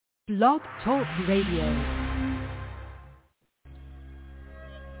Blog Talk Radio.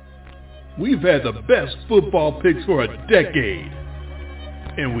 We've had the best football picks for a decade,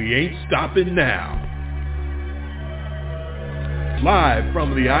 and we ain't stopping now. Live from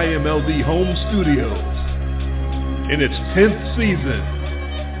the IMLD home studios, in its 10th season,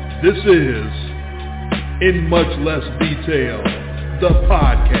 this is In Much Less Detail, the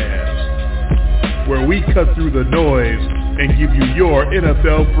podcast, where we cut through the noise and give you your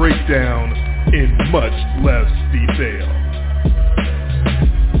NFL breakdown in much less detail.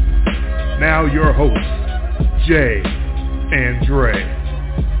 Now your hosts, Jay and Dre.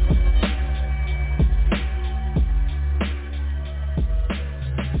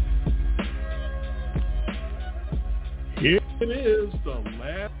 Here it is, the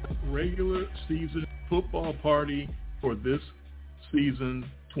last regular season football party for this season,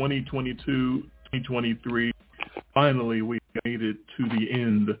 2022-2023. Finally, we made it to the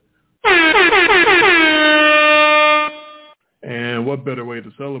end. And what better way to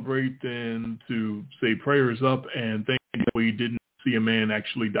celebrate than to say prayers up and thank you that we didn't see a man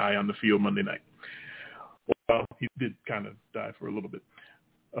actually die on the field Monday night. Well, he did kind of die for a little bit.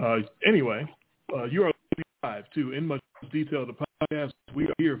 Anyway, you are live to In Much Detail, the podcast. We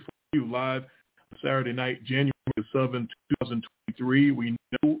are here for you live Saturday night, January 7th, 2023. We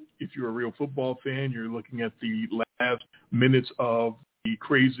know if you're a real football fan, you're looking at the last minutes of the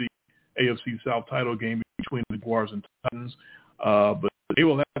crazy AFC South title game between the Jaguars and Titans. But they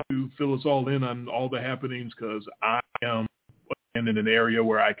will have to fill us all in on all the happenings because I am in an area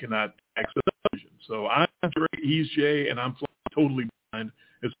where I cannot access television. So I'm Dre, he's Jay, and I'm totally behind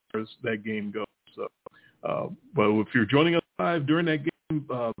as far as that game goes. So, but if you're joining us live during that game,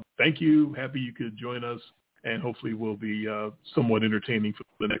 thank you. Happy you could join us, and hopefully we'll be somewhat entertaining for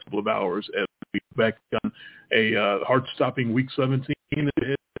the next couple of hours as we back on a heart-stopping Week 17 and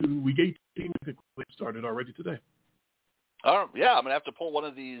head to Week 18. I think we started already today. Yeah, I'm going to have to pull one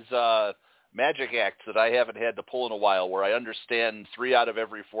of these magic acts that I haven't had to pull in a while where I understand 3 out of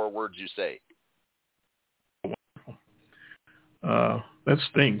every 4 words you say. That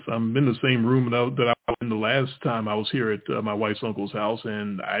stinks. I'm in the same room that I was in the last time I was here at my wife's uncle's house,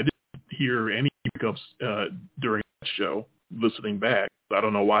 and I didn't hear any pickups during that show listening back. I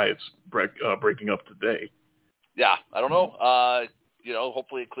don't know why it's breaking up today. Yeah, I don't know.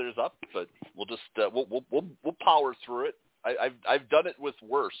 Hopefully it clears up, but we'll just we'll power through it. I've done it with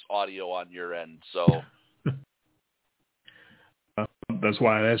worse audio on your end, so that's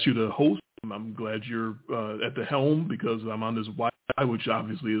why I asked you to host. I'm glad you're at the helm because I'm on this Wi-Fi, which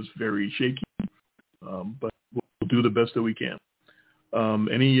obviously is very shaky, but we'll do the best that we can.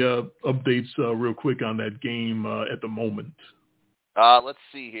 Any updates real quick on that game at the moment? Let's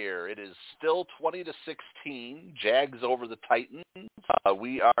see here. It is still 20-16. Jags over the Titans.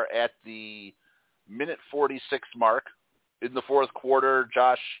 We are at the minute 46 mark. In the fourth quarter,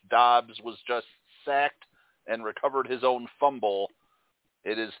 Josh Dobbs was just sacked and recovered his own fumble.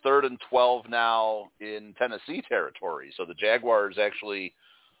 It is 3rd and 12 now in Tennessee territory. So the Jaguars actually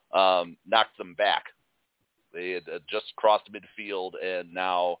knocked them back. They had just crossed midfield, and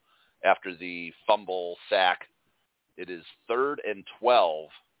now after the fumble sack, it is 3rd and 12.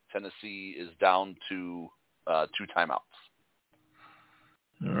 Tennessee is down to 2 timeouts.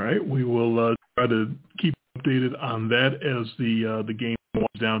 All right. We will try to keep updated on that as the game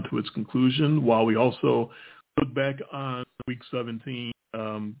winds down to its conclusion, while we also look back on Week 17.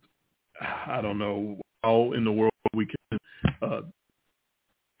 I don't know how in the world we can look at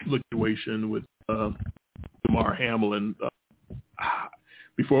the situation with Damar Hamlin.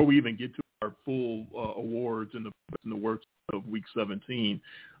 Before we even get to our full awards and the works of Week 17,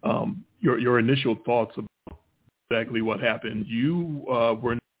 your initial thoughts about exactly what happened.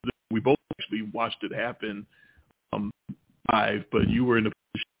 We both actually watched it happen live, but you were in a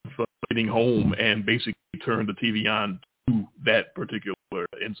position of getting home and basically turned the TV on to that particular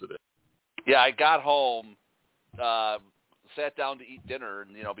incident. Yeah, I got home, sat down to eat dinner,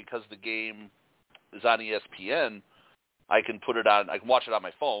 and because the game is on ESPN, I can put it on. I can watch it on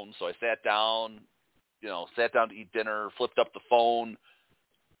my phone. So I sat down to eat dinner, flipped up the phone,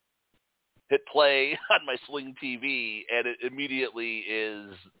 hit play on my Sling TV, and it immediately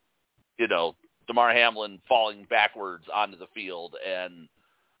is, Damar Hamlin falling backwards onto the field, and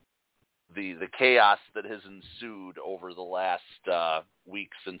the chaos that has ensued over the last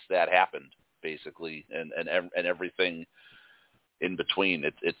week since that happened, basically, and everything in between.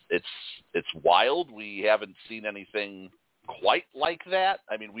 It's wild. We haven't seen anything quite like that.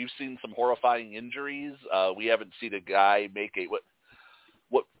 I mean, we've seen some horrifying injuries. We haven't seen a guy make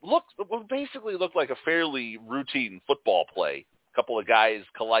what basically looked like a fairly routine football play couple of guys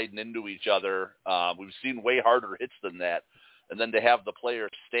colliding into each other. We've seen way harder hits than that. And then to have the player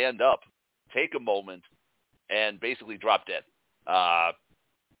stand up, take a moment, and basically drop dead. I'm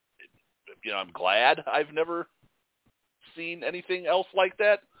glad I've never seen anything else like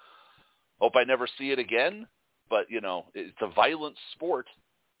that. Hope I never see it again. But, it's a violent sport.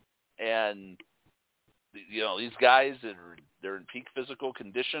 And, these guys, they're in peak physical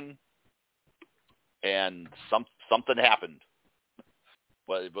condition. And something happened.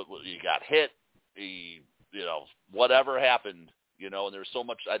 But you got hit, whatever happened, and there's so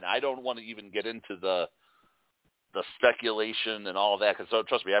much, and I don't want to even get into the speculation and all of that, because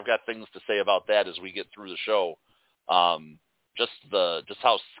trust me, I've got things to say about that as we get through the show. Just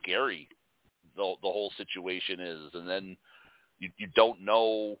how scary the whole situation is, and then you don't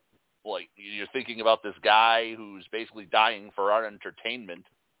know, like, you're thinking about this guy who's basically dying for our entertainment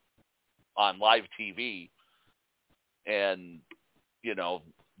on live TV, and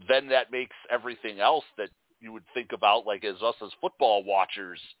then that makes everything else that you would think about, like, as us as football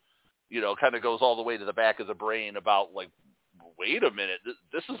watchers, kind of goes all the way to the back of the brain about, like, wait a minute,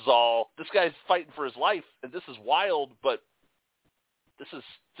 this guy's fighting for his life, and this is wild, but this is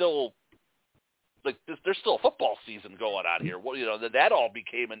still, like, there's still a football season going on here. Well, that all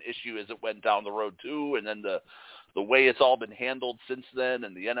became an issue as it went down the road, too, and then the way it's all been handled since then,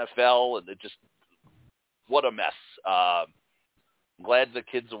 and the NFL, and it just, what a mess. I'm glad the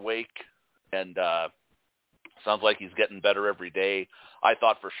kid's awake, and sounds like he's getting better every day. I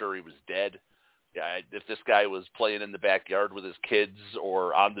thought for sure he was dead. Yeah, if this guy was playing in the backyard with his kids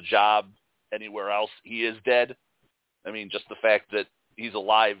or on the job anywhere else, he is dead. I mean, just the fact that he's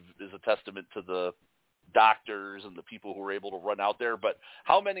alive is a testament to the doctors and the people who were able to run out there. But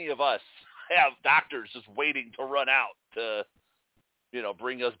how many of us have doctors just waiting to run out to,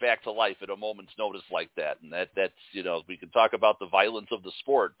 bring us back to life at a moment's notice like that? And that's, we can talk about the violence of the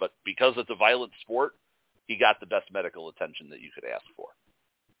sport, but because it's a violent sport, he got the best medical attention that you could ask for.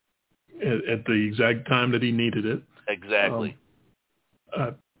 At the exact time that he needed it. Exactly.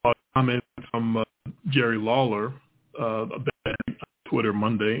 A comment from Jerry Lawler on Twitter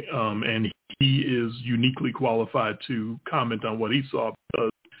Monday, and he is uniquely qualified to comment on what he saw,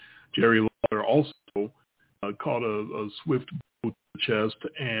 because Jerry Lawler also caught a swift blow to the chest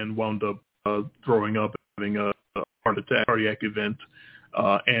and wound up throwing up and having a heart attack, cardiac event,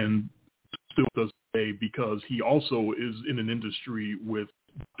 and still does today, because he also is in an industry with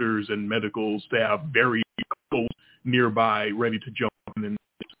doctors and medical staff very close nearby, ready to jump in and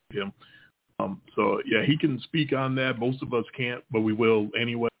assist him. So yeah, he can speak on that. Most of us can't, but we will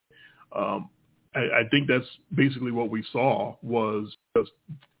anyway. I think that's basically what we saw, was just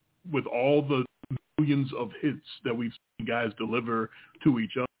with all the millions of hits that we've seen guys deliver to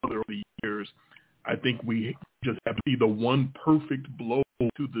each other over the years. I think we just have to see the one perfect blow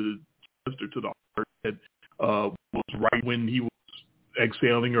to the chest or to the heart that was right when he was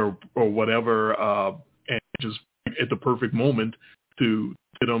exhaling or whatever, and just at the perfect moment to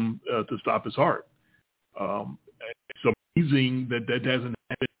hit him to stop his heart. It's amazing that hasn't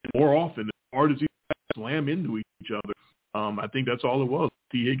happened more often. As hard as he slam into each other, I think that's all it was.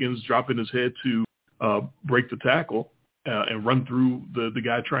 T. Higgins dropping his head to break the tackle and run through the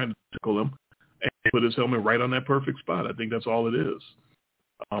guy trying to tackle him, and put his helmet right on that perfect spot. I think that's all it is.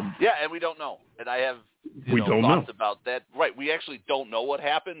 Yeah, and we don't know. And I have thoughts about that. Right, we actually don't know what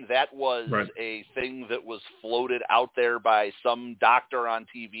happened. That was a thing that was floated out there by some doctor on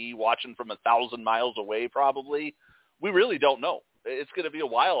TV watching from 1,000 miles away probably. We really don't know. It's going to be a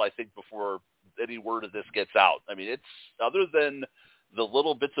while, I think, before any word of this gets out. I mean, it's other than the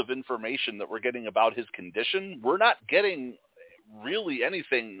little bits of information that we're getting about his condition, we're not getting really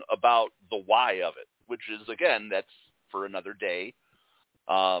anything about the why of it, which is, again, that's for another day.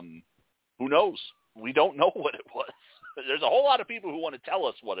 Who knows? We don't know what it was. There's a whole lot of people who want to tell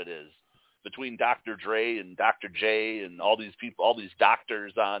us what it is, between Dr. Dre and Dr. J and all these people, all these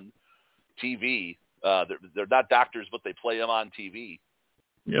doctors on TV. They're not doctors, but they play them on TV.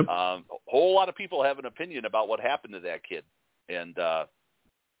 Yep. A whole lot of people have an opinion about what happened to that kid, and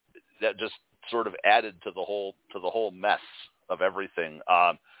that just sort of added to the whole mess of everything.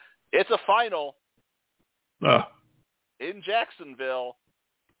 It's a final in Jacksonville.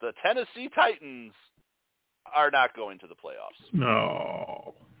 The Tennessee Titans are not going to the playoffs.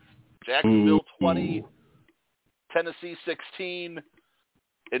 No. Jacksonville 20, Tennessee 16,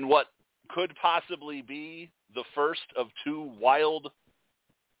 in what could possibly be the first of two wild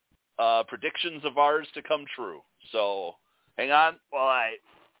predictions of ours to come true. So hang on while I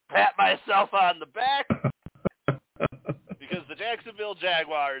pat myself on the back, because the Jacksonville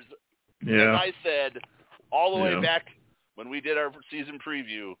Jaguars, as I said, all the way back when we did our season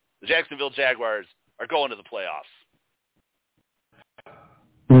preview, the Jacksonville Jaguars are going to the playoffs.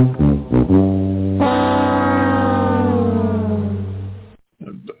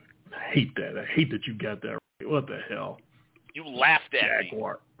 I hate that. I hate that you got that right. What the hell? You laughed at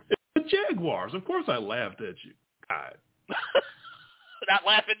Jaguar. Me. The Jaguars. Of course I laughed at you. God. Not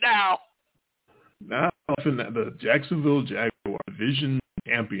laughing now. Not laughing at the Jacksonville Jaguars, division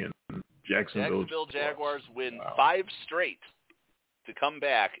champion. Jacksonville Jaguars win 5 straight to come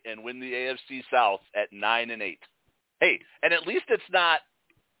back and win the AFC South at 9-8. Hey, and at least it's not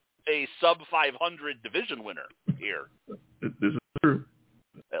a sub-500 division winner here. This is true.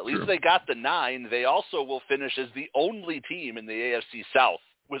 At least they got the 9. They also will finish as the only team in the AFC South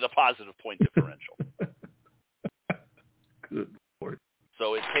with a positive point differential. Good Lord.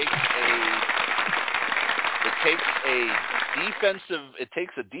 So it takes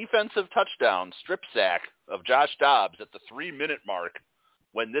a defensive touchdown strip sack of Josh Dobbs at the 3-minute mark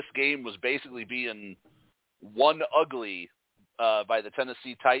when this game was basically being won ugly by the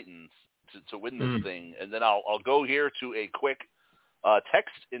Tennessee Titans to win this thing. And then I'll go here to a quick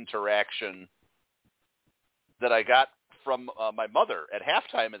text interaction that I got from my mother at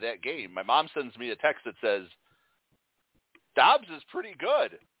halftime of that game. My mom sends me a text that says, "Dobbs is pretty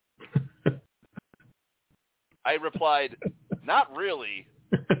good." I replied, "Not really,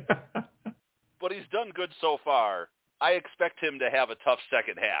 but he's done good so far. I expect him to have a tough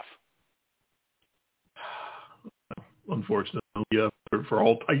second half." Unfortunately, yeah, for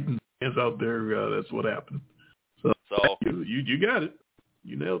all Titans fans out there, that's what happened. So you got it.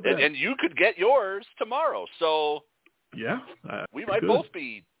 You nailed that. And you could get yours tomorrow. So yeah, we might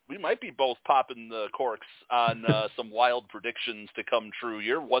be both popping the corks on some wild predictions to come true.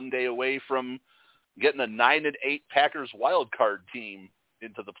 You're one day away from getting a 9-8 Packers wild card team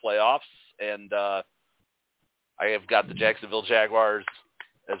into the playoffs, and I have got the Jacksonville Jaguars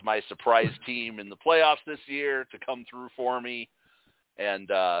as my surprise team in the playoffs this year to come through for me,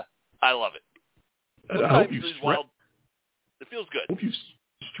 and I love it. I hope you it feels good. I hope you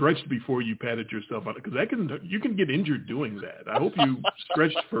stretched before you patted yourself on it, because you can get injured doing that. I hope you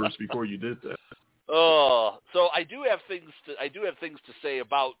stretched first before you did that. Oh, so I do have things to say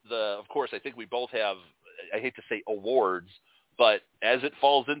about of course, I think we both have, I hate to say awards, but as it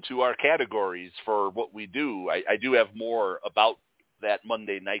falls into our categories for what we do, I do have more about that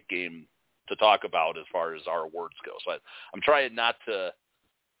Monday night game to talk about as far as our awards go. So I'm trying not to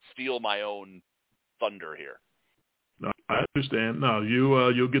steal my own thunder here. No, I understand. No,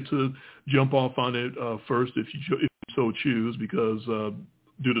 you'll get to jump off on it first if you so choose, because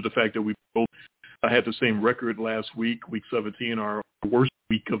due to the fact that we both had the same record last week, week 17, our worst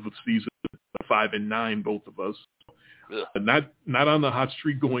week of the season, 5-9, both of us. Not on the hot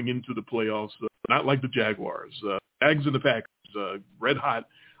streak going into the playoffs, not like the Jaguars. Jags and the Packers, red hot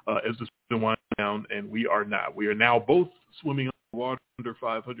as the season winds down, and we are not. We are now both swimming underwater, under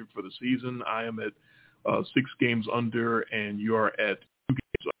 500 for the season. I am at 6 games under, and you are at 2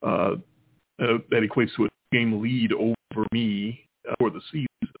 games. That equates to a game lead over me for the season.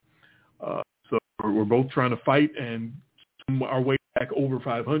 So we're both trying to fight and swim our way back over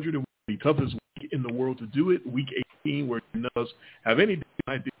 500. It will be the toughest week in the world to do it. Week 18, where none of us have any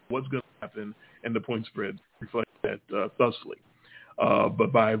idea what's going to happen, and the point spread reflects that thusly.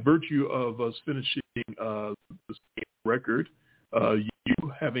 But by virtue of us finishing the same record,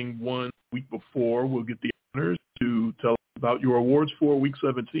 you having won the week before will get the honors to tell us about your awards for week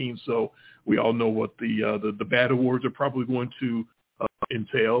 17. So we all know what the bad awards are probably going to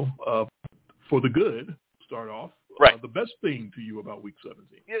entail. For the good, start off. Right. The best thing to you about week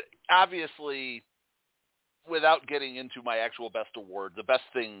 17? Obviously, without getting into my actual best award, the best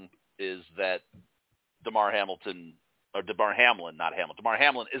thing is that Damar Hamlin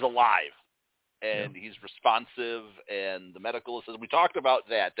is alive. And he's responsive, and the medical assistant. We talked about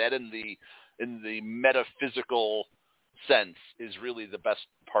that. That in the metaphysical sense is really the best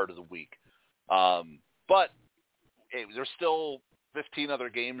part of the week. But hey, there's still 15 other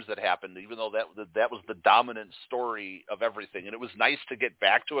games that happened, even though that was the dominant story of everything. And it was nice to get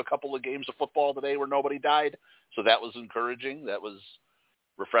back to a couple of games of football today where nobody died. So that was encouraging. That was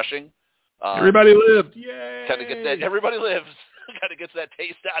refreshing. Everybody lived. Yay! Kind of get that. Everybody lives. Kind of gets that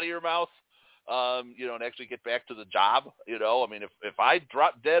taste out of your mouth. And actually get back to the job. I mean, if I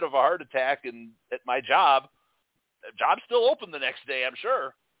drop dead of a heart attack at my job, the job's still open the next day, I'm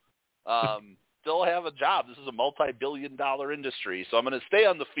sure. Still have a job. This is a multi-billion-dollar industry, so I'm going to stay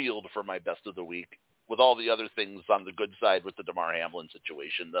on the field for my best of the week with all the other things on the good side with the Damar Hamlin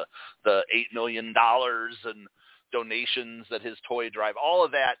situation, the $8 million and donations that his toy drive, all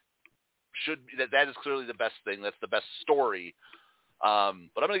of that that is clearly the best thing. That's the best story. But I'm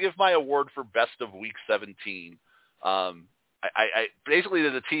going to give my award for best of Week 17. I basically,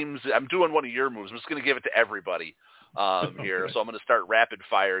 to the teams, I'm doing one of your moves. I'm just going to give it to everybody here. Okay. So I'm going to start rapid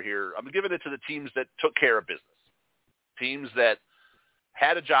fire here. I'm giving it to the teams that took care of business, teams that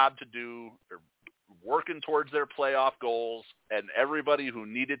had a job to do, or working towards their playoff goals, and everybody who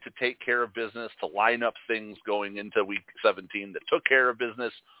needed to take care of business to line up things going into Week 17 that took care of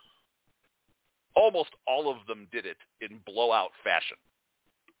business. Almost all of them did it in blowout fashion.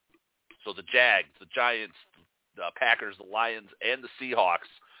 So the Jags, the Giants, the Packers, the Lions, and the Seahawks,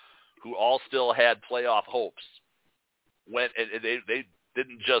 who all still had playoff hopes, went and they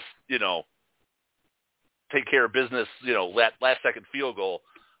didn't just, take care of business, last second field goal.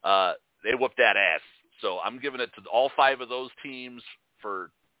 They whooped that ass. So I'm giving it to all 5 of those teams for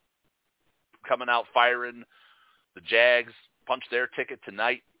coming out firing. The Jags punched their ticket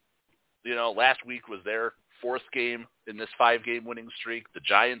tonight. Last week was their 4th game in this 5-game winning streak. The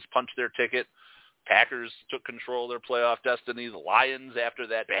Giants punched their ticket. Packers took control of their playoff destiny. The Lions, after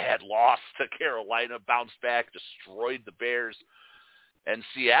that bad loss to Carolina, bounced back, destroyed the Bears. And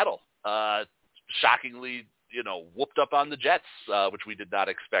Seattle, shockingly, whooped up on the Jets, which we did not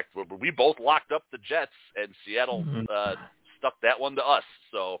expect. We both locked up the Jets, and Seattle stuck that one to us.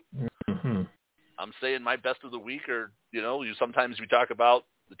 So I'm saying my best of the week are, sometimes we talk about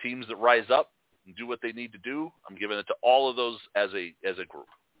the teams that rise up and do what they need to do. I'm giving it to all of those as a group.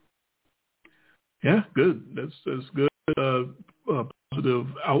 Yeah, good. That's good. Positive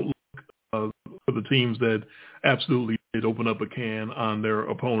outlook for the teams that absolutely did open up a can on their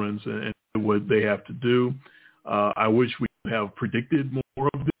opponents and what they have to do. I wish we could have predicted more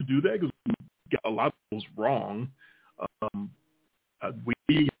of them to do that, because we got a lot of those wrong. We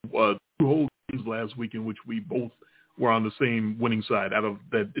 2 whole games last week in which we both were on the same winning side. Out of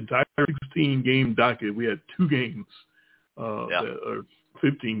that entire 16-game docket, we had 2 games, or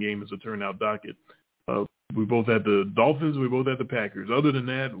 15 games as it turned out docket. We both had the Dolphins, we both had the Packers. Other than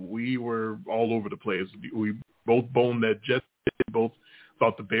that, we were all over the place. We both boned that Jets. Both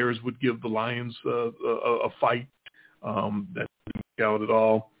thought the Bears would give the Lions a fight. That didn't work out at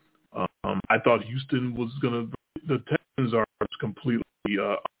all. I thought Houston was going to – the Texans are completely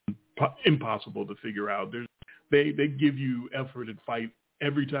impossible to figure out. They give you effort and fight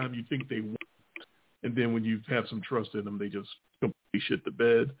every time you think they won't. And then when you have some trust in them, they just completely shit the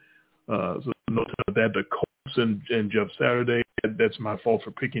bed. So no time of that. The Colts and Jeff Saturday, that's my fault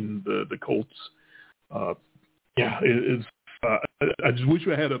for picking the Colts. It's I just wish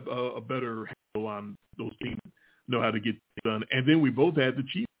I had a better handle on those teams, know how to get things done. And then we both had the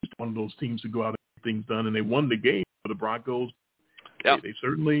Chiefs, one of those teams to go out and get things done, and they won the game for the Broncos. Yeah. They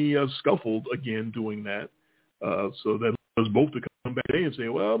certainly scuffled again doing that. So that was both to come back today and say,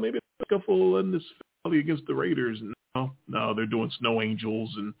 well, maybe a scuffle in this finale against the Raiders. No, they're doing snow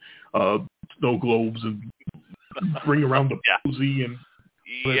angels and snow globes and bring around the posy and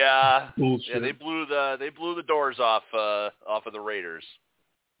they blew the doors off of the Raiders.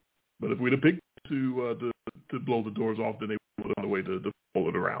 But if we'd have picked to blow the doors off, then they would have found a way to pull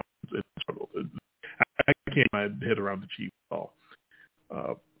it around. I can't get my head around the Chiefs at all.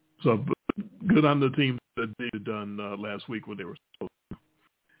 So good on the team that they had done last week when they were supposed to.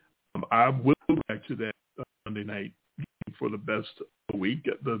 I will go back to that Monday night for the best of the week.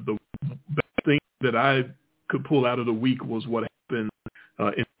 The best thing that I could pull out of the week was what happened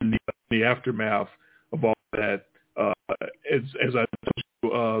in the aftermath of all that. As I told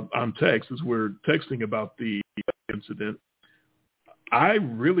you on text, as we're texting about the incident, I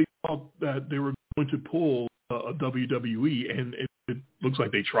really thought that they were going to pull a WWE, and it looks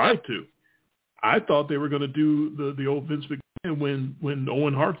like they tried to. I thought they were going to do the old Vince McMahon when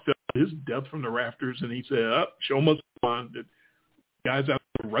Owen Hart fell his death from the rafters, and he said, show must go on. The guys out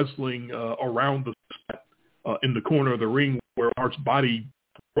there wrestling around the set, in the corner of the ring where Hart's body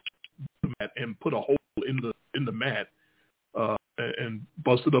and put a hole in the mat and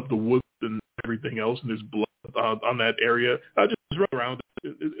busted up the wood and everything else, and there's blood on that area. I just run around.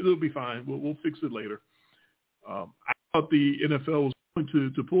 It'll be fine. We'll fix it later. I thought the NFL was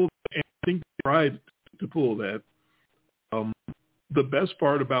going to pull that, and I think they tried to pull that. The best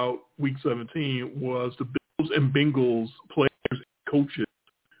part about Week 17 was the Bills and Bengals players and coaches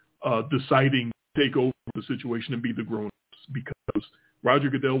deciding to take over the situation and be the grown-ups, because Roger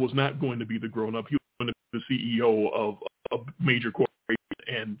Goodell was not going to be the grown-up. He was going to be the CEO of a major corporation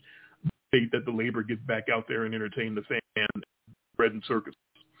and state that the labor gets back out there and entertain the fan, bread and circus.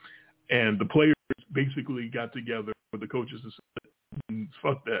 And the players basically got together with the coaches and said,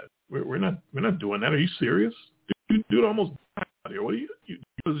 "Fuck that. We're not doing that. Are you serious? Dude almost died out here. What do you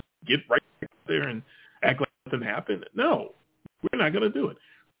just get right there and act like nothing happened. No, we're not going to do it.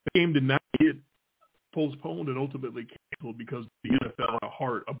 The game did not get postponed and ultimately canceled because the NFL had a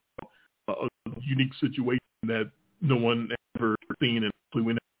heart about a unique situation that no one ever seen, and we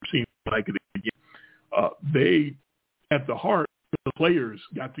never seen like it again. They, at the heart, the players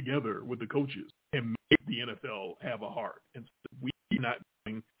got together with the coaches and made the NFL have a heart. And so we're not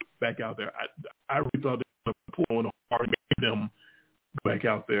going back out there. I really thought they were going to pull on hard and make them go back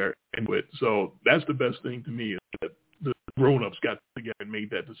out there and do it. So that's the best thing to me, is that the grown-ups got together and made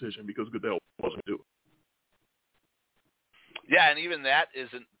that decision because Goodell wasn't doing it. Yeah, and even that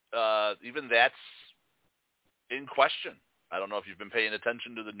isn't even that's in question. I don't know if you've been paying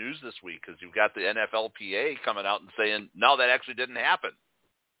attention to the news this week, because you've got the NFLPA coming out and saying, no, that actually didn't happen,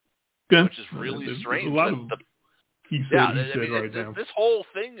 which is really strange. A lot of he said now. This whole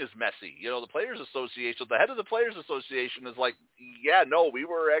thing is messy. You know, the Players Association, the head of the Players Association is like, yeah, no, we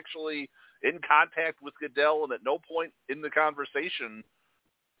were actually in contact with Goodell, and at no point in the conversation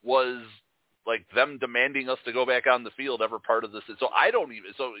was like them demanding us to go back on the field ever part of this. So I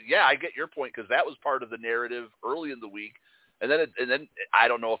get your point, because that was part of the narrative early in the week. And then I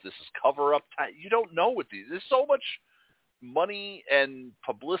don't know if this is cover-up time. You don't know with these. There's so much money and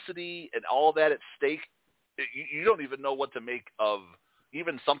publicity and all that at stake. You don't even know what to make of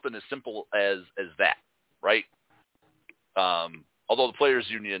even something as simple as that, right? Although the Players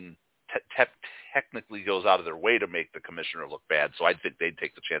Union technically goes out of their way to make the commissioner look bad, so I think they'd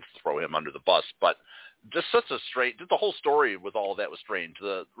take the chance to throw him under the bus. But just the whole story with all of that was strange.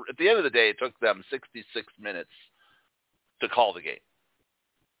 At the end of the day, it took them 66 minutes to call the game.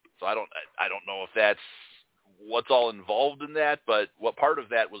 So I don't know if that's what's all involved in that, but what part of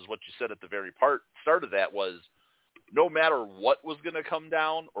that was what you said at the very start of that was, no matter what was going to come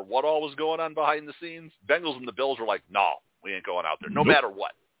down or what all was going on behind the scenes, Bengals and the Bills were like, no, we ain't going out there, no matter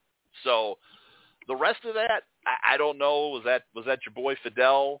what. So the rest of that, I don't know. Was that your boy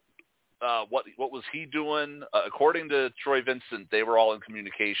Fidel? What was he doing? According to Troy Vincent, they were all in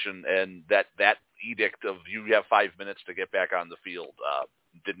communication, and that edict of you have 5 minutes to get back on the field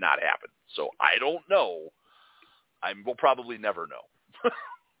did not happen. So I don't know. We'll probably never know.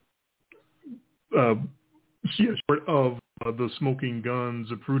 Short of the smoking gun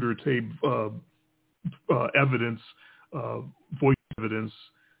Zapruder tape evidence, voice evidence,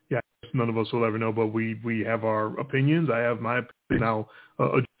 none of us will ever know, but we have our opinions. I have my opinion. I'll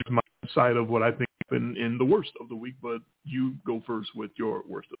adjust my side of what I think happened in the worst of the week, but you go first with your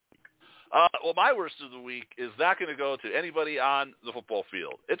worst of the week. Well, my worst of the week is not going to go to anybody on the football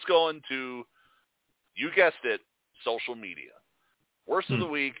field. It's going to, you guessed it, social media. Worst of the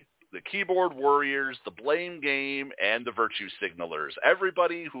week, the keyboard warriors, the blame game, and the virtue signalers.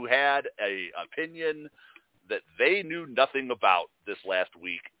 Everybody who had an opinion that they knew nothing about this last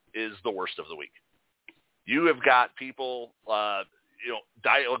week is the worst of the week. You have got people, like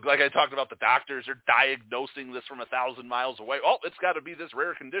I talked about, the doctors are diagnosing this from 1,000 miles away. Oh, it's got to be this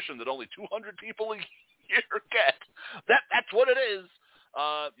rare condition that only 200 people a year get. That's what it is.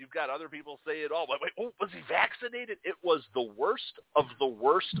 You've got other people saying, oh, wait, was he vaccinated? It was the worst of the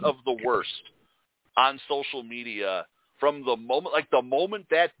worst of the worst on social media from the moment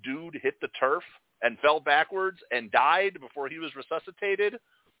that dude hit the turf and fell backwards and died before he was resuscitated.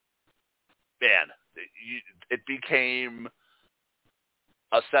 Man, it became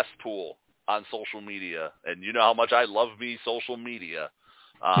a cesspool on social media, and you know how much I love me social media.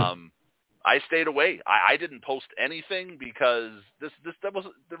 I stayed away. I didn't post anything because there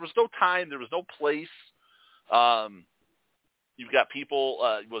was no time, there was no place. You've got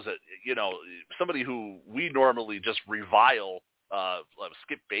people. Somebody who we normally just revile?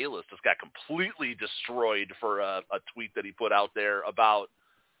 Skip Bayless just got completely destroyed for a tweet that he put out there about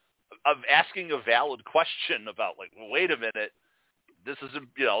asking a valid question about, like, well, wait a minute, this is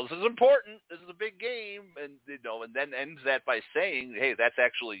important. This is a big game, and then ends that by saying, hey, that's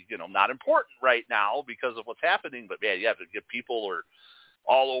actually not important right now because of what's happening. But man, you have to get people are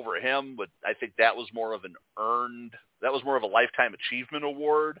all over him. But I think that was more of a lifetime achievement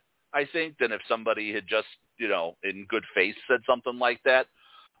award, I think, than if somebody had just in good faith said something like that.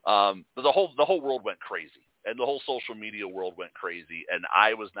 But the whole world went crazy. And the whole social media world went crazy, and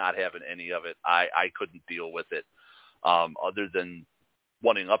I was not having any of it. I couldn't deal with it, other than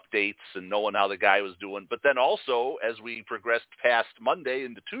wanting updates and knowing how the guy was doing. But then also, as we progressed past Monday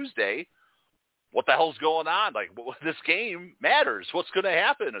into Tuesday, what the hell's going on? Like, this game matters. What's going to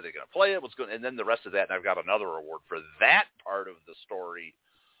happen? Are they going to play it? And then the rest of that, and I've got another award for that part of the story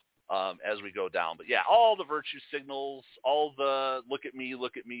as we go down. But yeah, all the virtue signals, all the look at me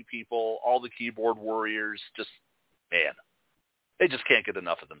people, all the keyboard warriors, just, man, they just can't get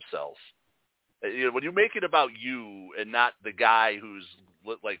enough of themselves. When you make it about you and not the guy who's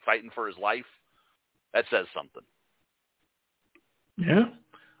like fighting for his life, that says something. Yeah,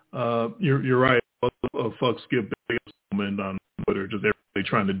 you're right. Fuck Skip Bayless moment on Twitter, just everybody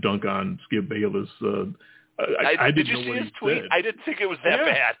trying to dunk on Skip Bayless. I didn't did you know see what his he tweet? Said. I didn't think it was that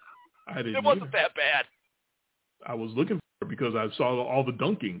bad. I didn't. It wasn't either. that bad. I was looking for it because I saw all the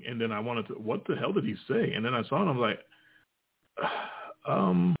dunking, and then I wanted to. What the hell did he say? And then I saw it, and I was like,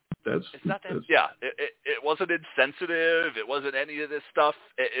 That's it's not that. Yeah, it wasn't insensitive. It wasn't any of this stuff.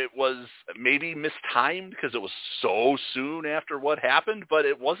 It was maybe mistimed because it was so soon after what happened, but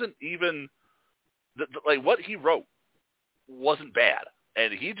it wasn't even like what he wrote wasn't bad,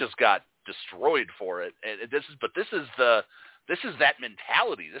 and he just got destroyed for it. And this is that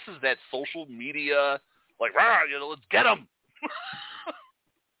mentality. This is that social media, like, let's get him.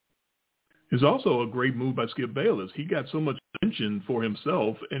 It's also a great move by Skip Bayless. He got so much attention for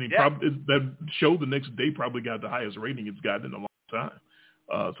himself, and that show the next day probably got the highest rating it's gotten in a long time.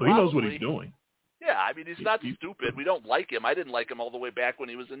 So he knows what he's doing. Yeah, I mean, he's not stupid. We don't like him. I didn't like him all the way back when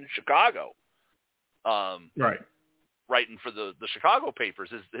he was in Chicago. Right. Writing for the Chicago papers.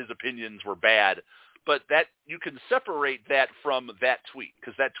 His opinions were bad. But that you can separate that from that tweet,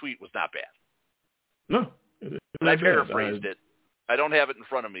 because that tweet was not bad. No. And I paraphrased it. I don't have it in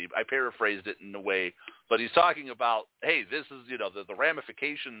front of me. I paraphrased it in a way, but he's talking about, hey, this is, the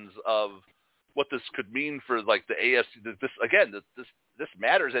ramifications of what this could mean for like the AFC. This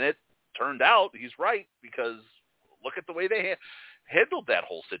matters, and it turned out he's right, because look at the way they handled that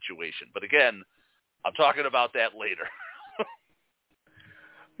whole situation. But again, I'm talking about that later.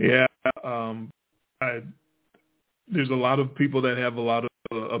 Yeah, there's a lot of people that have a lot of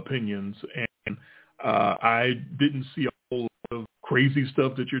opinions, and I didn't see a whole lot of crazy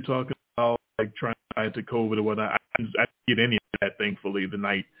stuff that you're talking about, like trying to tie it to COVID or whatnot. I didn't get any of that, thankfully, the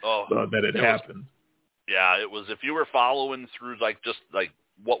night that it happened. It was, if you were following through just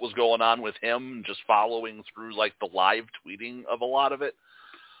what was going on with him, just following through like the live tweeting of a lot of it,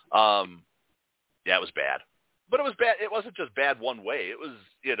 it was bad. But it was bad. It wasn't just bad one way. It was,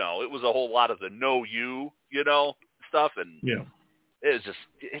 it was a whole lot of the know you, stuff. And it was just,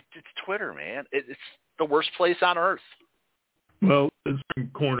 it's Twitter, man. It's the worst place on earth. Well, it's in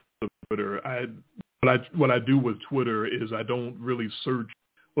corners of Twitter. What I do with Twitter is I don't really search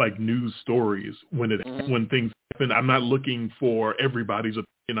like news stories when things happen. I'm not looking for everybody's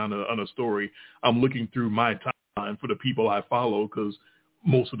opinion on a story. I'm looking through my timeline for the people I follow, because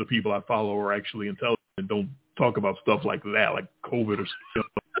most of the people I follow are actually intelligent and don't talk about stuff like that, like COVID or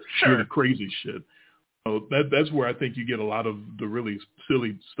really crazy shit. So that's where I think you get a lot of the really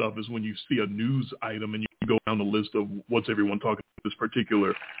silly stuff, is when you see a news item and you go down the list of what's everyone talking about this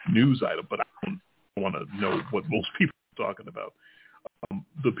particular news item, but I don't want to know what most people are talking about.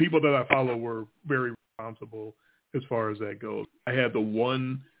 The people that I follow were very responsible as far as that goes. I had the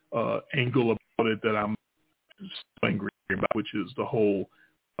one angle about it that I'm angry about, which is the whole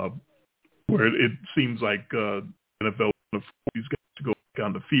where it seems like NFL these guys to go back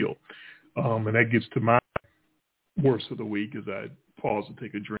on the field. And that gets to my worst of the week as I pause to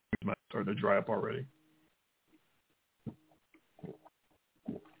take a drink. I'm starting to dry up already.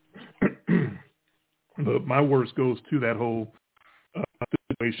 My worst goes to that whole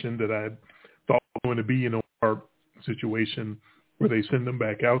situation that I thought was going to be in our situation where they send them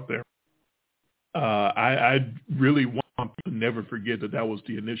back out there. I really want to never forget that was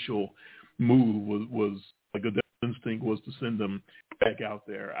the initial move, was like a instinct was to send them back out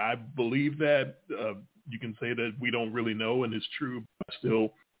there. I believe that. You can say that we don't really know, and it's true, but I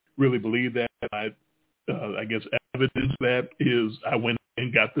still really believe that. I guess evidence that is I went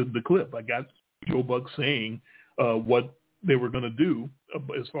and got the clip. I got Joe Buck saying what they were going to do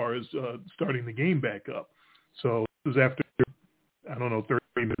as far as starting the game back up. So it was after, 30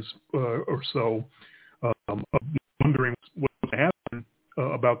 minutes or so of wondering what was going to happen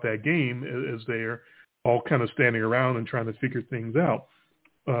about that game, as they're all kind of standing around and trying to figure things out.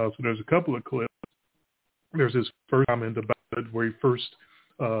 So there's a couple of clips. There's his first comment about it where he first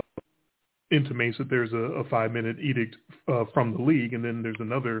intimates that there's a 5-minute edict from the league, and then there's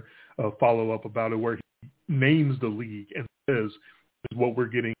another follow-up about it where he names the league and says, "This is what we're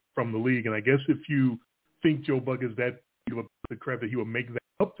getting from the league." And I guess if you think Joe Buck is that the crap that he would make that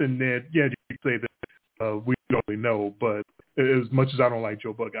up, then you could say that we don't really know. But as much as I don't like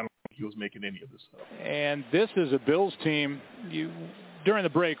Joe Buck, I don't think he was making any of this up. And this is a Bills team. During the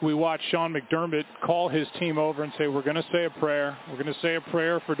break, we watched Sean McDermott call his team over and say, "We're going to say a prayer. We're going to say a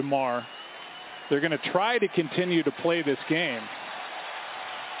prayer for DeMar." They're going to try to continue to play this game.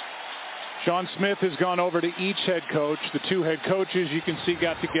 Sean Smith has gone over to each head coach. The two head coaches, you can see,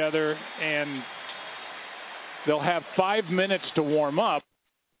 got together, and they'll have 5 minutes to warm up.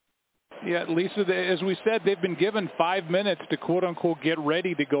 Yeah, Lisa, as we said, they've been given 5 minutes to, quote-unquote, get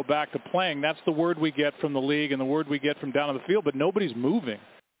ready to go back to playing. That's the word we get from the league and the word we get from down on the field, but nobody's moving.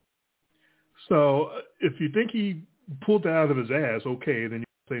 So if you think he pulled that out of his ass, okay, then you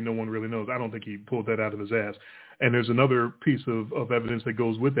say no one really knows. I don't think he pulled that out of his ass. And there's another piece of evidence that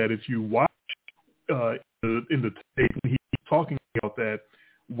goes with that. If you watch in the tape, he's talking about that,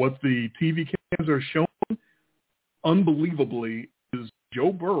 what the TV cams are showing, unbelievably, is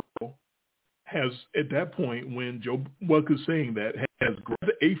Joe Burrow has, at that point, when Joe Buck is saying that, has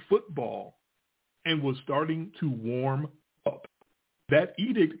grabbed a football and was starting to warm up. That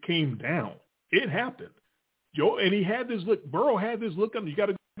edict came down. It happened. And he had this look. Burrow had this look on. You got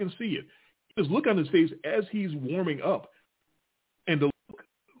to go and see it. This look on his face as he's warming up, and the look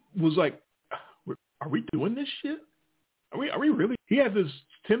was like, "Are we doing this shit? Are we really?" He had this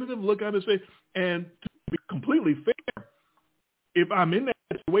tentative look on his face, and to be completely fair, if I'm in that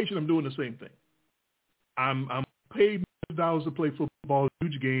situation, I'm doing the same thing. I'm paid $100 to play football,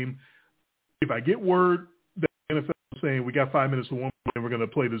 huge game. If I get word that the NFL is saying we got 5 minutes to warm up and we're going to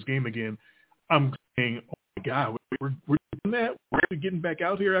play this game again, I'm saying, "Oh my God, we're doing that? We're actually getting back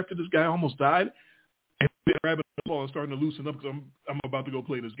out here after this guy almost died?" And they're grabbing the ball and starting to loosen up because I'm about to go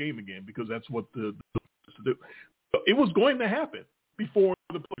play this game again, because that's what the to do. So it was going to happen before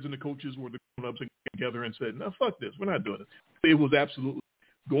the players and the coaches were the grown-ups and came together and said, "No, fuck this. We're not doing it." It was absolutely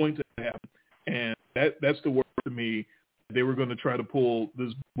going to happen. And that's the word to me. They were going to try to pull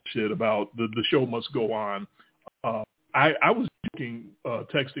this bullshit about the show must go on. I was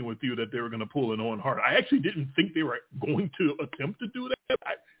texting with you that they were going to pull an Owen Hart. I actually didn't think they were going to attempt to do that.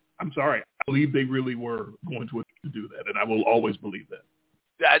 I'm sorry. I believe they really were going to attempt to do that, and I will always believe that.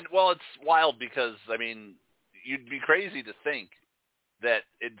 Yeah, well, it's wild because, I mean, you'd be crazy to think that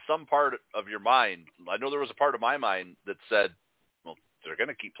in some part of your mind, I know there was a part of my mind that said, well, they're going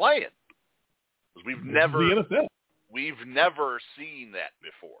to keep playing. Because we've never seen that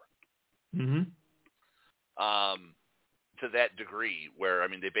before. Mm-hmm. To that degree where, I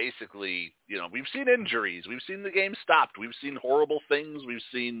mean, they basically, we've seen injuries. We've seen the game stopped. We've seen horrible things. We've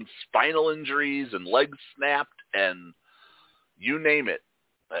seen spinal injuries and legs snapped and you name it.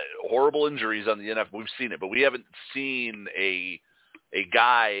 Horrible injuries on the NFL. We've seen it, but we haven't seen a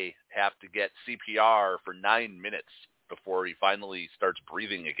guy have to get CPR for 9 minutes before he finally starts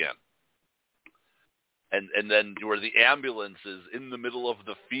breathing again. And then where the ambulance is in the middle of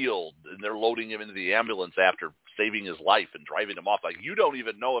the field and they're loading him into the ambulance after saving his life and driving him off. Like, you don't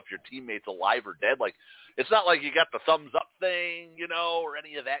even know if your teammate's alive or dead. Like, it's not like you got the thumbs up thing, or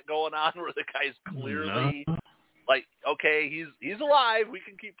any of that going on where the guy's clearly like, okay, he's alive. We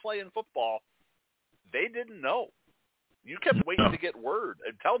can keep playing football. They didn't know. You kept waiting to get word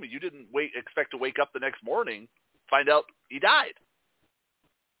and tell me you didn't expect to wake up the next morning, find out he died.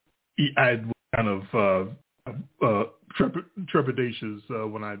 I was kind of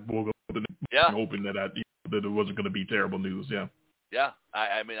trepidatious when I woke up and hoping that that it wasn't going to be terrible news. Yeah. Yeah.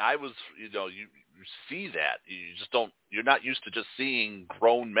 I mean, I was, you see that. You just don't, you're not used to just seeing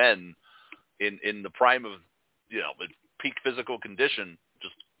grown men in the prime of, peak physical condition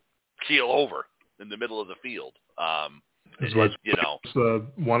just keel over in the middle of the field. That's why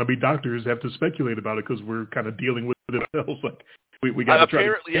wannabe doctors have to speculate about it because we're kind of dealing with it ourselves. Like, we got to try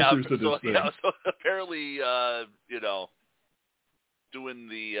to answer to this thing. Yeah, so apparently, doing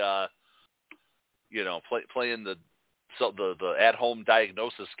the, playing the at-home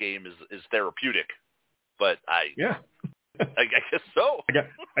diagnosis game is therapeutic. But I guess so.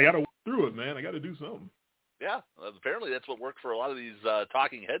 I got to work through it, man. I got to do something. Yeah, apparently that's what worked for a lot of these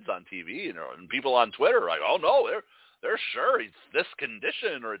talking heads on TV and people on Twitter. Like, oh no, they're sure it's this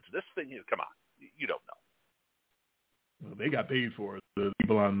condition or it's this thing. Come on, you don't know. Well, they got paid for it. The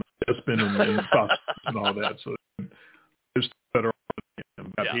people on Spin and Fox and all that, so they're better off.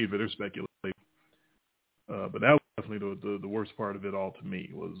 Got paid for their speculation. But that was definitely the worst part of it all to me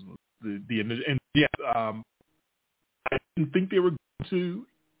was the and I didn't think they were going to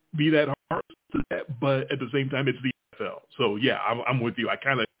be that hard to that, but at the same time, it's the NFL. So yeah, I'm with you. I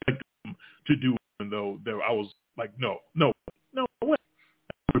kind of expected them to do, even though I was like, no way.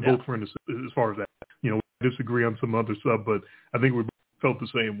 We're both friends as far as that. We disagree on some other stuff, but I think we felt the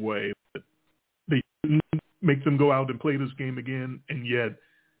same way. They didn't make them go out and play this game again, and yet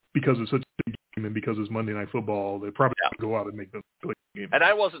because it's such a big game and because it's Monday Night Football, they probably go out and make them play the game. And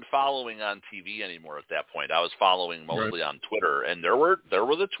I wasn't following on TV anymore at that point. I was following mostly on Twitter, and there were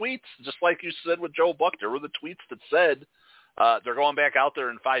the tweets, just like you said with Joe Buck. There were the tweets that said they're going back out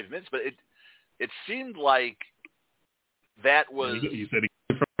there in 5 minutes, but it seemed like that was You said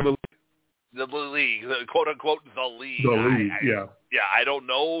he from the league, the quote unquote the league. The league, yeah. Yeah, I don't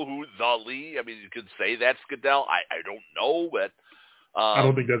know who the league. I mean, you could say that's Goodell. I don't know, but I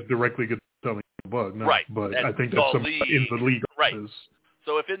don't think that's directly telling the bug, no. Right. But And I think that's somebody in the league. Right. Office.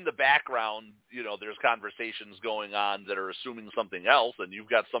 So if in the background, there's conversations going on that are assuming something else, and you've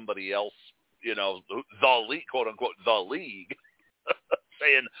got somebody else, the league, quote unquote, the league,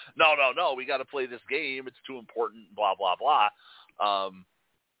 saying, no, we got to play this game. It's too important, blah, blah, blah.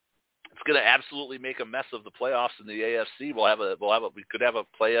 It's going to absolutely make a mess of the playoffs in the AFC. We could have a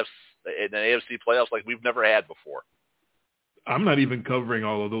playoffs in an AFC playoffs like we've never had before. I'm not even covering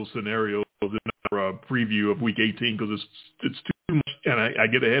all of those scenarios in our preview of Week 18 because it's too much, and I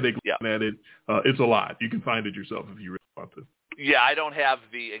get a headache looking at it. It's a lot. You can find it yourself if you really want to. Yeah, I don't have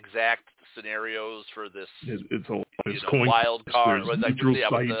the exact scenarios for this. It's a lot. It's coin wild card. There's neutral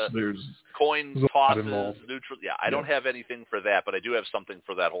sites. There's coin tosses. Neutral. Yeah, I don't have anything for that, but I do have something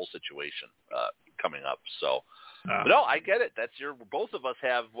for that whole situation coming up. So, but no, I get it. That's both of us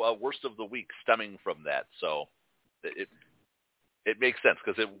have worst of the week stemming from that. So, it makes sense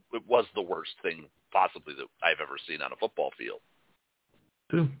because it was the worst thing possibly that I've ever seen on a football field.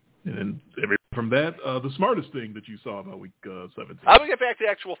 Too. And from that, the smartest thing that you saw about Week 17. I'm going to get back to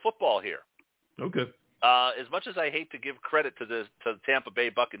actual football here. Okay. As much as I hate to give credit to the Tampa Bay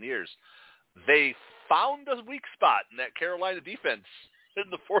Buccaneers, they found a weak spot in that Carolina defense in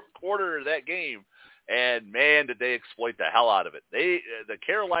the fourth quarter of that game, and man, did they exploit the hell out of it. The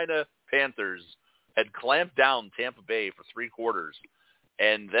Carolina Panthers had clamped down Tampa Bay for 3 quarters,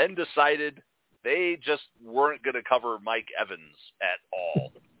 and then decided they just weren't going to cover Mike Evans at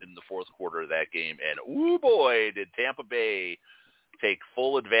all in the fourth quarter of that game. And, ooh, boy, did Tampa Bay take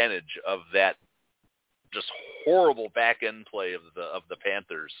full advantage of that just horrible back-end play of the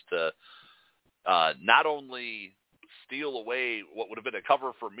Panthers to not only steal away what would have been a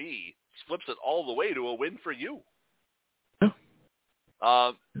cover for me, flips it all the way to a win for you.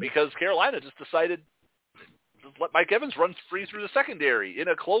 Because Carolina just decided to let Mike Evans run free through the secondary in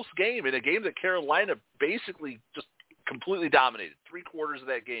a close game, in a game that Carolina basically just completely dominated. 3 quarters of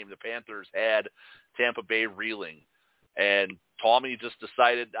that game, the Panthers had Tampa Bay reeling. And Tommy just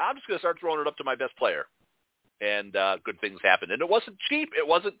decided, I'm just going to start throwing it up to my best player. And good things happened. And it wasn't cheap. It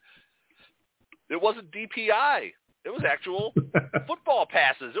wasn't DPI. It was actual football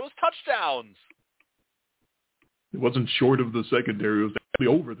passes. It was touchdowns. It wasn't short of the secondary. It was actually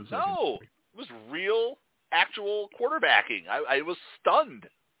over the secondary. No, it was real, actual quarterbacking. I was stunned.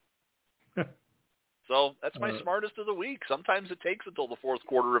 So that's my smartest of the week. Sometimes it takes until the fourth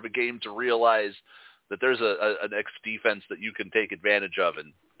quarter of a game to realize that there's an ex-defense that you can take advantage of.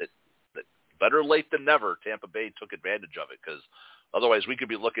 And better late than never, Tampa Bay took advantage of it, because otherwise we could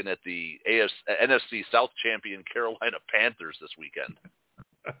be looking at the NFC South champion Carolina Panthers this weekend.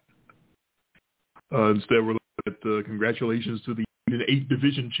 Instead, we're looking at congratulations to the 8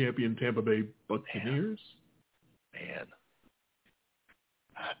 division champion Tampa Bay Buccaneers. Man.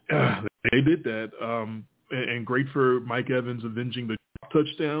 They did that. And great for Mike Evans avenging the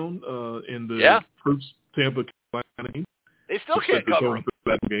touchdown in the first Tampa Carolina game. They still can't cover him.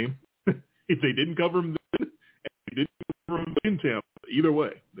 That game. If they didn't cover him then, and they didn't cover him in Tampa, either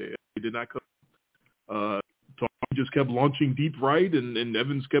way, they did not cover him. Tom just kept launching deep right, and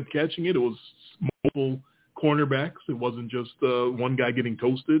Evans kept catching it. It was multiple cornerbacks. It wasn't just one guy getting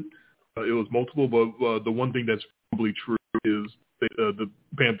toasted. It was multiple, but the one thing that's probably true is the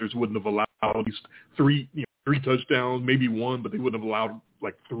Panthers wouldn't have allowed at least 3 touchdownes, maybe 1, but they wouldn't have allowed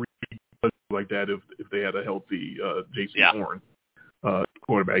like 3 touchdowns like that if they had a healthy J.C. Horn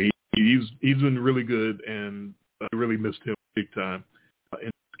quarterback. He's been really good, and I really missed him big time in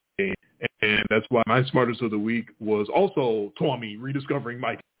this game. And that's why my smartest of the week was also Tommy rediscovering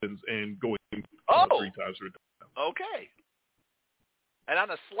Mike Evans and going 3 times for a touchdown. Okay. And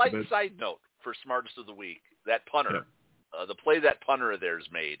on a slight side note for smartest of the week, that punter, the play that punter of theirs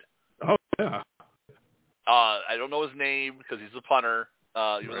made. Oh, yeah. I don't know his name because he's a punter.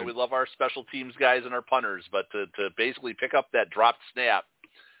 Even though we love our special teams guys and our punters, but to basically pick up that dropped snap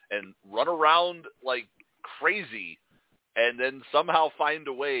and run around like crazy and then somehow find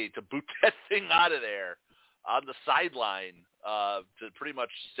a way to boot that thing out of there on the sideline to pretty much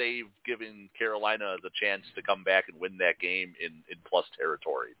save giving Carolina the chance to come back and win that game in plus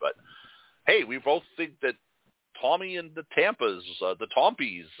territory. But, hey, we both think that Tommy and the Tampas, the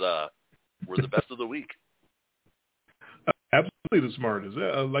Tompies, were the best of the week. Absolutely the smartest.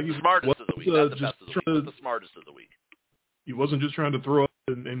 Smartest of the week, not the best of the week, but the smartest of the week. He wasn't just trying to throw up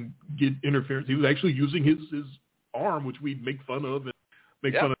and get interference. He was actually using his arm, which we make fun of and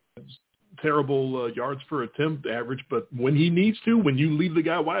make fun of terrible yards per attempt average, but when he needs to, when you leave the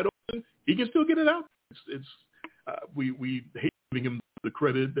guy wide open, he can still get it out. We hate giving him the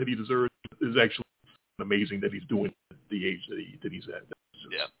credit that he deserves. It's actually amazing that he's doing it at the age that he's at.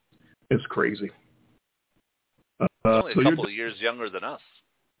 It's crazy. He's only a couple of years younger than us.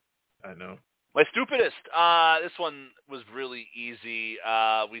 I know. My stupidest. This one was really easy.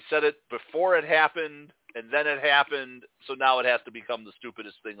 We said it before it happened, and then it happened, so now it has to become the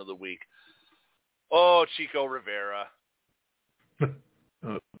stupidest thing of the week. Oh, Chico Rivera.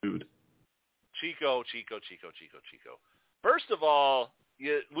 Oh, dude. Chico. First of all,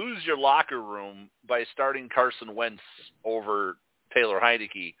 you lose your locker room by starting Carson Wentz over Taylor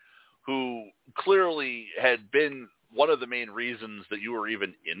Heinicke, who clearly had been one of the main reasons that you were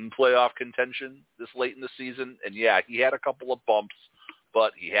even in playoff contention this late in the season. And, yeah, he had a couple of bumps,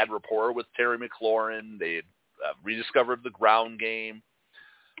 but he had rapport with Terry McLaurin. They had rediscovered the ground game.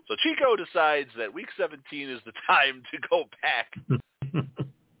 So Chico decides that Week 17 is the time to go back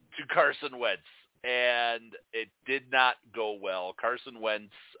to Carson Wentz. And it did not go well. Carson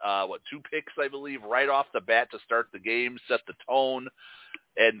Wentz, 2 picks, I believe, right off the bat to start the game, set the tone.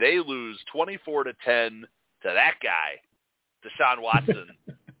 And they lose 24-10 to that guy, Deshaun Watson,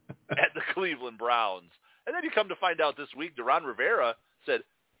 at the Cleveland Browns. And then you come to find out this week, Ron Rivera said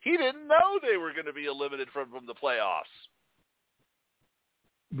he didn't know they were going to be eliminated from the playoffs.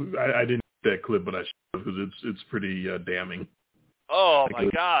 I didn't get that clip, but I should, because it's pretty damning. Oh, my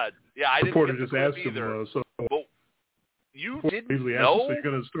God. Yeah, I didn't get the just clip asked either. him, so but you didn't know? So you're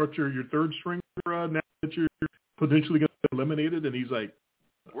going to start your third string now that you're potentially going to be eliminated? And he's like,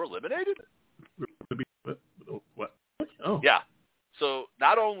 we're eliminated? What? Oh. Yeah. So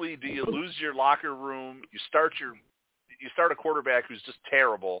not only do you lose your locker room, you start a quarterback who's just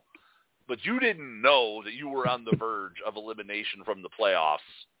terrible, but you didn't know that you were on the verge of elimination from the playoffs.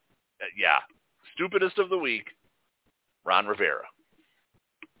 Yeah. Stupidest of the week, Ron Rivera.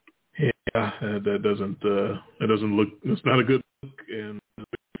 Yeah, that doesn't look. It's not a good look, and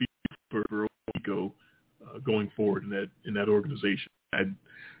for Chico going forward in that organization.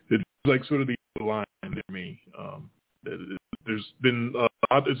 It's like sort of the line to me. There's been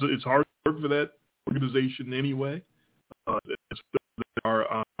it's hard work for that organization anyway. They are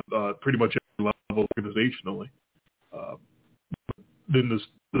on pretty much every level organizationally. Then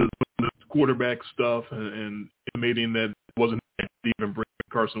the quarterback stuff and intimating that it wasn't even bring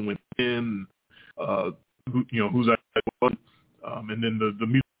Carson Wentz in, who's that one, and then the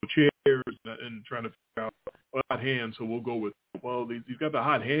musical chairs and trying to figure out hot hand. So we'll go with he's got the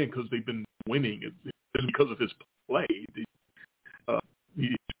hot hand because they've been winning. It's because of his play.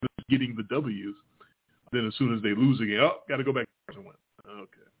 He's getting the W's. Then as soon as they lose again, got to go back to Carson Wentz.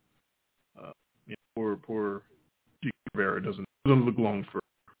 Okay. Poor Chico Rivera doesn't look long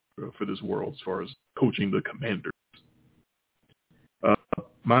for this world as far as coaching the Commanders.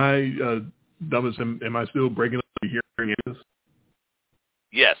 My dumbest, am I still breaking up the hearing aids?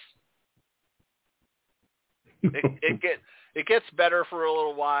 Yes. It gets better for a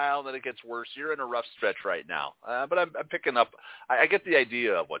little while, then it gets worse. You're in a rough stretch right now, but I'm picking up. I get the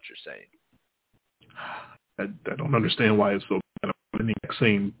idea of what you're saying. I don't understand why it's so bad. I'm in the exact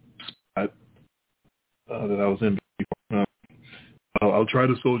same spot that I was in before. I'll try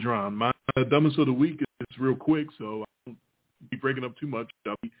to soldier on. My dumbest of the week is real quick, so I won't be breaking up too much.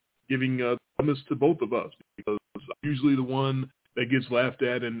 I'll be giving dumbest to both of us, because I'm usually the one that gets laughed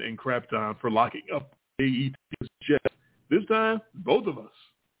at and crapped on for locking up AET's Jets. This time, both of us.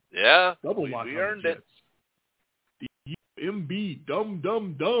 Yeah, double lock. We earned it. The UMB, dumb.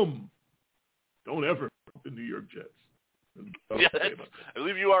 Don't ever the New York Jets. Yeah, I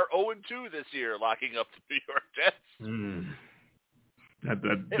believe you are 0-2 this year, locking up the New York Jets. I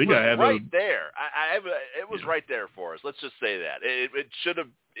think I had right there. It was right there for us. Let's just say that it should have.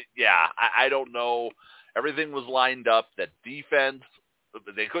 Yeah, I don't know. Everything was lined up. That defense,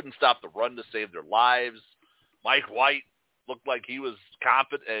 they couldn't stop the run to save their lives. Mike White looked like he was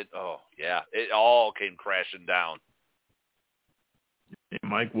competent. Oh yeah, it all came crashing down.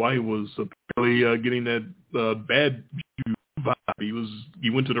 Mike White was apparently getting that bad vibe. He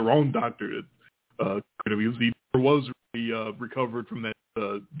went to the wrong doctor. He was recovered from that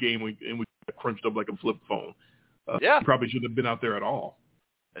game and we crunched up like a flip phone. He probably shouldn't have been out there at all.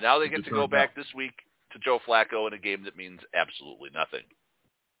 And now they get to go back this week to Joe Flacco in a game that means absolutely nothing.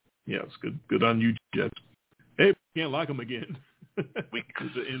 Yeah, it's good on you, Jets. Hey, we can't lock them again. We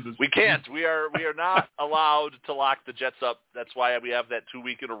can't. We are not allowed to lock the Jets up. That's why we have that 2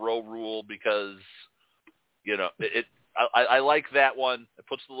 week in a row rule, because I like that one. It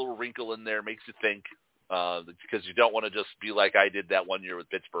puts the little wrinkle in there, makes you think. because you don't want to just be like I did that one year with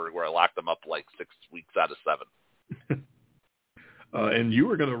Pittsburgh where I locked them up like 6 weeks out of 7. And you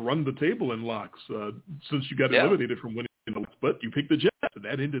were going to run the table in locks since you got eliminated from winning the locks, but you picked the Jets, and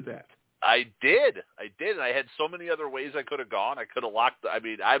that ended that. I did, and I had so many other ways I could have gone. I could have locked. I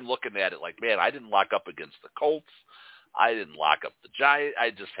mean, I'm looking at it like, man, I didn't lock up against the Colts. I didn't lock up the Giants.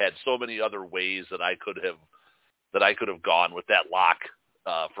 I just had so many other ways that I could have gone with that lock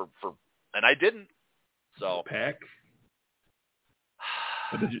and I didn't. So Pack.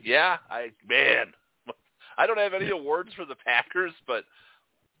 Yeah, I don't have any awards for the Packers, but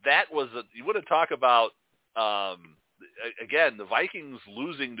that was you want to talk about. Again, the Vikings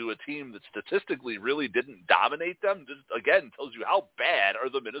losing to a team that statistically really didn't dominate them, just, again, tells you how bad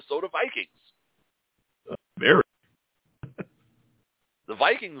are the Minnesota Vikings. Very. The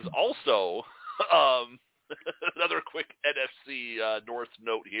Vikings also, another quick NFC North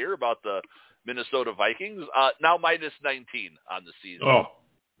note here about the Minnesota Vikings, now minus 19 on the season. Oh.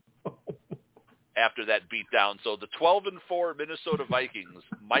 After that beatdown. So the 12-4 Minnesota Vikings,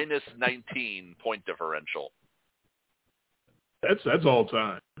 minus 19 point differential. That's all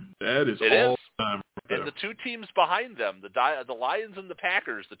time. That is all time. And the two teams behind them, the Lions and the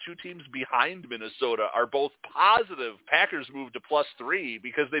Packers, the two teams behind Minnesota are both positive. Packers moved to +3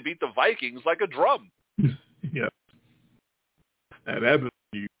 because they beat the Vikings like a drum. Yeah. That happened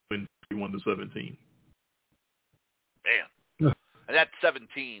when you win 21-17. Man. And that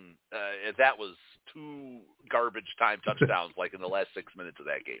 17, that was 2 garbage time touchdowns like in the last 6 minutes of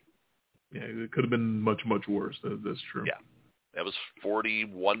that game. Yeah, it could have been much, much worse. That's true. Yeah. That was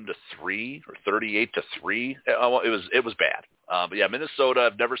 41-3 or 38-3. It was bad. But yeah, Minnesota.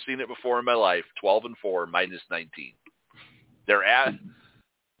 I've never seen it before in my life. 12-4, minus 19. They're at.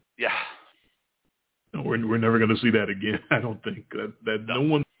 Yeah. No, we're never going to see that again. I don't think that no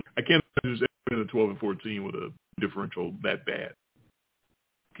one. I can't imagine there's ever been a 12-4 with a differential that bad.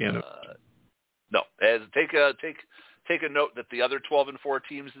 Can't. No. Take a note that the other 12-4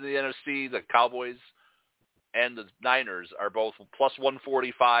 teams in the NFC, the Cowboys and the Niners, are both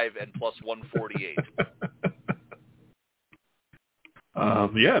 +145 and +148.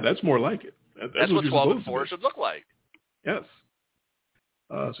 Yeah, that's more like it. That's what 12-4 should look like. Yes.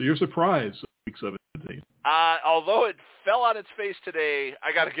 So you're surprised week 17. Although it fell on its face today,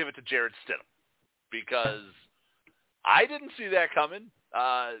 I got to give it to Jarrett Stidham because I didn't see that coming.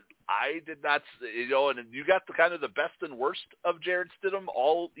 I did not, and you got the kind of the best and worst of Jarrett Stidham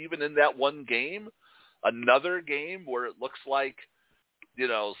all even in that one game. Another game where it looks like,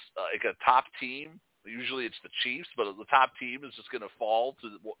 like a top team. Usually it's the Chiefs, but the top team is just going to fall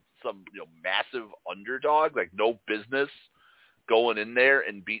to some massive underdog, like no business going in there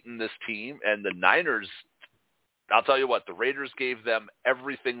and beating this team. And the Niners, I'll tell you what, the Raiders gave them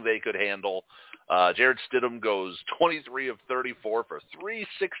everything they could handle. Jarrett Stidham goes 23 of 34 for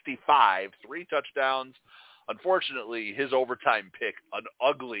 365, 3 touchdowns. Unfortunately, his overtime pick, an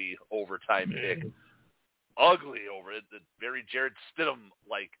ugly overtime pick, ugly over it. The very Jarrett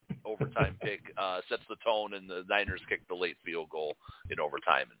Stidham-like overtime pick sets the tone, and the Niners kick the late field goal in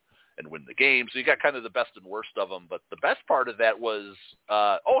overtime and win the game. So you got kind of the best and worst of them. But the best part of that was,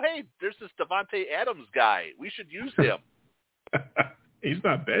 hey, there's this Davante Adams guy. We should use him. He's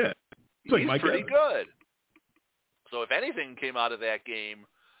not bad. He's pretty good. So if anything came out of that game,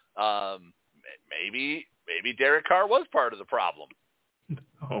 maybe Derek Carr was part of the problem.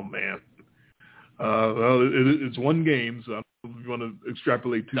 Oh, man. Well, it's one game, so I don't know if you want to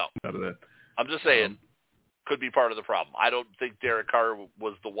extrapolate too much out of that. I'm just saying, could be part of the problem. I don't think Derek Carr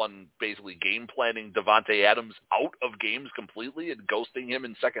was the one basically game planning Davante Adams out of games completely and ghosting him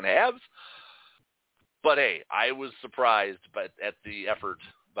in second halves. But hey, I was surprised at the effort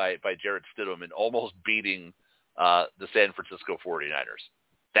by Jarrett Stidham in almost beating the San Francisco 49ers.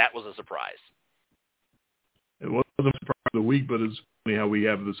 That was a surprise. It wasn't a surprise of the week, but it's funny how we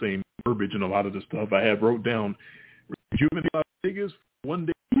have the same verbiage in a lot of the stuff I have wrote down. Rejuvenate Las Vegas, one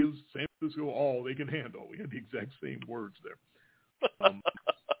day gives San Francisco all they can handle. We had the exact same words there.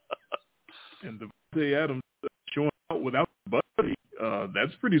 And Davante Adams showing out without Buddy,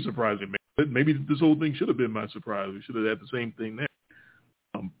 that's pretty surprising. Maybe this whole thing should have been my surprise. We should have had the same thing there.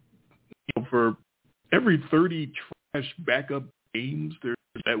 For every 30 trash backup games, there's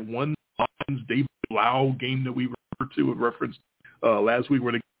that one Lions David Blau game that we referred to and referenced last week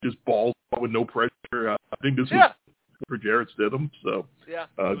where they just balls with no pressure. I think this was for Jarrett Stidham, so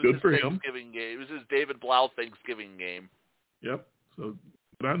good for him. Game. It was his David Blau Thanksgiving game. Yep, so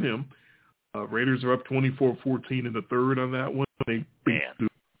good on him. Raiders are up 24-14 in the third on that one. They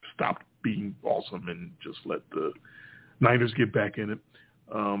stopped being awesome and just let the Niners get back in it.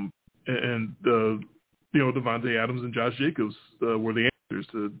 And Devontae Adams and Josh Jacobs were the answers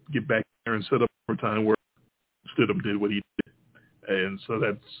to get back there and set up more time where Stidham did what he did. And so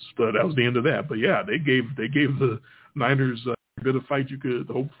that was the end of that. But yeah, they gave the Niners a bit of fight you could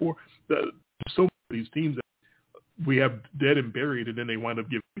hope for. So many of these teams that we have dead and buried, and then they wind up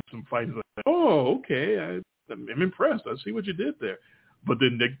giving some fights. Like, oh, okay, I'm impressed. I see what you did there. But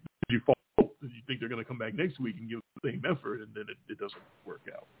then you fall. You think they're going to come back next week and give the same effort, and then it doesn't work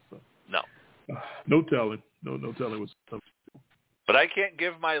out. So no telling. No telling what's up. But I can't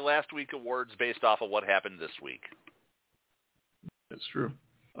give my last week awards based off of what happened this week. That's true.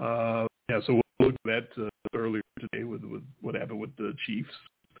 So we'll look at that earlier today with what happened with the Chiefs.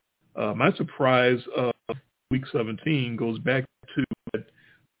 My surprise of Week 17 goes back to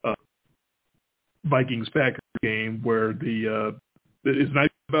that Vikings-Packers game where it's not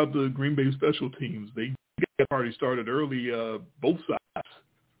about the Green Bay special teams. They got the party started early, both sides,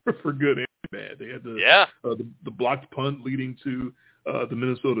 for good and bad. They had the blocked punt leading to the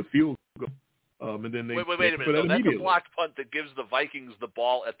Minnesota field goal. And then wait a minute. No, that's a blocked punt that gives the Vikings the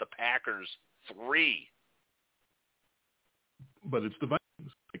ball at the Packers 3. But it's the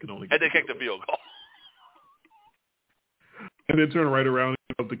Vikings. They can only they kicked the field goal. And then turn right around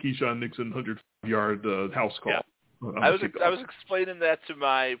and the Keyshawn Nixon 100-yard house call. Yeah. I was explaining that to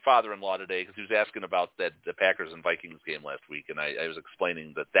my father-in-law today because he was asking about the Packers and Vikings game last week, and I was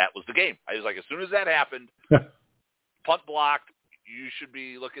explaining that was the game. I was like, as soon as that happened, punt blocked, you should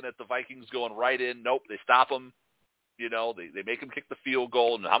be looking at the Vikings going right in. Nope, they stop them. They make them kick the field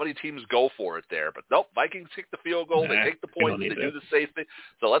goal, and how many teams go for it there? But nope, Vikings kick the field goal. They take the points. They do the safe thing.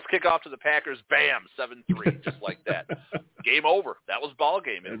 So let's kick off to the Packers. Bam, 7-3, just like that. Game over. That was ball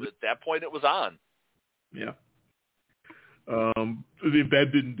game. At that point, it was on. Yeah. If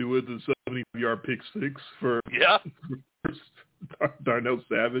that didn't do it, the 70-yard pick six for Darnell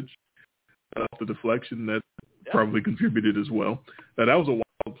Savage off the deflection that probably contributed as well. That was a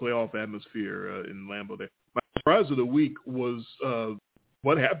wild playoff atmosphere in Lambeau there. My surprise of the week was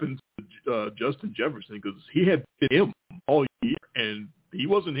what happened to Justin Jefferson because he had been him all year, and he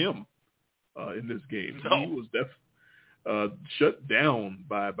wasn't him in this game. No. He was shut down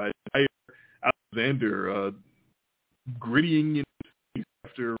by Alexander grittying in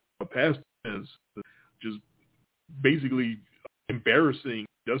after a pass defense, just basically embarrassing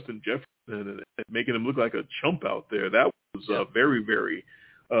Justin Jefferson and making him look like a chump out there. That was very, very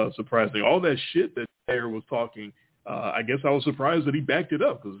surprising. All that shit that Jair was talking, I guess I was surprised that he backed it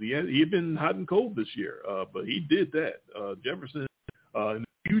up because he had been hot and cold this year, but he did that. Jefferson, in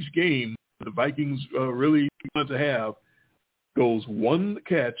a huge game the Vikings really wanted to have, goes one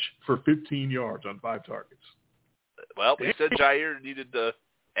catch for 15 yards on 5 targets. Well, we said Jair needed to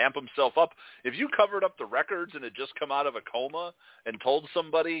amp himself up. If you covered up the records and had just come out of a coma and told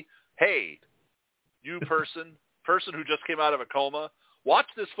somebody, hey, you person who just came out of a coma, watch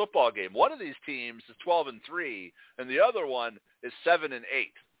this football game. One of these teams is 12-3, and the other one is 7-8.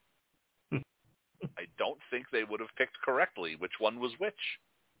 I don't think they would have picked correctly which one was which.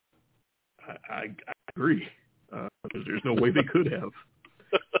 I agree. There's no way they could have.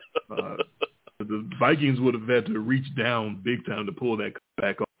 The Vikings would have had to reach down big time to pull that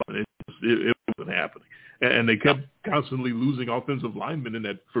back off, and it wasn't happening. And they kept constantly losing offensive linemen in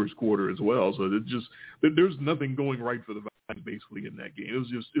that first quarter as well. So there's nothing going right for the Vikings basically in that game.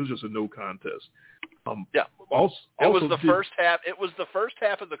 It was just a no contest. Also, it was the first half. It was the first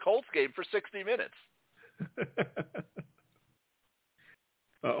half of the Colts game for 60 minutes.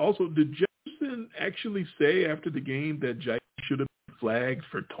 Also, did Jefferson actually say after the game that Jair should have been flagged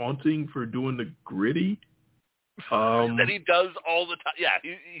for taunting for doing the gritty? That he does all the time. Yeah,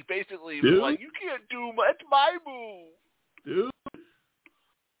 he basically was like, you can't do much. It's my move. Dude,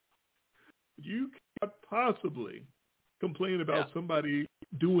 you can't possibly complain about somebody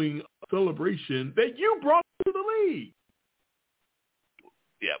doing a celebration that you brought to the league.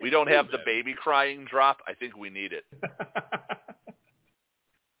 Yeah, we don't have the baby crying drop. I think we need it.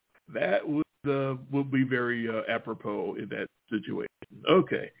 That would be very apropos in that situation.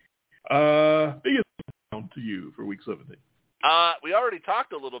 Okay. Biggest down to you for Week 17. We already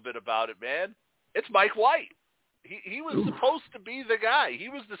talked a little bit about it, man. It's Mike White. He was supposed to be the guy. He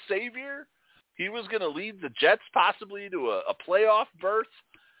was the savior. He was going to lead the Jets possibly to a playoff berth,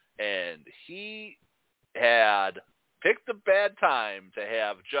 and he had picked a bad time to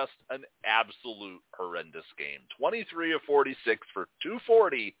have just an absolute horrendous game. 23 of 46 for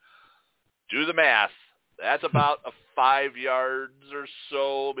 240. Do the math. That's about a 5 yards or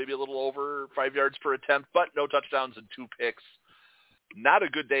so, maybe a little over 5 yards per attempt, but no touchdowns and 2 picks. Not a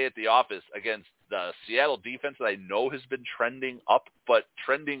good day at the office against the Seattle defense that I know has been trending up, but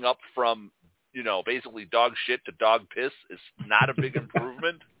trending up from basically dog shit to dog piss is not a big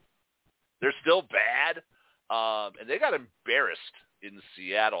improvement. They're still bad. And they got embarrassed in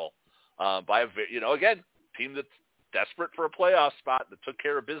Seattle by again, team that's desperate for a playoff spot that took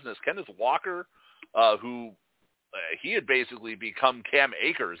care of business. Kenneth Walker, who he had basically become Cam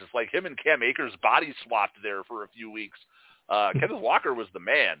Akers. It's like him and Cam Akers body swapped there for a few weeks. Kenneth Walker was the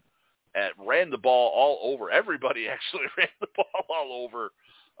man. Ran the ball all over. Everybody actually ran the ball all over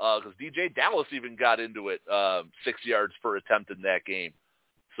because DJ Dallas even got into it 6 yards per attempt in that game.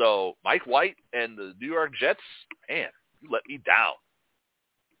 So Mike White and the New York Jets, man, you let me down.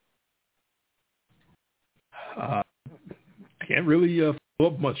 Can't really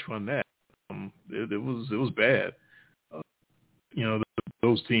follow up much on that. It was bad.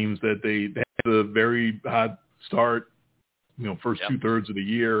 Those teams that they had a very hot start, first 2/3 of the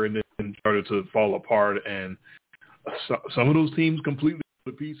year, and then started to fall apart. And some of those teams completely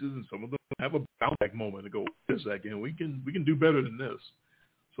fell to pieces, and some of them have a bounce back moment to go, wait a second, we can do better than this.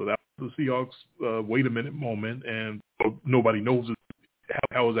 So that was the Seahawks wait a minute moment, and nobody knows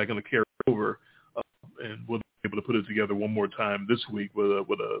how is that going to carry over, and will they be able to put it together one more time this week with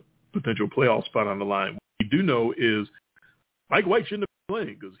a potential playoff spot on the line. What we do know is Mike White shouldn't have been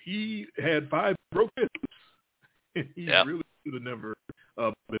playing because he had 5 broke hips, and he really should have never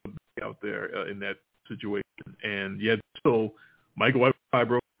been out there in that situation. And yet still, Mike White with 5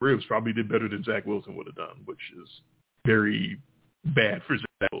 broke ribs probably did better than Zach Wilson would have done, which is very bad for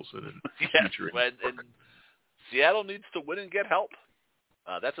Zach Wilson in the future. And Seattle needs to win and get help.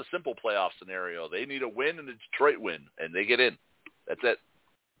 That's a simple playoff scenario. They need a win and a Detroit win, and they get in. That's it.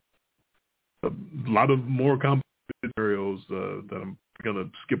 A lot of more complicated scenarios that I'm going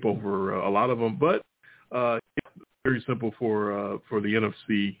to skip over a lot of them, but very simple for the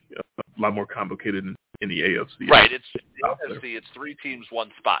NFC. A lot more complicated in the AFC. Right. It's the NFC. It's 3 teams,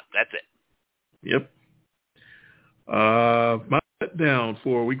 1 spot. That's it. Yep. My letdown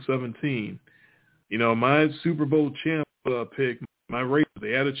for Week 17. My Super Bowl champ pick, my Raiders,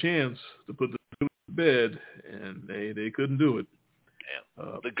 they had a chance to put the Steelers to bed, and they couldn't do it.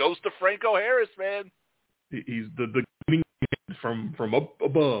 Yeah. The ghost of Franco Harris, man. He's the from up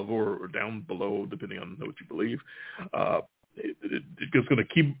above or down below, depending on what you believe. It's just going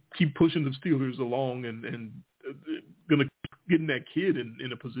to keep pushing the Steelers along and going to getting that kid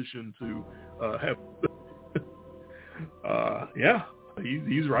in a position to have.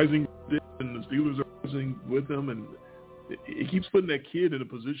 He's rising, and the Steelers are rising with him, and it keeps putting that kid in a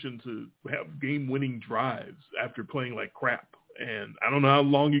position to have game-winning drives after playing like crap. And I don't know how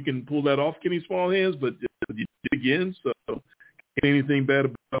long you can pull that off, Kenny Smallhands, but you did again, so can't say anything bad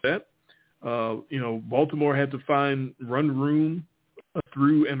about that. Baltimore had to find run room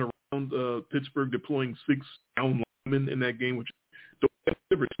through and around Pittsburgh, deploying 6 down linemen in that game, which I've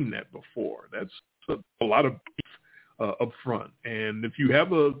never seen that before. That's a lot of beef up front. And if you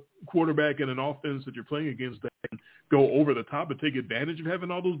have a quarterback and an offense that you're playing against that can go over the top and take advantage of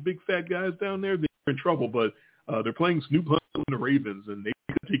having all those big fat guys down there, they're in trouble. But they're playing Snoop Hunt and the Ravens, and they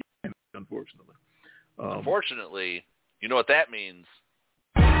can take advantage, unfortunately. Unfortunately, you know what that means.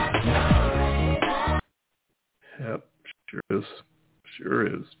 Yep, sure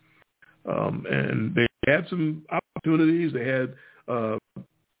is. And they had some opportunities. They had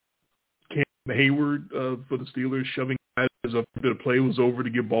Cam Hayward for the Steelers shoving guys up. The play was over to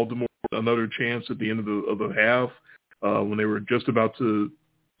give Baltimore another chance at the end of the half when they were just about to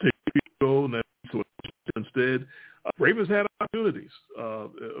take a field goal, and then instead, Ravens had opportunities.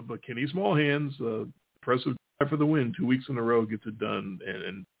 But Kenny Smallhands, impressive drive for the win, 2 weeks in a row, gets it done,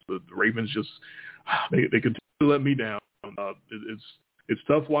 and the Ravens just they continue to let me down. It's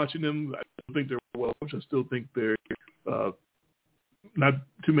tough watching them. I don't think they're well coached. I still think they're not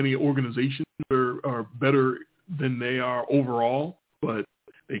too many organizations are better than they are overall, but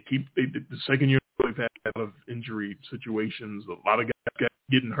the second year they've had a lot of injury situations. A lot of guys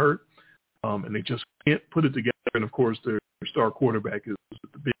getting hurt, and they just can't put it together. And of course, their star quarterback is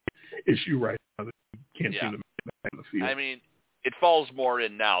the big issue right now. They can't seem to make it back in the field. I mean, it falls more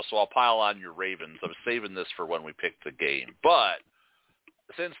in now, so I'll pile on your Ravens. I was saving this for when we picked the game. But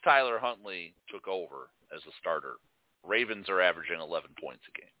since Tyler Huntley took over as a starter, Ravens are averaging 11 points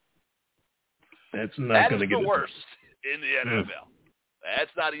a game. That's not going to get the worst in the NFL.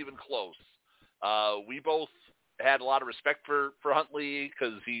 That's not even close. We both had a lot of respect for Huntley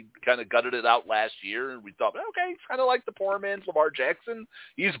because he kind of gutted it out last year, and we thought, okay, he's kind of like the poor man's Lamar Jackson.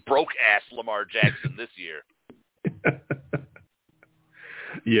 He's broke-ass Lamar Jackson this year.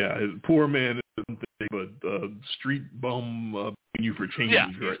 Yeah, poor man is something, but street bum you for change. Yeah,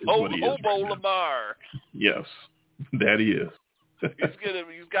 right, Hobo Lamar. Yes, that he is.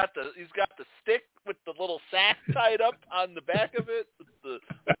 He's got the stick with the little sack tied up on the back of it, the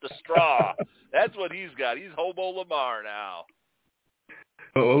straw. That's what he's got. He's Hobo Lamar now.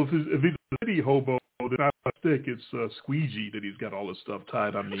 Oh, if he's a city hobo, it's not a stick. It's a squeegee that he's got all this stuff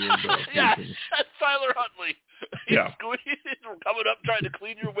tied on the end of. Yeah, that's Tyler Huntley. He's coming up trying to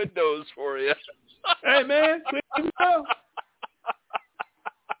clean your windows for you. Hey, man. He's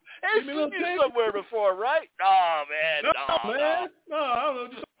seen you somewhere before, right? Oh, man. No, man. No, I don't know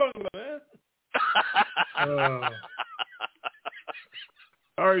what you're talking about, man.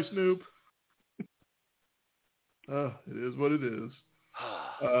 Sorry, Snoop. It is what it is.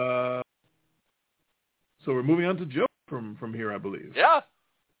 So we're moving on to Joe from here, I believe. Yeah.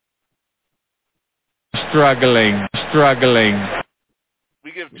 Struggling.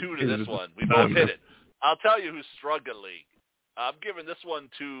 We give 2 to this one. We both hit it. I'll tell you who's struggling. I'm giving this one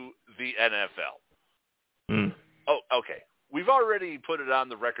to the NFL. Oh, okay. We've already put it on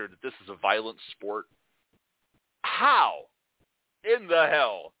the record that this is a violent sport. How in the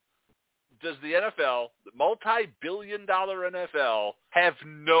hell does the NFL, the multi-billion-dollar NFL, have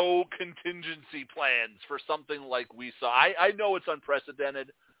no contingency plans for something like we saw? I know it's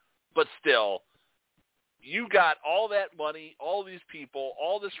unprecedented, but still, you got all that money, all these people,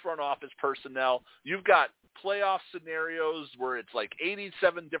 all this front office personnel. You've got playoff scenarios where it's like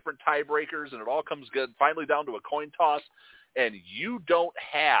 87 different tiebreakers, and it all comes good finally down to a coin toss, and you don't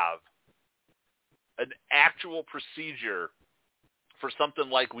have an actual procedure for something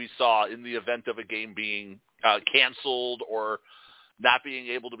like we saw in the event of a game being canceled or not being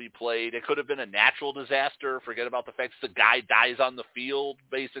able to be played. It could have been a natural disaster. Forget about the fact that the guy dies on the field,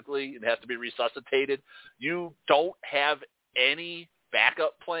 basically, and has to be resuscitated. You don't have any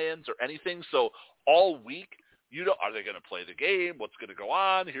backup plans or anything. So all week, are they going to play the game? What's going to go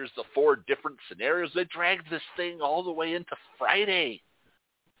on? Here's the 4 different scenarios. They dragged this thing all the way into Friday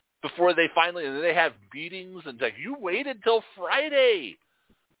before they finally, and they have meetings, and like, you waited till Friday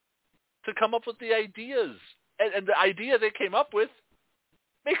to come up with the ideas. And the idea they came up with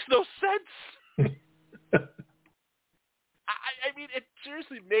makes no sense. I mean, it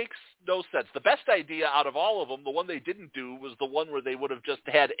seriously makes no sense. The best idea out of all of them, the one they didn't do, was the one where they would have just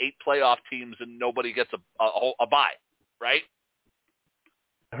had 8 playoff teams and nobody gets a bye, right?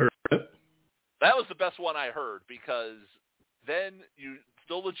 I heard it. That was the best one I heard, because then you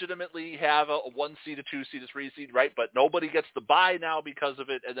still legitimately have a 1 seed, a 2 seed, a 3 seed, right? But nobody gets the bye now because of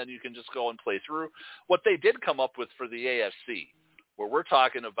it, and then you can just go and play through. What they did come up with for the AFC, where we're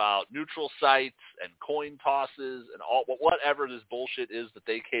talking about neutral sites and coin tosses and all whatever this bullshit is that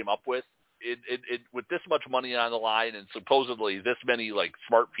they came up with, it with this much money on the line and supposedly this many like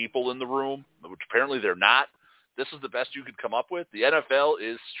smart people in the room, which apparently they're not, this is the best you could come up with. The NFL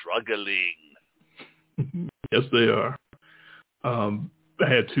is struggling. Yes, they are. I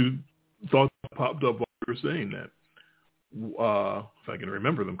had 2 thoughts that popped up while you were saying that. If I can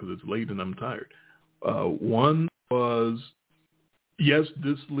remember them, because it's late and I'm tired. One was, yes,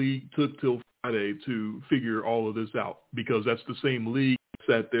 this league took till Friday to figure all of this out, because that's the same league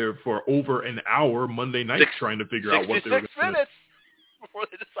that sat there for over an hour Monday night trying to figure out what they were going to do. 66 minutes before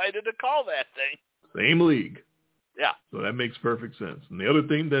they decided to call that thing. Same league. Yeah. So that makes perfect sense. And the other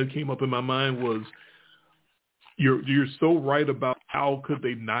thing that came up in my mind was, you're so right about how could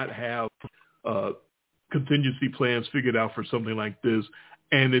they not have contingency plans figured out for something like this.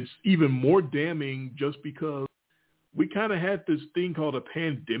 And it's even more damning just because we kind of had this thing called a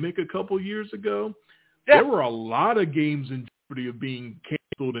pandemic a couple years ago. Yeah. There were a lot of games in jeopardy of being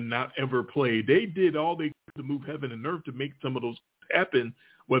canceled and not ever played. They did all they could to move heaven and earth to make some of those happen,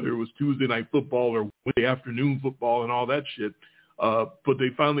 whether it was Tuesday night football or Wednesday afternoon football and all that shit. But they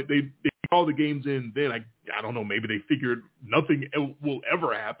finally they called the games in. Then I don't know, maybe they figured nothing will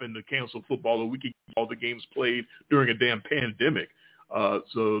ever happen to cancel football, or we can get all the games played during a damn pandemic.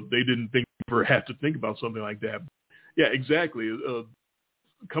 So they didn't think we ever had to think about something like that. Yeah, exactly.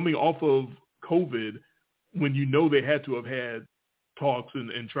 Coming off of COVID, when you know they had to have had talks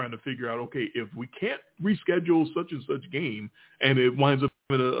and trying to figure out, okay, if we can't reschedule such and such game and it winds up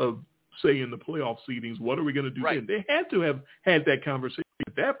having a say in the playoff seedings, what are we going to do then? They had to have had that conversation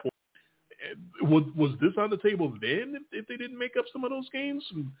at that point. Was this on the table then if they didn't make up some of those games?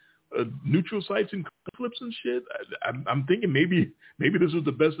 Neutral sites and flips and shit? I'm thinking maybe this was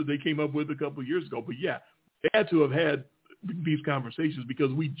the best that they came up with a couple of years ago. But yeah, they had to have had these conversations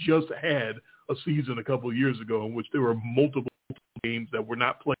because we just had a season a couple of years ago in which there were multiple games that were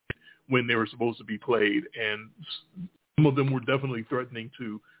not played when they were supposed to be played, and some of them were definitely threatening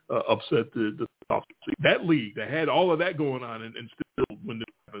to upset the that league that had all of that going on, and still when this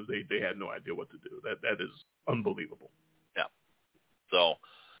happens, they had no idea what to do. That is unbelievable. Yeah. So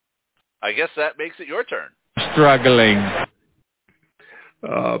I guess that makes it your turn. Struggling.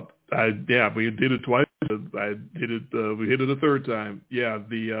 We did it twice. I did it. We hit it a third time. Yeah,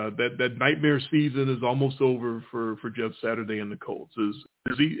 that nightmare season is almost over for Jeff Saturday and the Colts. Is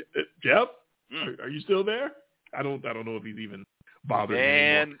he Jeff? Are you still there? I don't know if he's even bothered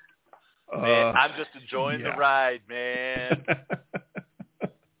anymore. Man, I'm just enjoying the ride, man.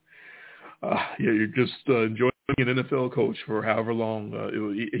 You're just enjoying an NFL coach for however long.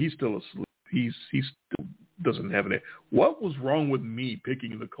 He's still asleep. He still doesn't have it. What was wrong with me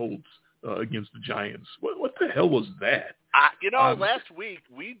picking the Colts against the Giants? What the hell was that? Last week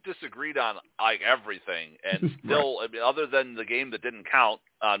we disagreed on like everything, and still, right. I mean, other than the game that didn't count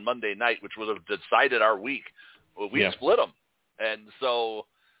on Monday night, which would have decided our week, we split them. And so,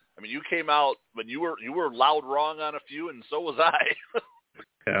 I mean, you came out when you were loud wrong on a few, and so was I.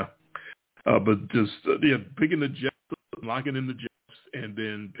 Yeah, but just picking the Jets, locking in the Jets, and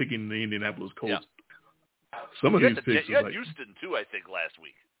then picking the Indianapolis Colts. Yeah. Some of these picks. You had Houston too, I think, last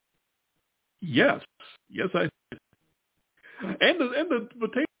week. Yes, I did. And the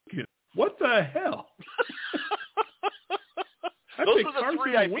potato skin. What the hell? Those were the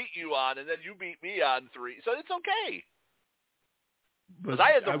three I beat you on, and then you beat me on three, so it's okay. Because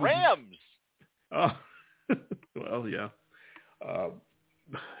I had the Rams. Well, yeah.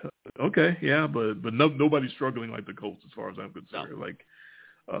 Okay, yeah, but nobody's struggling like the Colts as far as I'm concerned.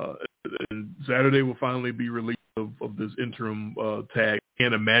 No. And Saturday will finally be released of this interim tag.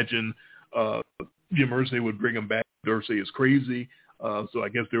 Can't imagine Jim Irsay would bring him back. Irsay is crazy, so I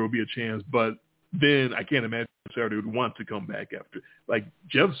guess there will be a chance. But then I can't imagine Saturday would want to come back after. Like,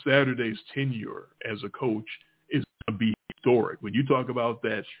 Jeff Saturday's tenure as a coach is going to be historic. When you talk about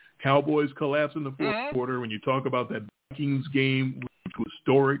that Cowboys collapse in the fourth quarter, when you talk about that Vikings game, which was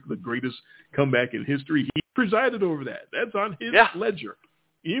historic, the greatest comeback in history, he presided over that. That's on his ledger.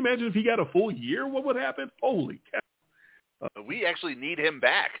 Can you imagine if he got a full year, what would happen? Holy cow. We actually need him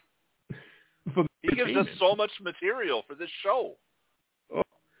back. He gives us so much material for this show.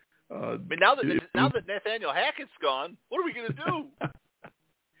 I mean, now that Nathaniel Hackett's gone, what are we going to do?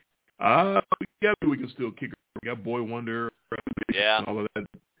 We can still kick. We got Boy Wonder. Yeah. All of that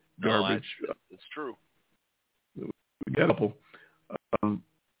garbage. No, it's true. We got a couple.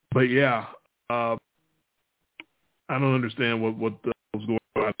 But yeah, I don't understand what was going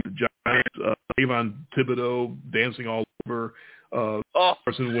on. The Giants, Avon Thibodeau dancing all over.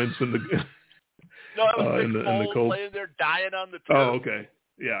 Carson Wentz in the no, that was in the Colts. Playing there, dying on the turf. Oh, okay.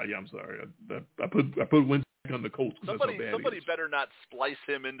 Yeah. I'm sorry. I put Wentz on the Colts. Somebody better not splice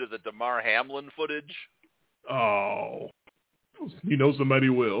him into the DeMar Hamlin footage. Oh, somebody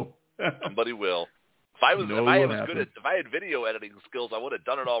will. Somebody will. If I had video editing skills, I would have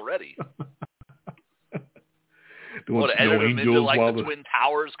done it already. Would have edited him into like the Twin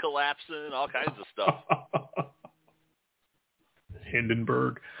Towers collapsing, all kinds of stuff.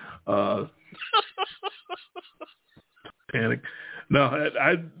 Hindenburg. Panic. No,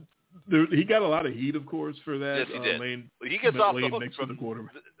 he got a lot of heat, of course, for that. Yes, he did. He gets off the hook next to the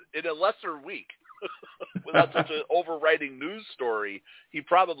quarterback in a lesser week. Without such an overriding news story, he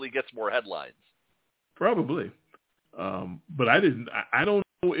probably gets more headlines. Probably. But I don't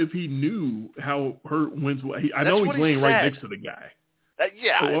know if he knew how hurt Wentz was. I know he's laying right next to the guy.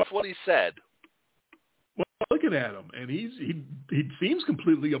 That's what he said. Well, looking at him, and he seems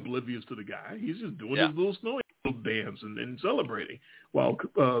completely oblivious to the guy. He's just doing his little snow dance and celebrating while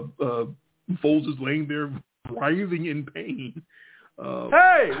Foles is laying there writhing in pain.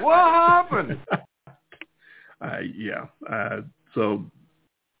 Hey, what happened? So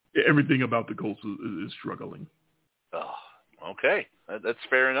everything about the Colts is struggling. Oh, okay, that's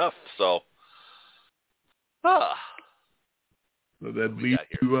fair enough. So, so that leads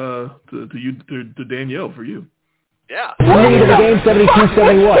to Danielle for you. Yeah. Leading to the game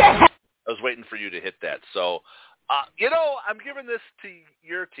 72-71. I was waiting for you to hit that. So, I'm giving this to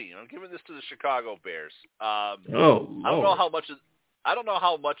your team. I'm giving this to the Chicago Bears. I don't know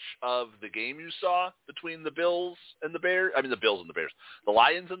how much of the game you saw between the Bills and the Bears. I mean, the Bills and the Bears. The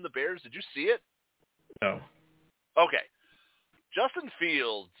Lions and the Bears. Did you see it? No. Okay. Justin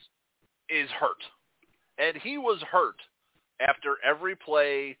Fields is hurt. And he was hurt after every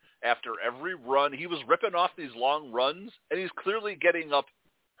play, after every run. He was ripping off these long runs, and he's clearly getting up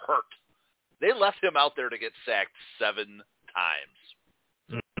hurt. They left him out there to get sacked 7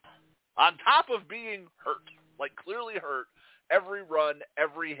 times. On top of being hurt, like clearly hurt, every run,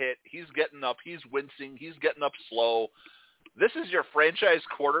 every hit, he's getting up, he's wincing, he's getting up slow. This is your franchise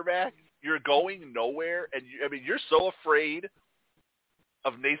quarterback. You're going nowhere, and you're so afraid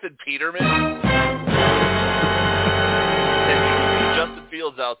of Nathan Peterman that you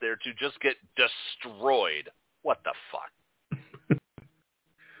Fields out there to just get destroyed. What the fuck?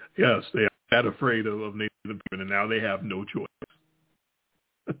 Yes, they are that afraid of Nathan Peterman, and now they have no choice.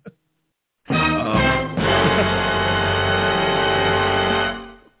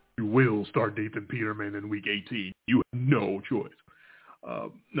 You will start Nathan Peterman in Week 18. You have no choice.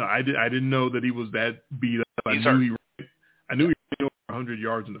 No, I didn't know that he was that beat up. I knew he ran over 100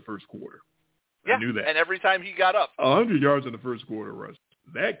 yards in the first quarter. Yeah, I knew that. And every time he got up. 100 yards in the first quarter, Russ.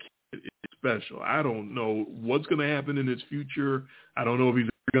 That kid is special. I don't know what's going to happen in his future. I don't know if he's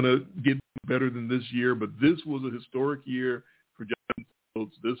going to get better than this year, but this was a historic year for Justin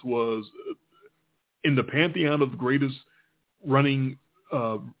Fields. This was in the pantheon of the greatest running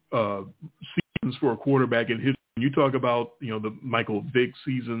seasons for a quarterback in history. You talk about, the Michael Vick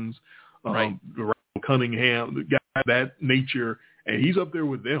seasons, right. the Randall Cunningham, the guy of that nature, and he's up there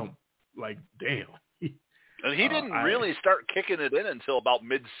with them. Like, damn. And he didn't really start kicking it in until about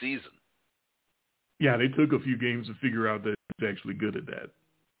mid-season. Yeah, they took a few games to figure out that he's actually good at that.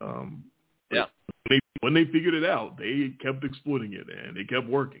 Yeah. When they figured it out, they kept exploiting it, and they kept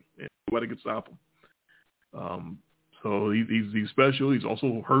working. And nobody could stop him. So he's special. He's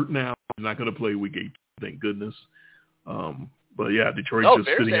also hurt now. He's not going to play Week 8, thank goodness. But, yeah, Detroit's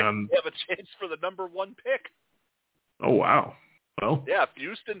just sitting on – have a chance for the number 1 pick. Oh, wow. Well, yeah,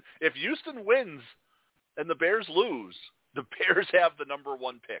 if Houston wins and the Bears lose, the Bears have the number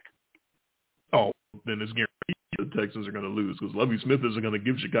 1 pick. Oh, then it's guaranteed the Texans are going to lose because Lovie Smith isn't going to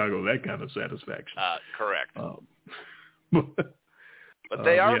give Chicago that kind of satisfaction. Correct. But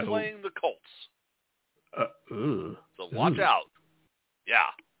they are playing the Colts. So watch out.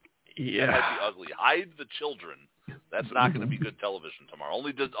 Yeah. Yeah. That might be ugly. Hide the children. That's not going to be good television tomorrow.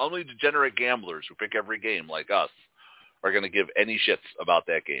 Only degenerate gamblers who pick every game like us are going to give any shits about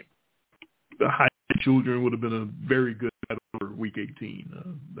that game. The high children would have been a very good bet over Week 18.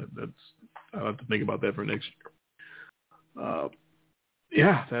 I'll have to think about that for next year.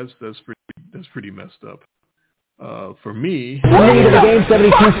 Yeah, that's pretty messed up. For me, Ending of the game,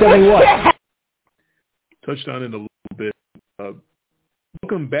 72-71. Touched on it a little bit.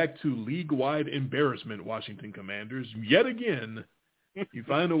 Welcome back to league-wide embarrassment, Washington Commanders. Yet again, you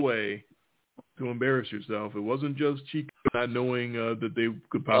find a way to embarrass yourself. It wasn't just Chico not knowing that they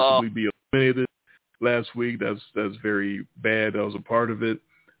could possibly be eliminated last week. That's very bad. That was a part of it.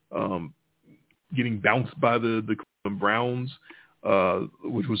 Getting bounced by the Cleveland Browns,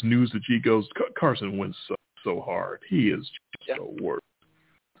 which was news to Chico's. Carson wins so hard. He is just the worst.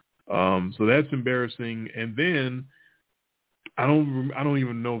 So that's embarrassing. And then I don't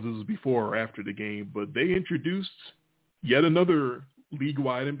even know if this was before or after the game, but they introduced yet another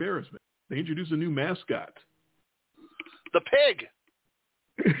league-wide embarrassment. They introduced a new mascot. The pig.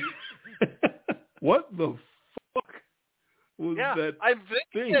 What the fuck was that? I'm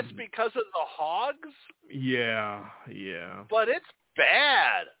thinking it's because of the hogs. Yeah. But it's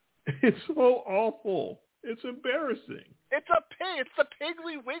bad. It's so awful. It's embarrassing. It's a pig. It's the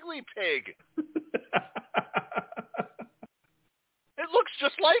Piggly Wiggly pig. It looks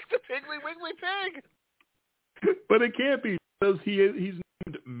just like the Piggly Wiggly pig. But it can't be because he's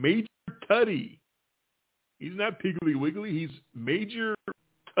named Major Tuddy. He's not Piggly Wiggly. He's Major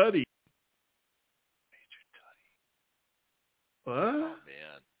Tuddy. Major Tuddy. What? Oh,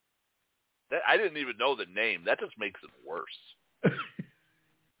 man. I didn't even know the name. That just makes it worse.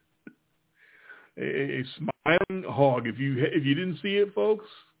 a smiling hog. If you didn't see it, folks,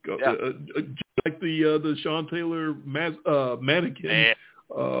 go, just like the Sean Taylor mannequin,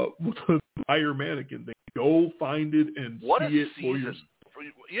 with the fire mannequin thing. Go find it and see it for yourself.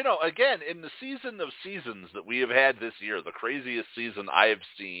 Again, in the season of seasons that we have had this year, the craziest season I have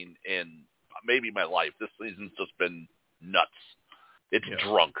seen in maybe my life. This season's just been nuts. It's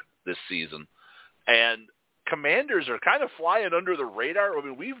drunk this season. And Commanders are kind of flying under the radar. I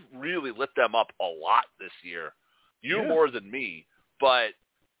mean, we've really lit them up a lot this year. You more than me. But,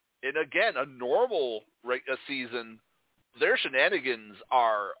 and again, a normal season, their shenanigans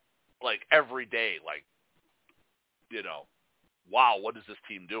are like every day, like, wow, what is this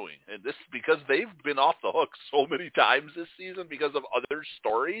team doing? And this because they've been off the hook so many times this season because of other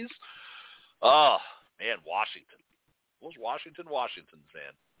stories. Oh, man, Washington. Those Washingtons,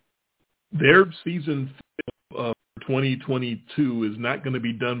 man. Their season 2022 is not going to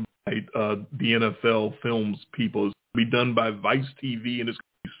be done by the NFL Films people. It's going to be done by Vice TV, and it's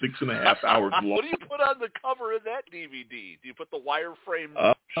going to be 6.5 hours long. What do you put on the cover of that DVD? Do you put the wireframe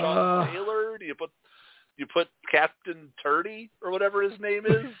Sean Taylor? Do you put Captain Turdy or whatever his name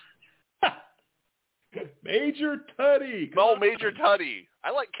is? Major Tuddy. No, Major Tuddy. I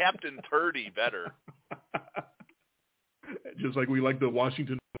like Captain Turdy better. Just like we like the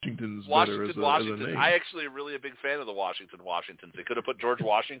Washingtons better as a name. I actually am really a big fan of the Washingtons. They could have put George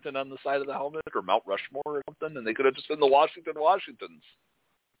Washington on the side of the helmet or Mount Rushmore or something, and they could have just been the Washingtons.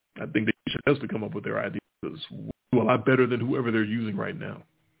 I think they should have to come up with their ideas. A lot better than whoever they're using right now.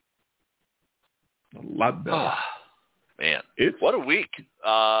 A lot better. Man, what a week.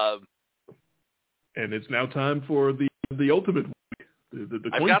 And it's now time for the ultimate week. The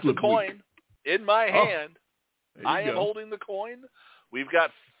coin I've got flip the coin week. in my hand. I am go. holding the coin. We've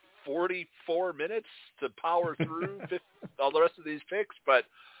got 44 minutes to power through all the rest of these picks, but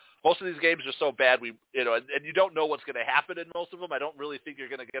most of these games are so bad, and you don't know what's going to happen in most of them. I don't really think you're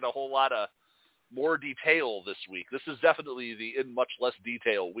going to get a whole lot of more detail this week. This is definitely the in much less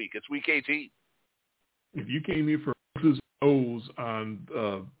detail week. It's week 18. If you came here for X's O's on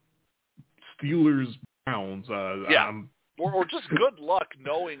Steelers Browns, or just good luck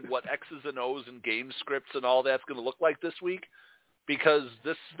knowing what X's and O's and game scripts and all that's going to look like this week, because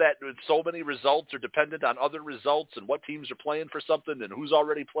so many results are dependent on other results and what teams are playing for something and who's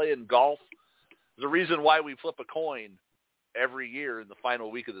already playing golf. There's a reason why we flip a coin every year in the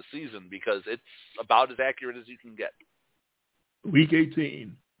final week of the season, because it's about as accurate as you can get. Week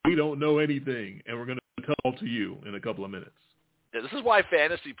 18. We don't know anything, and we're going to tell to you in a couple of minutes. Yeah, this is why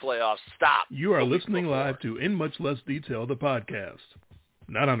fantasy playoffs stop. You are listening live to In Much Less Detail, the podcast.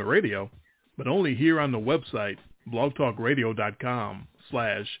 Not on the radio, but only here on the website,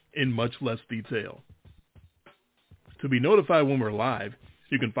 blogtalkradio.com/InMuchLessDetail. To be notified when we're live,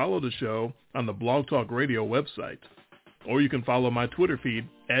 you can follow the show on the Blog Talk Radio website, or you can follow my Twitter feed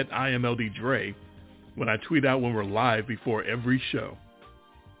at IMLDDre when I tweet out when we're live before every show.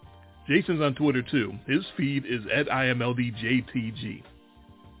 Jason's on Twitter too. His feed is at IMLDJTG.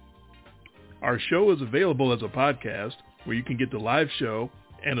 Our show is available as a podcast where you can get the live show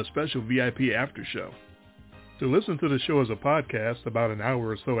and a special VIP after show. To listen to the show as a podcast about an hour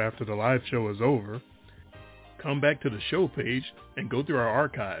or so after the live show is over, come back to the show page and go through our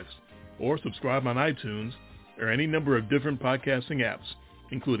archives, or subscribe on iTunes or any number of different podcasting apps,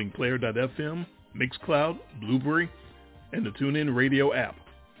 including Player.fm, Mixcloud, Blueberry, and the TuneIn Radio app.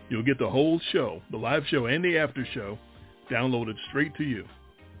 You'll get the whole show, the live show and the after show, downloaded straight to you.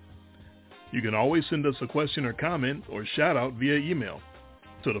 You can always send us a question or comment or shout out via email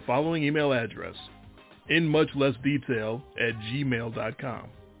to the following email address, inmuchlessdetail@gmail.com.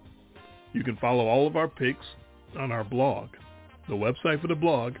 You can follow all of our picks on our blog. The website for the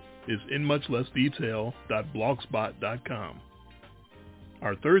blog is inmuchlessdetail.blogspot.com.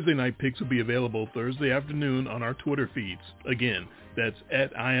 Our Thursday night picks will be available Thursday afternoon on our Twitter feeds. Again, that's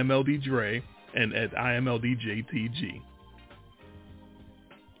at IMLDDre and at IMLDJTG.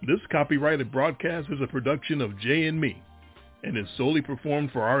 This copyrighted broadcast is a production of Jay and me and is solely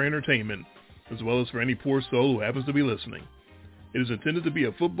performed for our entertainment, as well as for any poor soul who happens to be listening. It is intended to be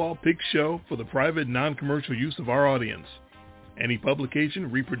a football pick show for the private, non-commercial use of our audience. Any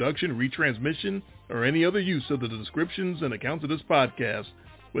publication, reproduction, retransmission, or any other use of the descriptions and accounts of this podcast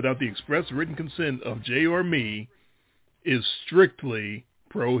without the express written consent of Jay or me is strictly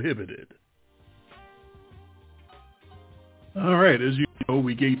prohibited. All right, as you know,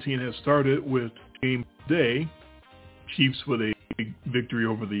 Week 18 has started with game day. Chiefs with a big victory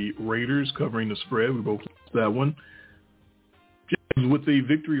over the Raiders, covering the spread. We both lost that one. James with a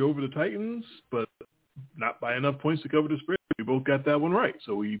victory over the Titans, but not by enough points to cover the spread. We both got that one right.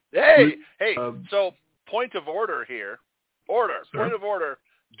 So so point of order here. Point of order.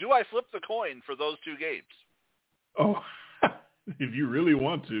 Do I flip the coin for those two games? Oh, if you really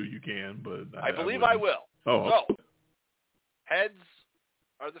want to, you can, but I believe I will. Oh, so, heads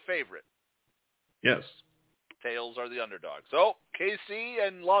are the favorite. Yes. Tails are the underdog. So, KC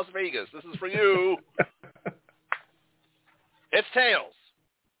and Las Vegas, this is for you. It's tails.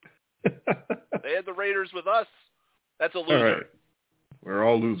 They had the Raiders with us. That's a loser. All right. We're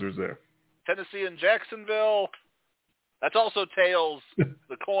all losers there. Tennessee and Jacksonville. That's also tails.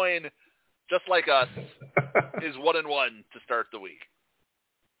 The coin, just like us, is 1-1 to start the week.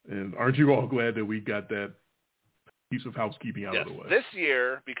 And aren't you all glad that we got that piece of housekeeping out of the way? This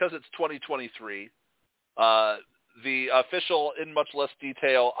year, because it's 2023, the official In Much Less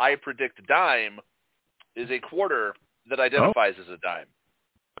Detail I Predict Dime is a quarter that identifies as a dime.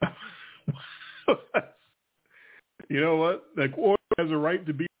 You know what? That quarter has a right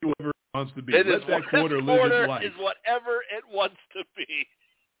to be whoever it wants to be. Let that quarter live its life. Is whatever it wants to be.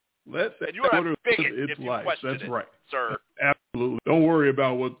 Let that and you are quarter a bigot live its if you life. question That's it, right, sir. Absolutely. Don't worry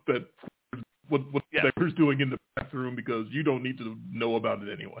about what yes. Becker's doing in the bathroom, because you don't need to know about it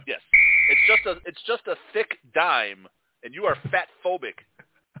anyway. Yes, it's just a thick dime, and you are fat phobic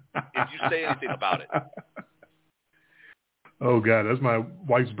if you say anything about it. Oh, God, that's my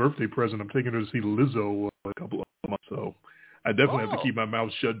wife's birthday present. I'm taking her to see Lizzo a couple of months, so I definitely have to keep my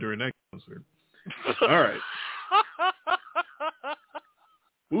mouth shut during that concert. All right.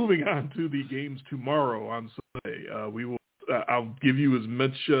 Moving on to the games tomorrow on Sunday. I'll give you as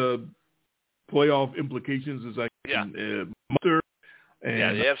much playoff implications as I can muster.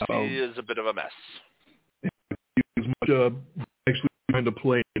 And, the AFC is a bit of a mess. As much actually trying to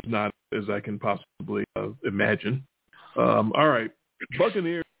play is not as I can possibly imagine. All right,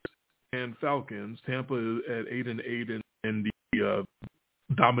 Buccaneers and Falcons. Tampa at 8-8 and the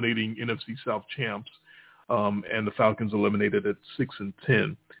dominating NFC South champs, and the Falcons eliminated at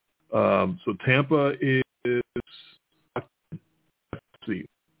 6-10. So Tampa is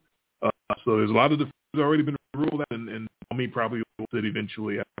so there's a lot of defenses already been ruled out, and me probably will sit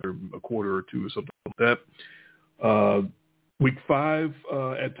eventually after a quarter or two or something like that. Week 5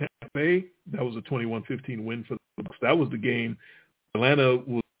 at Tampa Bay, that was a 21-15 win for the Bucs. That was the game. Atlanta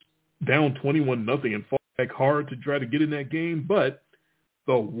was down 21-0 and fought back hard to try to get in that game, but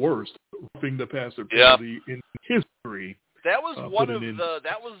the worst roughing the passer penalty in history. That was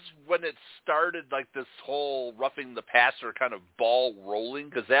that was when it started, like this whole roughing the passer kind of ball rolling,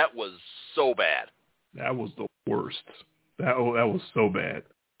 because that was so bad. That was the worst. That was so bad.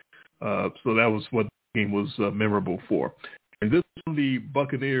 So that was what the game was memorable for. And this is the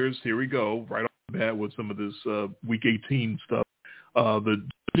Buccaneers. Here we go, right off the bat with some of this Week 18 stuff. The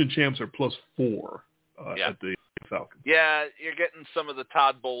division champs are +4 at the Falcons. Yeah, you're getting some of the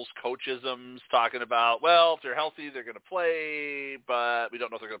Todd Bowles coachisms talking about, well, if they're healthy, they're going to play, but we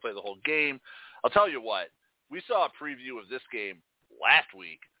don't know if they're going to play the whole game. I'll tell you what, we saw a preview of this game last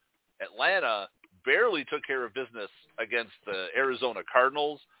week. Atlanta barely took care of business against the Arizona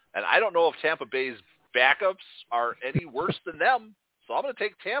Cardinals, and I don't know if Tampa Bay's backups are any worse than them, so I'm going to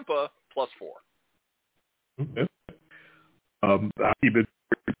take Tampa +4. Okay. I keep it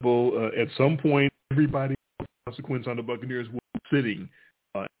predictable. At some point, everybody consequence on the Buccaneers will be sitting.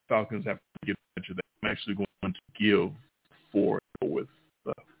 Falcons have to get advantage of that. I'm actually going to give 4 with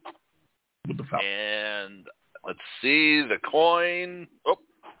the Falcons. And let's see the coin. Oh.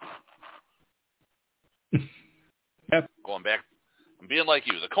 Going back. I'm being like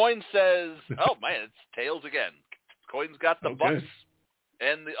you. The coin says, oh, man, it's tails again. Coin's got the Bucs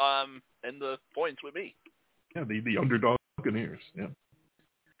and the points with me. Yeah, the underdog Buccaneers. Yeah.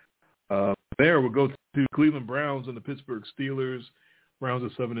 There we'll go to Cleveland Browns and the Pittsburgh Steelers. Browns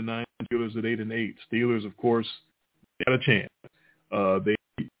at 7-9, Steelers at 8-8. Steelers, of course, got a chance. They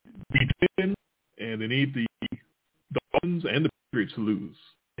beat them, and they need the Dolphins and the Patriots to lose.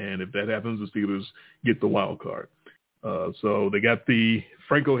 And if that happens, the Steelers get the wild card. So they got the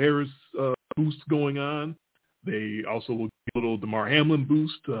Franco Harris boost going on. They also will get a little DeMar Hamlin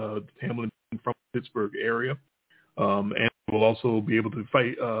boost. Hamlin from the Pittsburgh area. And will also be able to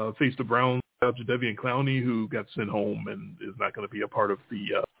face the Browns, Jadeveon Clowney, who got sent home and is not going to be a part of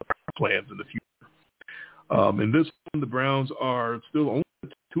the plans in the future. In this one, the Browns are still only a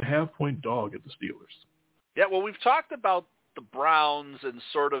 2.5-point dog at the Steelers. Yeah, well, we've talked about the Browns and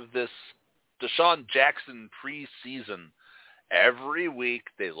sort of this Deshaun Jackson preseason. Every week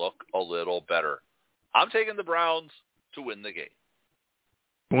they look a little better. I'm taking the Browns to win the game.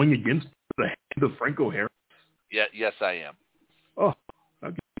 Going against the hand of Franco Harris? Yeah, yes, I am. Oh, I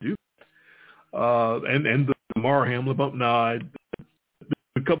can do that. And the DeMar Hamlin bump. Nah,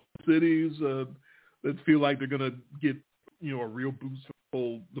 a couple of cities that feel like they're going to get a real boost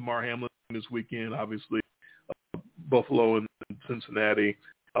for DeMar Hamlin this weekend. Obviously, Buffalo and Cincinnati.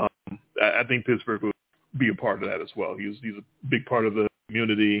 I think Pittsburgh will be a part of that as well. He's a big part of the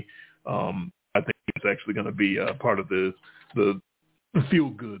community. I think it's actually going to be a part of the feel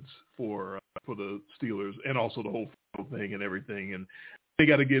goods for the Steelers and also the whole thing and everything. And they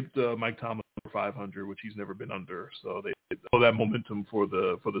got to get Mike Thomas over 500, which he's never been under. So they all that momentum for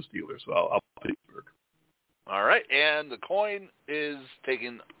the Steelers. So I'll take Pittsburgh. All right, and the coin is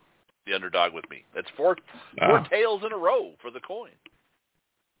taking the underdog with me. That's four tails in a row for the coin.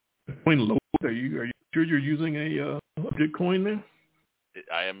 Coin low? Are you sure you're using a legit coin there?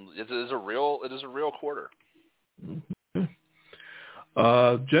 I am. It is a real quarter. Mm-hmm.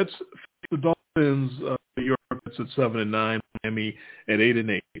 Jets, the Dolphins, New York at 7-9, Miami at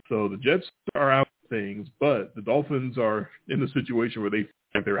 8-8. So the Jets are out of things, but the Dolphins are in the situation where they feel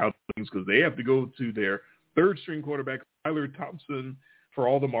like they're out of things because they have to go to their third-string quarterback, Tyler Thompson, for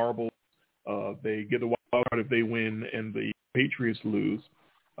all the marbles. They get the wild card if they win and the Patriots lose.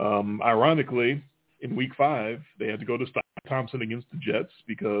 Ironically, in Week 5, they had to go to Thompson against the Jets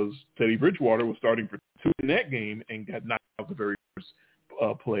because Teddy Bridgewater was starting for 2 in that game and got knocked out the very first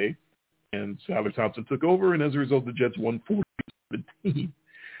play. And Tyler Thompson took over, and as a result, the Jets won 17.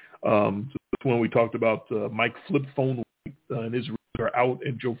 So that's when we talked about Mike Flip Phone and his are out,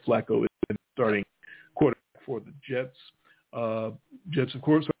 and Joe Flacco is starting quarterback for the Jets. Jets, of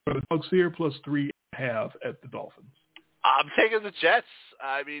course, are the dogs here, plus 3.5 at the Dolphins. I'm taking the Jets.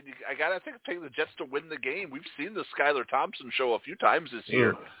 I mean, I think I'm taking the Jets to win the game. We've seen the Skylar Thompson show a few times this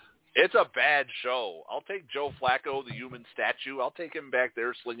year. It's a bad show. I'll take Joe Flacco, the human statue. I'll take him back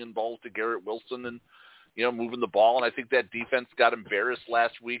there slinging balls to Garrett Wilson and, moving the ball. And I think that defense got embarrassed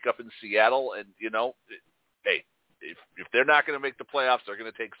last week up in Seattle. And, hey, if they're not going to make the playoffs, they're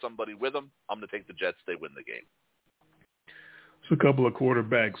going to take somebody with them. I'm going to take the Jets. They win the game. So a couple of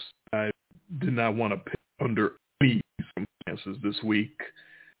quarterbacks I did not want to pick under any circumstances this week.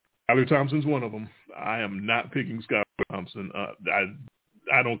 Skylar Thompson's one of them. I am not picking Skylar Thompson.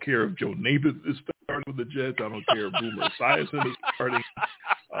 I don't care if Joe Namath is starting with the Jets. I don't care if Boomer Esiason is starting.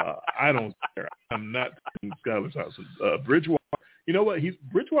 I don't care. I'm not picking Skylar Thompson. Bridgewater, you know what?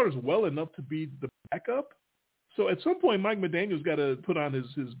 Bridgewater's well enough to be the backup. So at some point, Mike McDaniel's got to put on his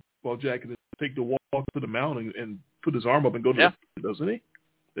ball jacket and take the walk to the mound and put his arm up and go to the field, doesn't he?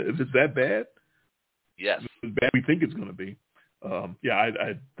 If it's that bad? Yes. As bad we think it's going to be.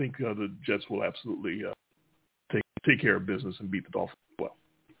 I think the Jets will absolutely take care of business and beat the Dolphins as well.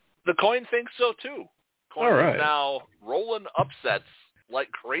 The coin thinks so, too. Coin is now rolling upsets like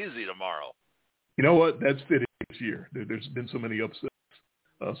crazy tomorrow. You know what? That's fitting this year. There's been so many upsets.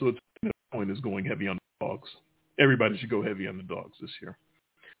 So it's, the coin is going heavy on the dogs. Everybody should go heavy on the dogs this year.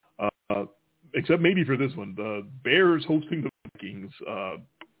 Except maybe for this one. The Bears hosting the Vikings.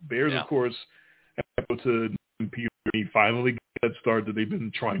 Bears, of course, have to go to Peter. He finally got that start that they've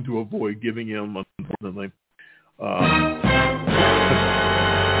been trying to avoid giving him, unfortunately.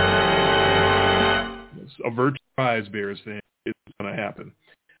 A virtual prize, Bears fan. It's going to happen.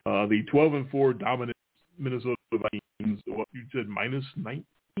 The 12-4 dominant Minnesota Vikings. What you said, minus 19?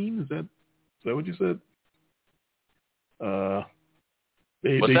 Is that what you said?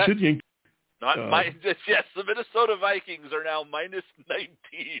 They should yank. Yes, the Minnesota Vikings are now minus 19.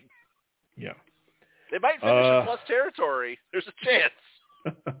 Yeah. They might finish in plus territory. There's a chance.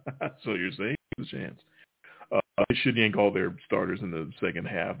 So you're saying there's a chance. They should yank all their starters in the second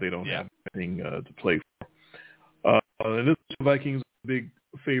half. They don't have anything to play for. And this Vikings big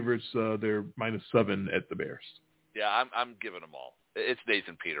favorites. They're minus 7 at the Bears. Yeah, I'm giving them all. It's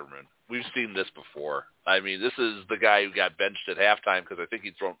Nathan Peterman. We've seen this before. I mean, this is the guy who got benched at halftime because I think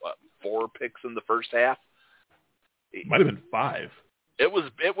he'd thrown 4 picks in the first half. It might have been 5. It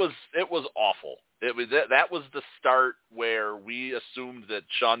was awful. That was the start where we assumed that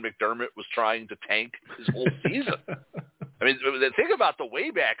Sean McDermott was trying to tank his whole season. I mean, think about the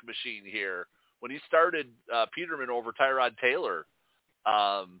Wayback Machine here when he started Peterman over Tyrod Taylor.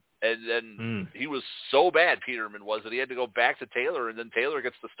 And then he was so bad, Peterman was, that he had to go back to Taylor, and then Taylor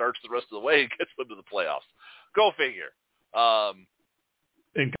gets the starts the rest of the way and gets them to the playoffs. Go figure.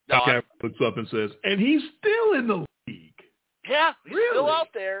 And Kyle looks up and says, and he's still in the league. Yeah, he's still out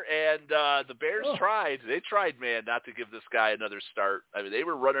there, and the Bears tried. They tried, man, not to give this guy another start. I mean, they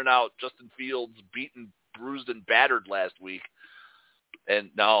were running out Justin Fields, beaten, bruised, and battered last week. And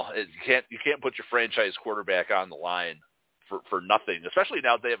no, you can't put your franchise quarterback on the line for nothing, especially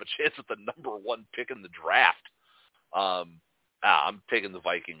now they have a chance at the number 1 pick in the draft. I'm taking the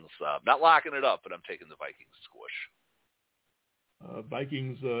Vikings. Not locking it up, but I'm taking the Vikings squish.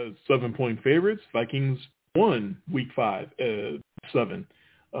 Vikings 7-point favorites. Vikings won week 5, 7,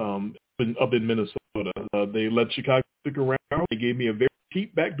 up in Minnesota. They let Chicago stick around. They gave me a very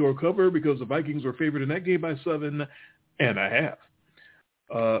cheap backdoor cover because the Vikings were favored in that game by 7.5.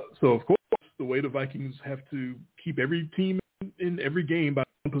 So, of course, the way the Vikings have to keep every team in every game by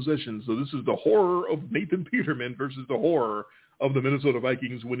 1 possession. So this is the horror of Nathan Peterman versus the horror of the Minnesota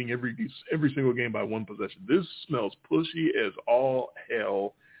Vikings winning every single game by 1 possession. This smells pushy as all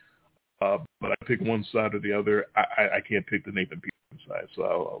hell. But I pick one side or the other. I can't pick the Nathan Peterman side,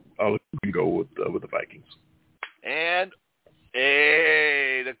 so I'll go with the Vikings. And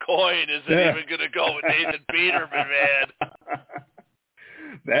hey, the coin isn't even going to go with Nathan Peterman, man.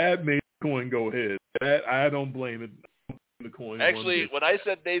 That made the coin go ahead. That I don't blame it. The coin. Actually, when I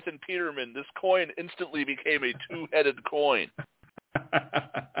said Nathan Peterman, this coin instantly became a 2-headed coin.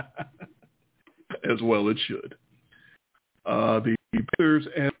 As well it should. The Panthers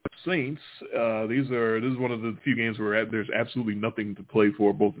and Saints. This is one of the few games where there's absolutely nothing to play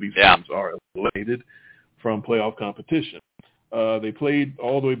for. Both of these teams are eliminated from playoff competition. They played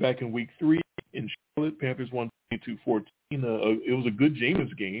all the way back in week 3 in Charlotte. Panthers won 22-14. It was a good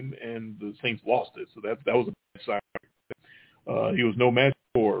Jameis game, and the Saints lost it. So that was a bad sign. He was no match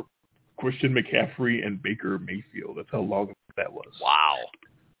for Christian McCaffrey and Baker Mayfield. That's how long that was. Wow.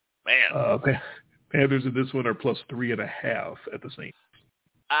 Man. Panthers in this one are plus 3.5 at the Saints.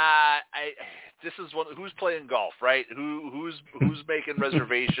 This is one. Who's playing golf, right? Who's making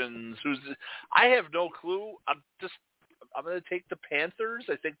reservations? I have no clue. I'm going to take the Panthers.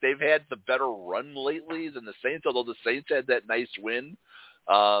 I think they've had the better run lately than the Saints, although the Saints had that nice win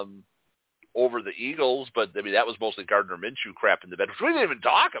over the Eagles. But, I mean, that was mostly Gardner Minshew crap in the bed, which we didn't even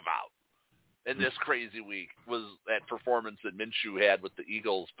talk about in this crazy week, was that performance that Minshew had with the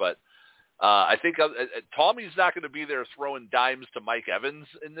Eagles. But I think Tommy's not going to be there throwing dimes to Mike Evans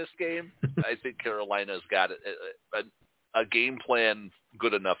in this game. I think Carolina's got a game plan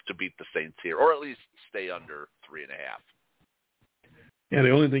good enough to beat the Saints here, or at least stay under 3.5. Yeah,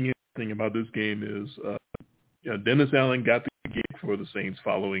 the only thing about this game is Dennis Allen got the gig for the Saints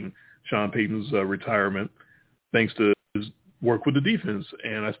following Sean Payton's retirement, thanks to his work with the defense.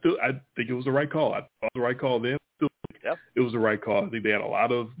 And I think it was the right call. I thought it was the right call then. Yep. It was the right call. I think they had a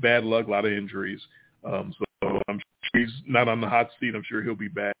lot of bad luck, a lot of injuries. So I'm sure he's not on the hot seat. I'm sure he'll be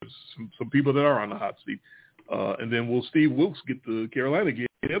back. Some people that are on the hot seat. And then will Steve Wilkes get the Carolina game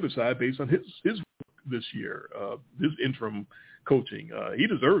on the other side based on his work this year, his interim coaching. He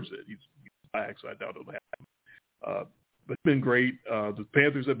deserves it. He's back, so I doubt it'll happen. But it's been great. The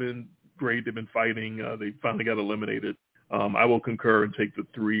Panthers have been great. They've been fighting. They finally got eliminated. I will concur and take the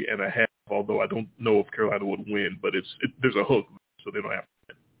 3.5, although I don't know if Carolina would win, but there's a hook, so they don't have to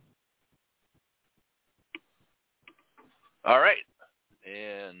win. All right.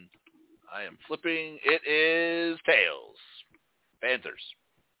 And I am flipping. It is tails. Panthers.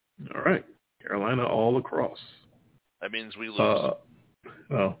 All right. Carolina all across. That means we lose.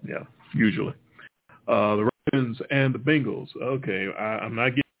 Well, yeah, usually. The Ravens and the Bengals. Okay, I'm not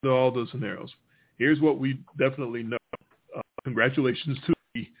getting into all the scenarios. Here's what we definitely know. Congratulations to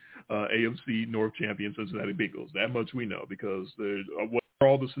the AFC North champion Cincinnati Bengals. That much we know, because what are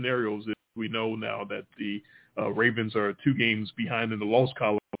all the scenarios is we know now that the Ravens are 2 games behind in the loss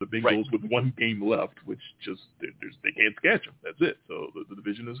column of the Bengals with 1 game left, which just they can't catch them. That's it. So the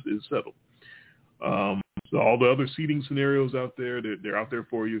division is settled. So all the other seeding scenarios out there, they're out there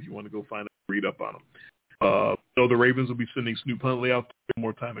for you if you want to go find them, read up on them. So the Ravens will be sending Snoop Huntley out there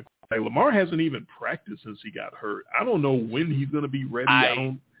more time. Lamar hasn't even practiced since he got hurt. I don't know when he's going to be ready.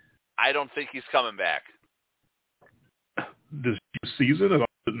 I don't think he's coming back this season.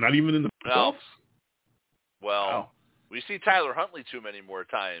 Not even in the playoffs. Well, we see Tyler Huntley too many more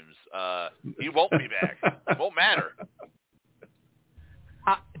times. He won't be back. It won't matter.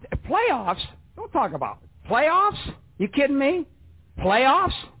 Playoffs? Don't talk about it. Playoffs? You kidding me?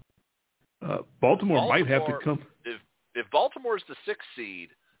 Playoffs? Baltimore might have to come. If Baltimore's the 6th seed,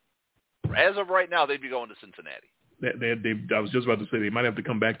 as of right now, they'd be going to Cincinnati. I was just about to say they might have to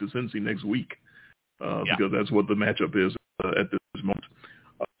come back to Cincy next week because that's what the matchup is at this moment.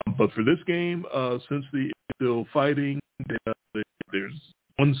 But for this game, Cincy is still fighting. There's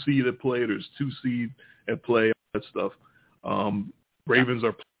 1 seed at play. There's 2 seed at play. All that stuff. Ravens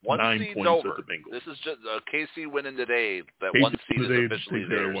are 9 points over. at the Bengals. This is just KC winning today. That KC 1 seed is officially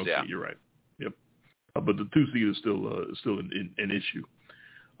theirs. Seed, you're right. Yep. But the 2 seed is still an issue.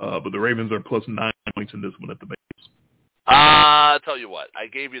 But the Ravens are plus 9 points in this one at the Bengals. I'll tell you what. I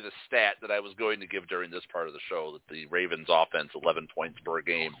gave you the stat that I was going to give during this part of the show, that the Ravens offense, 11 points per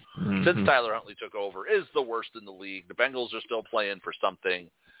game, since Tyler Huntley took over, is the worst in the league. The Bengals are still playing for something.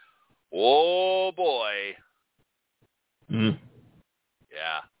 Oh, boy.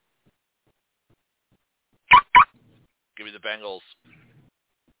 Yeah. Give me the Bengals.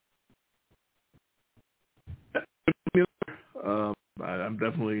 I'm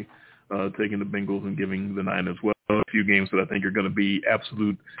definitely taking the Bengals and giving the 9 as well. A few games that I think are going to be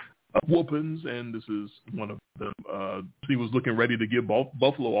absolute whoopings, and this is one of them. He was looking ready to give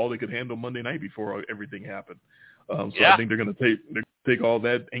Buffalo all they could handle Monday night before everything happened. I think they're going to take all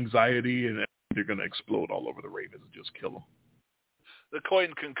that anxiety and they're going to explode all over the Ravens and just kill them. The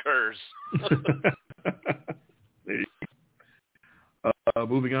coin concurs.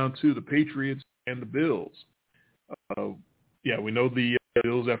 Moving on to the Patriots and the Bills. We know the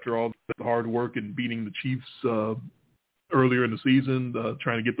Bills, after all the hard work and beating the Chiefs earlier in the season,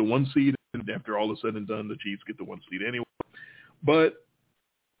 trying to get the 1 seed, and after all is said and done, the Chiefs get the 1 seed anyway. But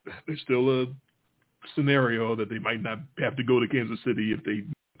there's still a scenario that they might not have to go to Kansas City if they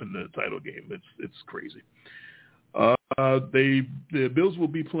win the title game. It's crazy. The Bills will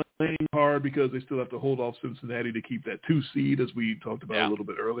be playing hard because they still have to hold off Cincinnati to keep that 2 seed, as we talked about a little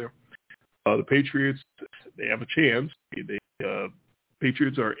bit earlier. The Patriots, they have a chance.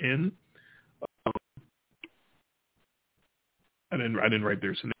 Patriots are in. I didn't write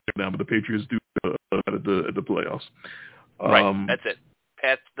their scenario down, but the Patriots do at the playoffs. Right, that's it.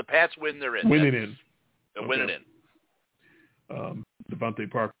 The Pats win, they're in. Winning in. They're winning in.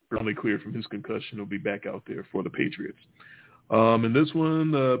 Devontae Parker, only cleared from his concussion, will be back out there for the Patriots. In this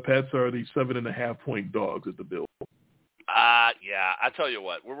one, Pats are the 7.5-point dogs at the Bills. Yeah, I tell you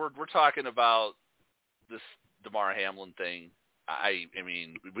what, we're talking about this Damar Hamlin thing. I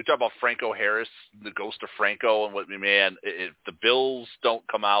mean, we talk about Franco Harris, the ghost of Franco, and if the Bills don't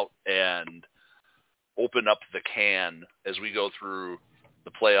come out and open up the can as we go through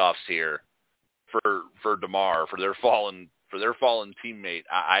the playoffs here for Damar, for their fallen teammate,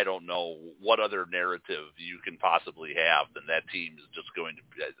 I don't know what other narrative you can possibly have than that team is just going to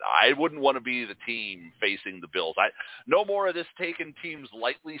be. I wouldn't want to be the team facing the Bills. No more of this taking teams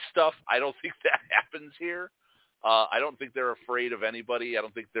lightly stuff. I don't think that happens here. I don't think they're afraid of anybody. I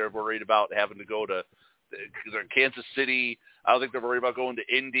don't think they're worried about having to go to Kansas City. I don't think they're worried about going to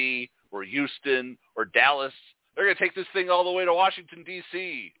Indy or Houston or Dallas. They're going to take this thing all the way to Washington,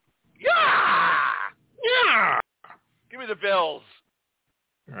 D.C. Yeah! Give me the Bills.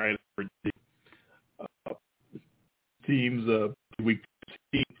 All right. Teams, week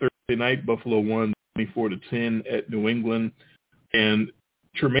 15, Thursday night, Buffalo won 24-10 at New England. And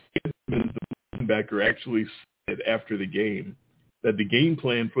Tremaine, the linebacker, actually said after the game that the game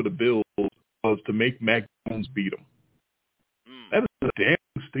plan for the Bills was to make Mac Jones beat them. That is a damn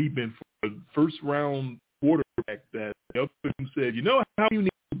statement for a first-round quarterback that the other team said, you know how you need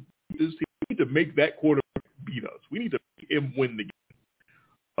to beat this team? We need to make that quarterback beat us. We need to make him win the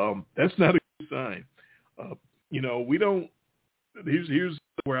game. That's not a good sign. We don't – here's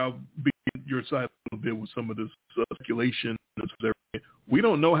where I'll be on your side a little bit with some of this speculation. We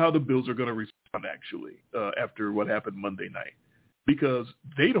don't know how the Bills are going to respond, actually, after what happened Monday night, because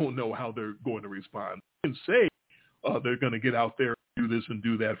they don't know how they're going to respond. They can say they're going to get out there and do this and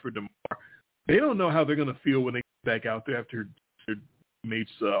do that for Damar. They don't know how they're going to feel when they get back out there after their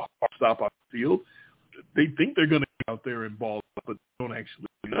teammates stop on the field. They think they're going to get out there and ball up, but they don't actually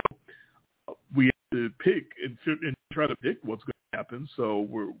know. We have to pick and try to predict what's going to happen. So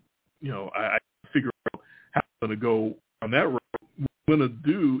I figure out how I'm going to go on that road. What I'm going to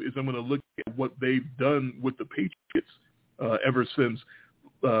do is I'm going to look at what they've done with the Patriots ever since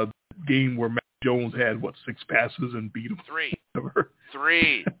the game where Mac Jones had, 6 passes and beat them? 3.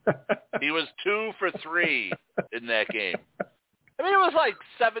 3. He was 2 for 3 in that game. I mean, it was like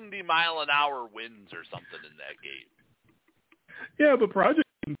 70-mile-an-hour winds or something in that game. Yeah, but Project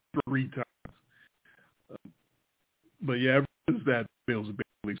 3 times. But yeah, ever since that, Bills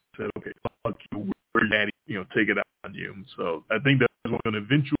basically said, okay, fuck you, we're daddy, take it out on you. So I think that's what we're going to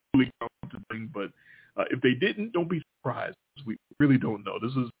eventually come to bring. But if they didn't, don't be surprised. We really don't know.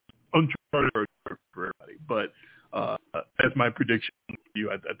 This is uncharted for everybody. But that's my prediction for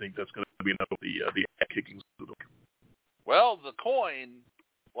you. I think that's going to be another of the kickings of the week. Well, the coin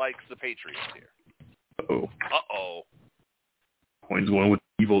likes the Patriots here. Uh-oh. Coin's going with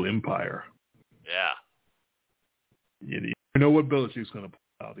Evil Empire. Yeah. You know what Belichick's going to pull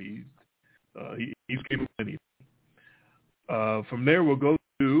out. He's capable of anything. From there, we'll go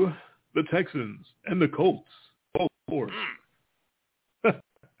to the Texans and the Colts. Oh, Lord.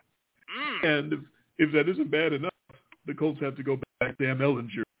 And if that isn't bad enough, the Colts have to go back to Sam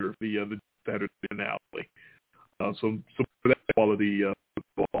Ehlinger for the Saturday finale. So for that quality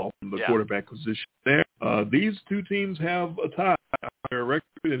football from the quarterback position there. These two teams have a tie on their record,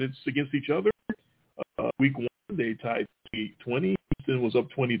 and it's against each other. Week 1, they tied 20. Houston was up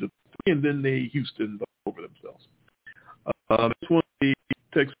 20-3, and then Houston over themselves. This one, the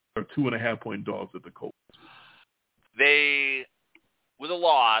Texans are 2.5-point dogs at the Colts. They, with a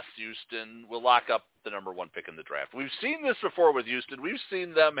loss, Houston will lock up the number 1 pick in the draft. We've seen this before with Houston. We've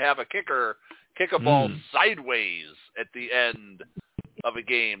seen them have a kicker kick a ball sideways at the end of a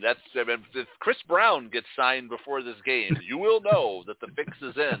game. If Chris Brown gets signed before this game, you will know that the fix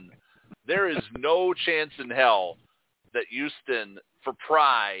is in. There is no chance in hell that Houston, for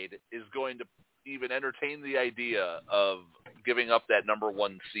pride, is going to even entertain the idea of giving up that number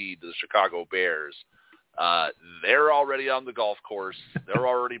 1 seed to the Chicago Bears. They're already on the golf course. They're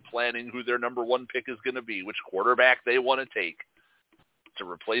already planning who their number 1 pick is going to be, which quarterback they want to take to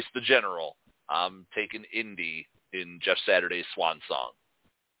replace the general. I'm taking Indy in Jeff Saturday's swan song.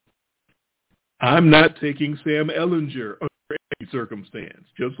 I'm not taking Sam Ehlinger under any circumstance,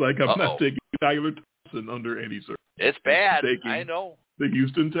 just like I'm not taking Tyler Thompson under any circumstance. It's bad. I know. The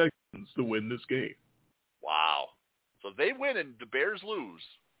Houston Texans to win this game. Wow. So if they win and the Bears lose,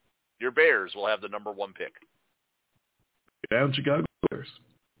 your Bears will have the number 1 pick. Down Chicago Bears.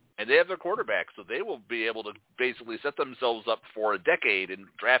 And they have their quarterback, so they will be able to basically set themselves up for a decade in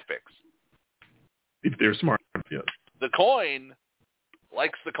draft picks. If they're smart, yes. The coin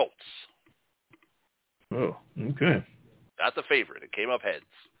likes the Colts. Oh, okay. Not the favorite. It came up heads.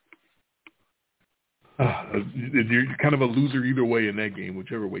 You're kind of a loser either way in that game,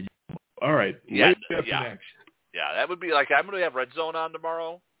 whichever way you go. All right. Yeah. Action. Yeah, that would be like, I'm going to have Red Zone on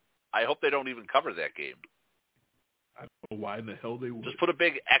tomorrow. I hope they don't even cover that game. I don't know why in the hell they would. Just put a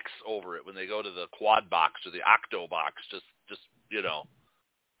big X over it when they go to the quad box or the octo box. Just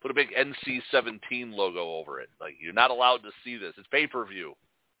put a big NC-17 logo over it. Like, you're not allowed to see this. It's pay-per-view.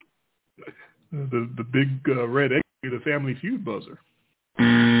 The big red X, the Family Feud buzzer.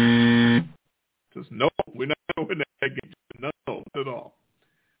 Just no, we're not going that game. No, not at all.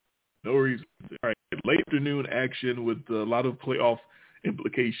 No reason. All right, late afternoon action with a lot of playoff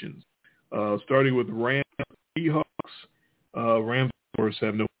implications. Starting with Rams Seahawks. Rams, of course,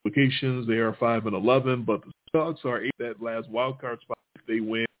 have no implications. They are 5-11, but the Seahawks are 8 that last wild card spot if they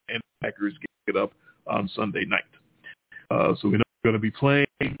win, and the Packers get it up on Sunday night. So we know we're going to be playing.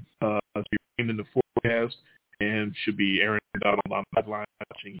 In the forecast, and should be Aaron Donald on the sideline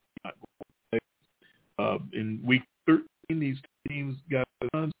watching. In week 13, these teams got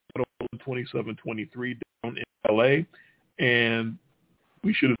 27-23 down in L.A., and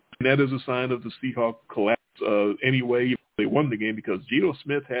we should have seen that as a sign of the Seahawks collapse anyway. They won the game because Geno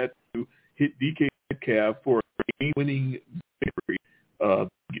Smith had to hit DK Metcalf for a game-winning victory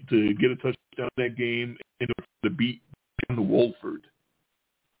to get a touchdown in that game in order to beat Ken Wolford.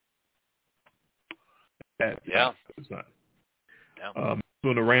 Yeah. So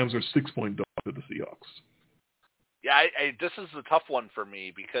the Rams are 6-point dogs to the Seahawks. Yeah, this is a tough one for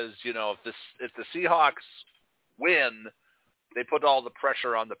me because, if the Seahawks win, they put all the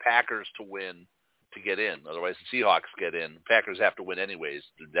pressure on the Packers to win to get in. Otherwise, the Seahawks get in. The Packers have to win anyways.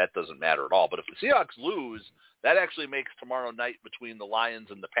 That doesn't matter at all. But if the Seahawks lose, that actually makes tomorrow night between the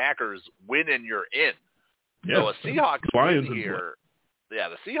Lions and the Packers win and you're in. Yes, so a Seahawks Lions win here,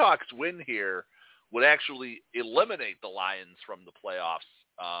 the Seahawks win here would actually eliminate the Lions from the playoffs,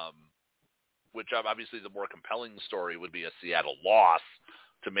 which obviously the more compelling story would be a Seattle loss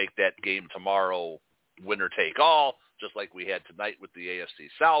to make that game tomorrow winner take all, just like we had tonight with the AFC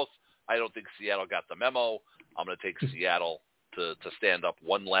South. I don't think Seattle got the memo. I'm going to take Seattle to stand up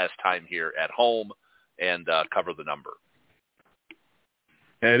one last time here at home and cover the number.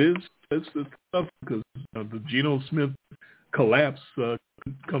 It's tough because the Geno Smith collapse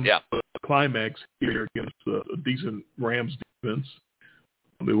comes to a climax here against a decent Rams defense.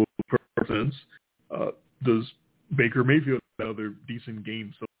 They will defense. Does Baker Mayfield have another decent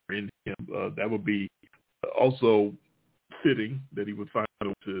game somewhere in him? That would be also fitting that he would find a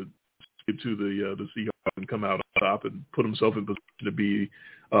way to get to the Seahawks and come out on top and put himself in position to be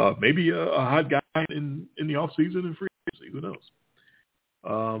maybe a hot guy in the offseason and free agency. Who knows?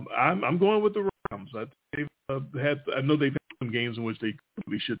 I'm going with the Rams. I know they've had some games in which they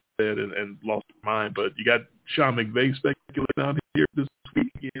completely shit the bed and lost their mind, but you got Sean McVay speculating out here this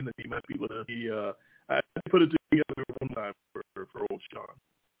week again that he might be with him. I put it together one time for old Sean.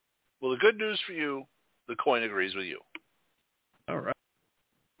 Well, the good news for you, the coin agrees with you. All right.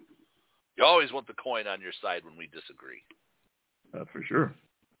 You always want the coin on your side when we disagree. For sure.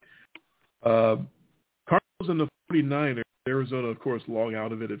 Cardinals and the 49ers. Arizona, of course, long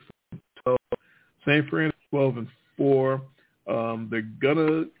out of it at 12. San Fran 12-4. They're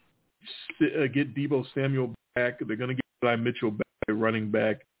gonna get Deebo Samuel back. They're gonna get Eli Mitchell back, running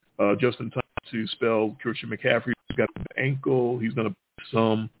back, just in time to spell Christian McCaffrey. He's got an ankle. He's gonna play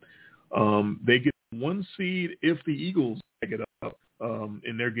some. They get 1 seed if the Eagles pick it up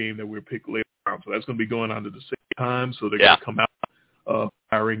in their game that we're picked later on. So that's gonna be going on at the same time. So they're gonna come out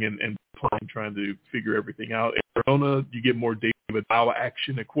firing and playing, trying to figure everything out. Arizona, you get more David Bauer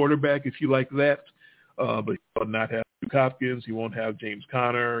action at quarterback if you like that. But he will not have Duke Hopkins. He won't have James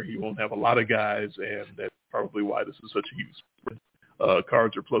Conner. He won't have a lot of guys, and that's probably why this is such a huge spread.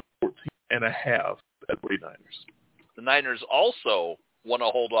 Cards are plus 14.5 at 49ers. The Niners also want to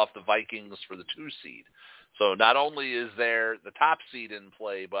hold off the Vikings for the 2 seed. So not only is there the top seed in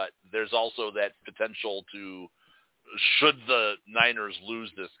play, but there's also that potential to, should the Niners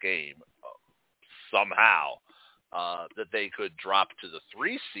lose this game somehow, that they could drop to the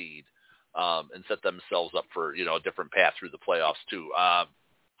 3 seed and set themselves up for, a different path through the playoffs too. I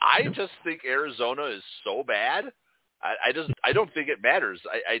just think Arizona is so bad. I don't think it matters.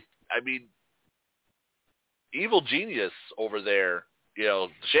 I mean, evil genius over there,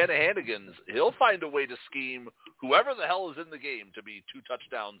 Shanahanigans, he'll find a way to scheme whoever the hell is in the game to be 2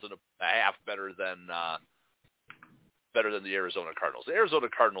 touchdowns and a half better than better than the Arizona Cardinals. The Arizona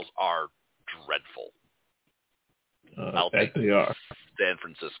Cardinals are dreadful. I'll take they are. San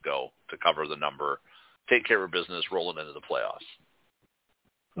Francisco to cover the number, take care of business, rolling into the playoffs.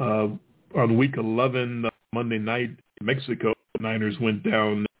 On week 11, Monday night, Mexico, the Niners went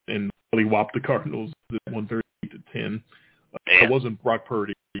down and really whopped the Cardinals at 138-10. It wasn't Brock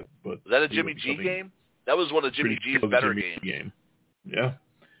Purdy, but was that a Jimmy G game? That was one of Jimmy G's better games. Yeah.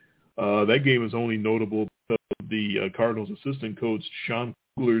 That game is only notable because the Cardinals assistant coach, Sean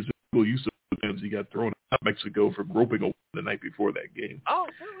Kugler's use of times he got thrown out of Mexico for groping a woman the night before that game. Oh,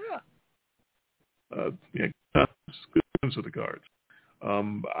 yeah. Good times for the Cards.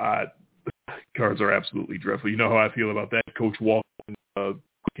 Cards are absolutely dreadful. You know how I feel about that. Coach Walton,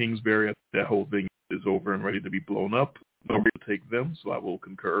 Kingsbury, that whole thing is over and ready to be blown up. Nobody will take them, so I will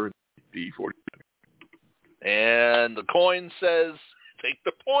concur in the 40. And the coin says, take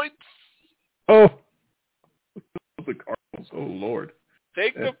the points. Oh, the Cardinals. Oh, Lord.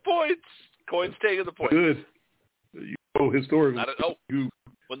 Take the points. Coin's taking the points. Good. Historically. I don't know.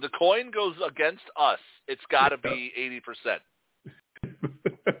 When the coin goes against us, it's got to be 80%.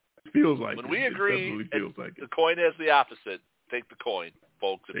 Feels like when it. we agree, like the coin has the opposite. Take the coin,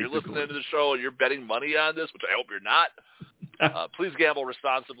 folks. If Take you're the listening coin. to the show and you're betting money on this, which I hope you're not, please gamble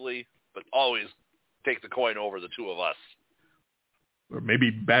responsibly, but always take the coin over the two of us. Or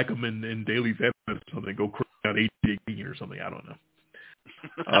maybe back them in daily fantasy or something. Go crazy on 18 or something. I don't know.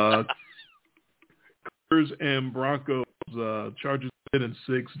 Clippers and Broncos. Chargers 10-6.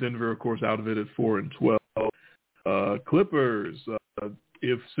 Denver, of course, out of it at 4-12. Clippers.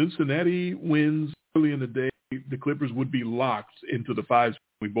 If Cincinnati wins early in the day, the Clippers would be locked into the 5.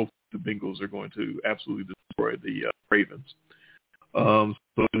 We both the Bengals are going to absolutely destroy the Ravens. So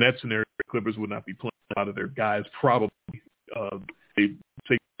in that scenario, the Clippers would not be playing a lot of their guys. Probably they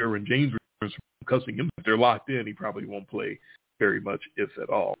take Aaron James returns from cussing him. If they're locked in, he probably won't play very much, if at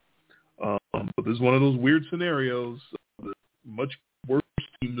all. But this is one of those weird scenarios. The much worse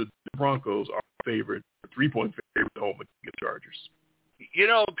team, the Broncos, are favored, 3-point favorite at home against the Chargers. You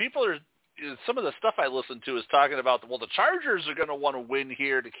know, people are – some of the stuff I listen to is talking about, well, the Chargers are going to want to win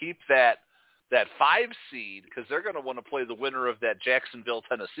here to keep that 5 seed because they're going to want to play the winner of that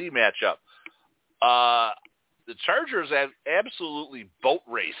Jacksonville-Tennessee matchup. The Chargers have absolutely boat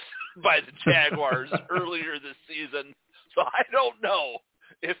raced by the Jaguars earlier this season, so I don't know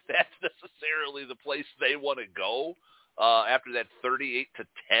if that's necessarily the place they want to go after that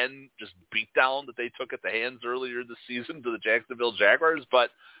 38-10 just beatdown that they took at the hands earlier this season to the Jacksonville Jaguars. But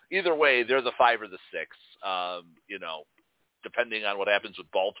either way, they're the 5 or the 6. Depending on what happens with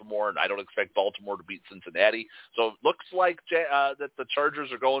Baltimore, and I don't expect Baltimore to beat Cincinnati. So it looks like that the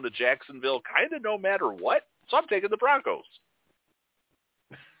Chargers are going to Jacksonville kind of no matter what. So I'm taking the Broncos.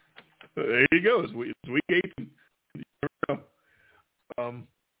 There you go. It's week 8.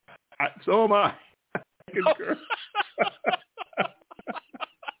 So am I.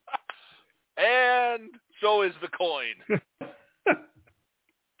 And so is the coin.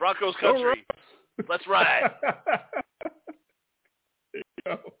 Broncos country. Let's ride. There you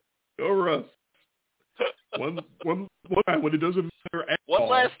go. Go Russ. One time when it doesn't matter at all. One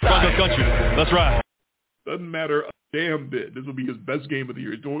last time. Broncos country. Let's ride. Doesn't matter a damn bit. This will be his best game of the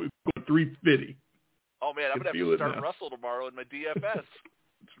year. It's going 350. Oh, man, I'm going to have to start Russell tomorrow in my DFS.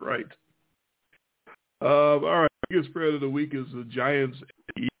 That's right. All right. Biggest spread of the week is the Giants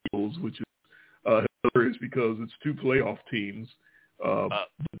and Eagles, which is hilarious because it's 2 playoff teams.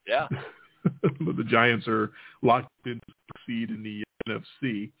 Yeah. But the Giants are locked in to succeed in the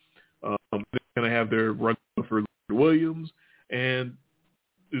NFC. They're going to have their run for Williams, and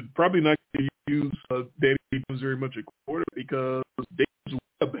they're probably not going to use Danny Jones very much at quarter because Davis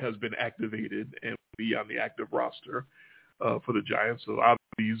Webb has been activated and will be on the active roster for the Giants. So obviously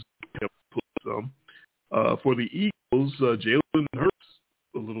he's going to play some. For the Eagles, Jalen Hurts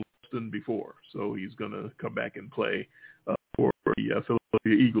a little less than before, so he's going to come back and play for the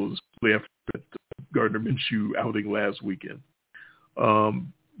Philadelphia Eagles after that Gardner Minshew outing last weekend.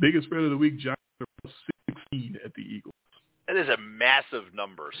 Biggest spread of the week, Giants are 16 at the Eagles. That is a massive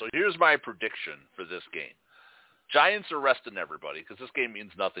number. So here's my prediction for this game. Giants are resting everybody because this game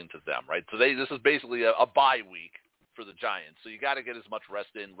means nothing to them, right? So this is basically a bye week for the Giants. So you got to get as much rest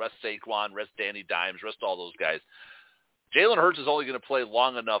in. Rest Saquon, rest Danny Dimes, rest all those guys. Jalen Hurts is only going to play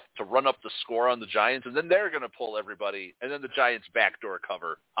long enough to run up the score on the Giants, and then they're going to pull everybody, and then the Giants backdoor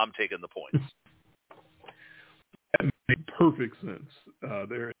cover. I'm taking the points. That makes perfect sense.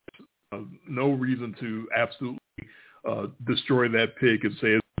 There is no reason to absolutely destroy that pick and say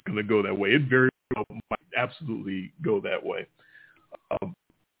it's going to go that way. It very well might absolutely go that way.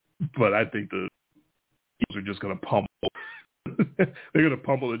 But I think the Eagles are just going to pummel they're going to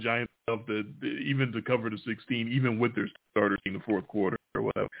pummel the Giants up even to cover the 16, even with their starters in the fourth quarter or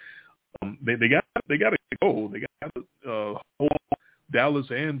whatever. They got to go. They got to hold Dallas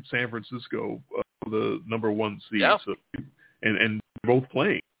and San Francisco the number one seed. Yeah. So, and they're both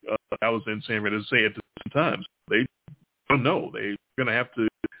playing Dallas and San Francisco at the same time. So they don't know. They're going to have to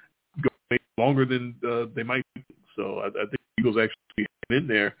go longer than they might. So I think the Eagles actually have been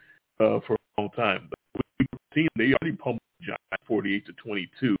there for a long time. But with the team, they already pummeled the Giants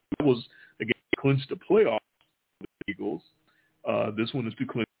 48-22. That was, again, clinched the playoffs with the Eagles. This one is to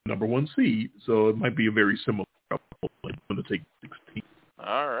clinch the number one seed, so it might be a very similar when to take 16.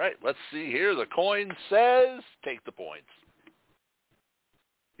 All right, let's see here. The coin says take the points.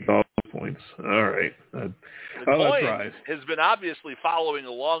 All points. All right. The coin has been obviously following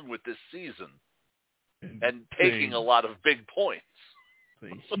along with this season and taking a lot of big points.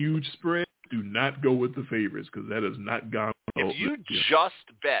 A huge spread. Do not go with the favorites because that has not gone well. If you just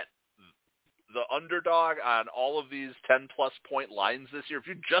bet the underdog on all of these 10-plus point lines this year, if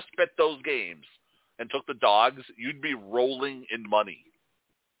you just bet those games and took the dogs, you'd be rolling in money.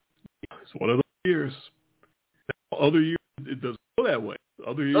 It's one of those years. Other years, it doesn't go that way.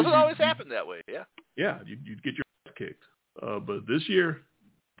 Other years, doesn't always happen that way, yeah. Yeah, you'd get your ass kicked. But this year,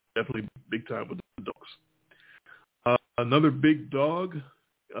 definitely big time with the dogs. Another big dog,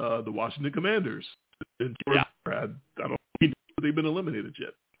 the Washington Commanders. Yeah. I don't think they've been eliminated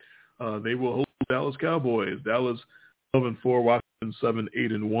yet. They will host the Dallas Cowboys. Dallas 12-4, Washington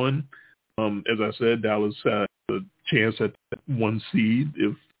 7-8-1. As I said, Dallas has a chance at one seed.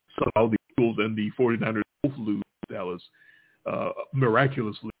 If somehow the Eagles and the 49ers both lose, Dallas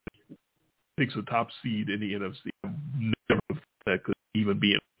miraculously takes a top seed in the NFC. Never thought that could even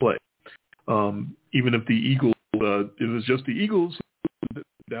be in play. Even if the Eagles, if it's just the Eagles,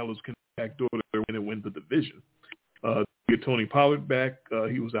 Dallas can backdoor their win and win the division. Get Tony Pollard back.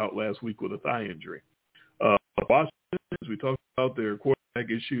 He was out last week with a thigh injury. Washington, as we talked about their quarterback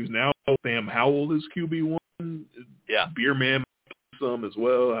issues, now Sam Howell is QB1. Yeah. Beerman some as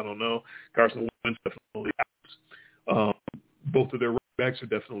well. I don't know. Carson Wentz definitely out. Both of their running backs are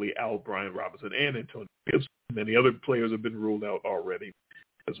definitely out. Brian Robinson and Antonio Gibson. Many other players have been ruled out already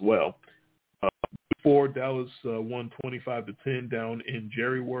as well. Before Dallas won 25-10 down in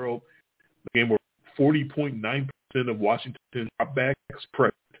Jerry World, the game where 40.9% of Washington dropbacks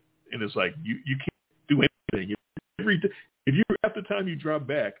present, and it's like you can't do anything. If you half the time you drop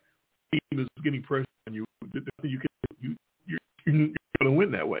back, the team is getting pressure on you. You're going to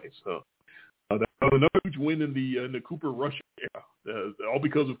win that way. So that was another huge win in the Cooper Rush era. All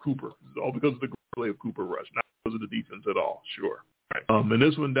because of Cooper. All because of the play of Cooper Rush, not because of the defense at all. Sure. Right. And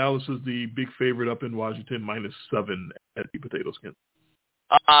this one, Dallas is the big favorite up in Washington, -7 at the Potato Skin.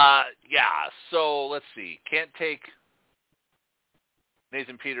 Yeah, so let's see. Can't take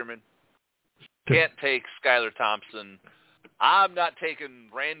Nathan Peterman. Can't take Skylar Thompson. I'm not taking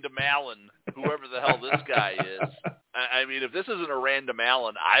Random Allen, whoever the hell this guy is. I mean, if this isn't a Random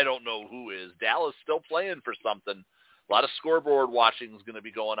Allen, I don't know who is. Dallas still playing for something. A lot of scoreboard watching is going to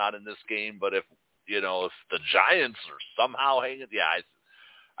be going on in this game, but if the Giants are somehow hanging,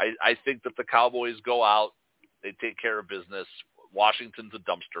 I think that the Cowboys go out, they take care of business. Washington's a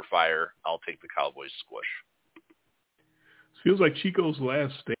dumpster fire. I'll take the Cowboys squish. Feels like Chico's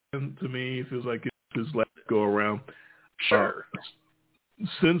last stand to me. It feels like it's his last go around. Sure.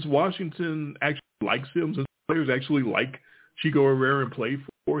 Since Washington actually likes him, since players actually like Chico Rivera and play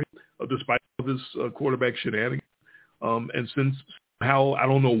for him, despite all this quarterback shenanigans, and since how I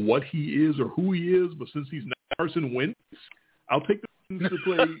don't know what he is or who he is, but since he's not Carson Wentz, I'll take the Kings to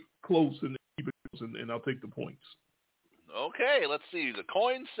play close and keep it close, and I'll take the points. Okay, let's see. The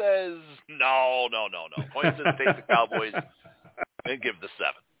coin says no. Coin says take the Cowboys and give the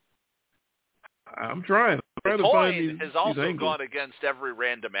 7. I'm trying. The to coin find has also angles. gone against every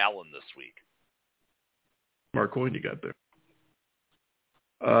Random Allen this week. Smart coin you got there.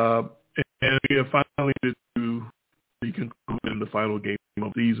 And again, finally, to conclude in the final game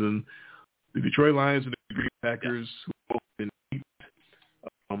of the season, the Detroit Lions and the Green Packers, who both been beat.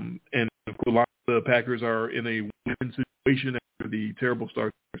 And of course, the Packers are in a win situation after the terrible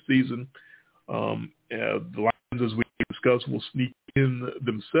start to their season. The Lions, as we discussed, will sneak in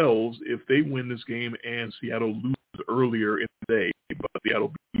themselves if they win this game and Seattle loses earlier in the day. But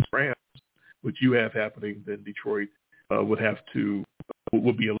Seattle beats Rams, which you have happening, then Detroit would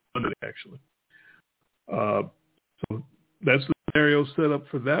be eliminated, actually. So that's the scenario set up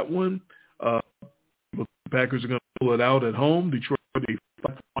for that one. The Packers are going to pull it out at home. Detroit are a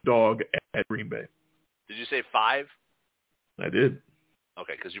 5-point dog at Green Bay. Did you say 5? I did.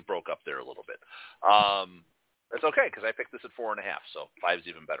 Okay, because you broke up there a little bit. That's okay because I picked this at 4.5, so 5's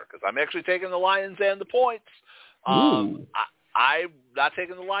even better because I'm actually taking the Lions and the points. I'm not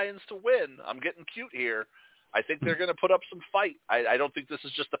taking the Lions to win. I'm getting cute here. I think they're going to put up some fight. I don't think this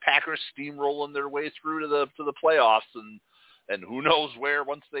is just the Packers steamrolling their way through to the playoffs and who knows where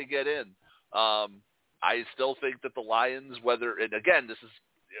once they get in. I still think that the Lions, and again,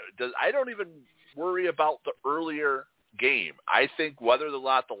 I don't even worry about the earlier game. I think whether or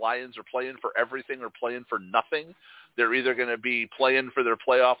not the Lions are playing for everything or playing for nothing, they're either going to be playing for their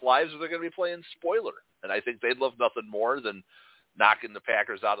playoff lives or they're going to be playing spoiler. And I think they'd love nothing more than knocking the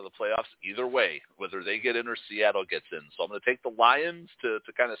Packers out of the playoffs either way, whether they get in or Seattle gets in. So I'm going to take the Lions to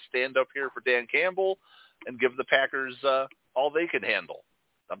kind of stand up here for Dan Campbell and give the Packers all they can handle.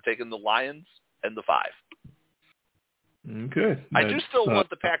 I'm taking the Lions and the 5. Okay. I do still want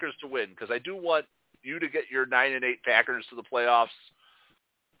the Packers to win because I do want you to get your 9-8 Packers to the playoffs,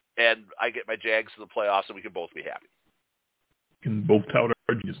 and I get my Jags to the playoffs, and we can both be happy. Can both tout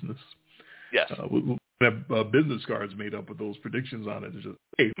our geniusness. Yes. We'll have business cards made up with those predictions on it. It's just,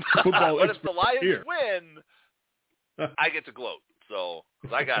 hey, football but if the Lions here. win, I get to gloat. So,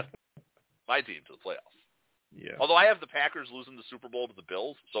 because I got my team to the playoffs. Yeah. Although I have the Packers losing the Super Bowl to the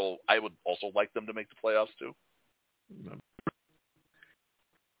Bills, so I would also like them to make the playoffs too.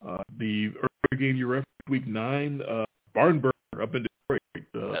 The early game you referenced, Week 9, Barnburner up in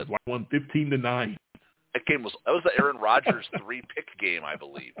Detroit, won 15-9. That was the Aaron Rodgers 3-pick game, I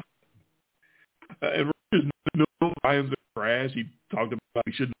believe. And Rodgers knew the Lions are trash. He talked about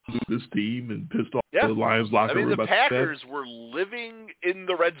he shouldn't lose this team and pissed off the Lions locker room. The Packers were living in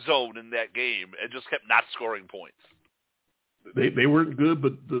the red zone in that game and just kept not scoring points. They weren't good,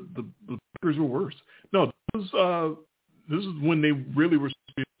 but the Packers were worse. No, this is when they really were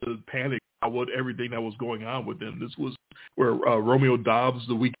to panic about everything that was going on with them. This was where Romeo Doubs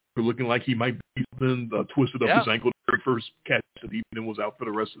the week looking like he might be twisted up his ankle the very first catch that he was out for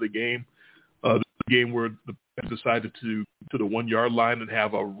the rest of the game. The game where the decided to the 1 yard line and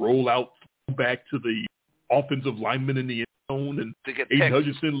have a rollout back to the offensive lineman in the end zone, and Aiden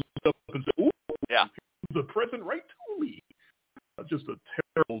Hutchinson looked up and said, "Ooh, the present right to me." Just a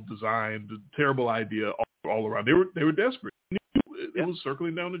terrible design, terrible idea all around. They were desperate. It was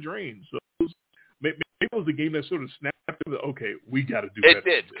circling down the drain. So maybe it was the game that sort of snapped. Okay, we got to do better. It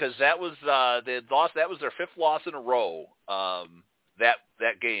did because that was they had lost. That was their 5th loss in a row.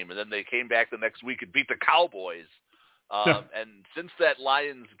 That game, and then they came back the next week and beat the Cowboys. And since that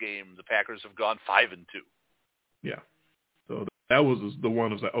Lions game, the Packers have gone 5-2. Yeah. So that was the one.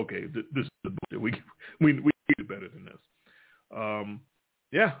 I was like, okay, this is the bullshit. We need to do better than this.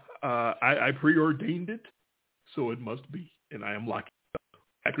 I preordained it, so it must be, and I am locking it up.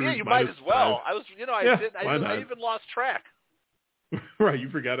 Packers you might as well. I was, I even lost track. Right,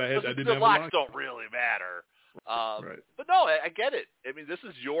 you forgot I didn't have a lock. The locks don't really matter. Right. But no, I get it. I mean, this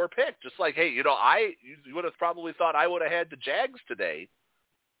is your pick. Just like, hey, you would have probably thought I would have had the Jags today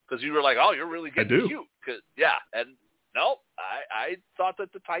because you were like, oh, you're really getting cute. And no, I thought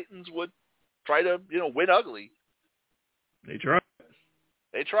that the Titans would try to, win ugly. They tried.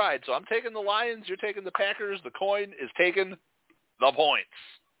 So I'm taking the Lions. You're taking the Packers. The coin is taking the points.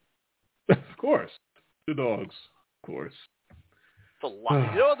 Of course. The dogs. Of course.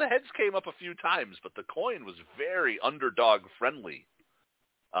 The heads came up a few times, but the coin was very underdog friendly.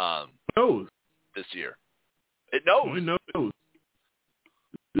 This year. It knows. It knows.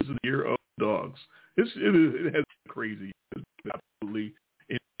 This is the year of dogs. It has been crazy. It's absolutely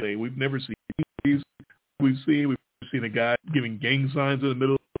insane. We've never seen these. We've seen a guy giving gang signs in the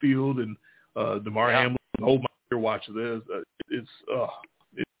middle of the field, and DeMar Hamlin, hold my ear, watch this.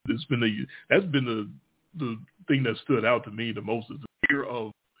 That's been the thing that stood out to me the most is the fear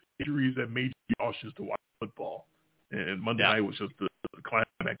of injuries that made you cautious to watch football. And Monday night was just the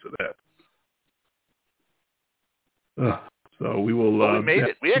climax of that. So we will. We made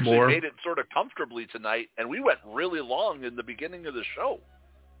it. We actually made it sort of comfortably tonight, and we went really long in the beginning of the show.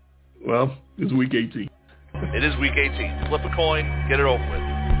 Well, it's week 18. It is week 18. Flip a coin, get it over with.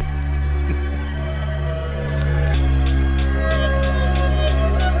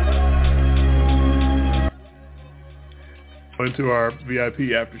 Into our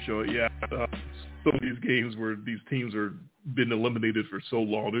VIP after show. Some of these games where these teams are been eliminated for so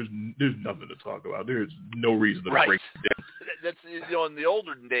long, there's nothing to talk about. There's no reason to break it down. That's in the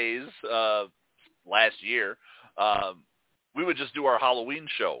olden days, last year, we would just do our Halloween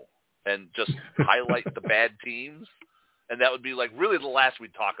show and just highlight the bad teams, and that would be like really the last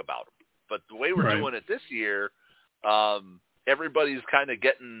we'd talk about them. But the way we're doing it this year, everybody's kind of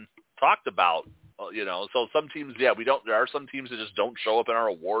getting talked about. So some teams, there are some teams that just don't show up in our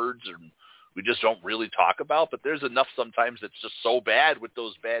awards, and we just don't really talk about. But there's enough sometimes that's just so bad with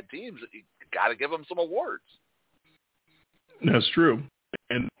those bad teams that you got to give them some awards. That's true.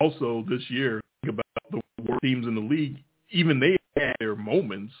 And also this year, think about the worst teams in the league. Even they had their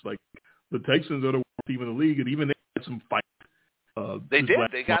moments. Like the Texans are the worst team in the league, and even they had some fight. They did.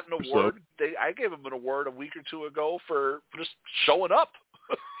 They got an award. So. I gave them an award a week or two ago for just showing up.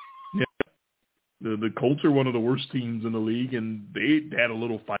 Yeah. The Colts are one of the worst teams in the league, and they had a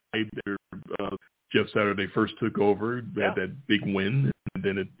little fight there. Jeff Saturday first took over, had that big win, and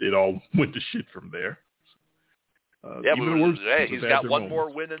then it all went to shit from there. He's got one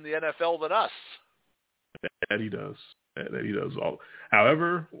more win in the NFL than us. That he does. That he does.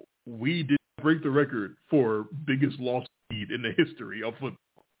 However, we did break the record for biggest loss lead in the history of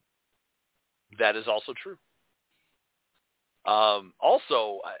football. That is also true.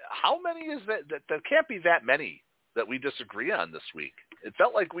 Also, how many is that? That can't be that many that we disagree on this week. It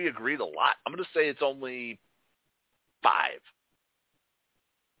felt like we agreed a lot. I'm going to say it's only 5.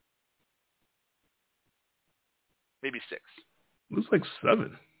 Maybe 6. It was like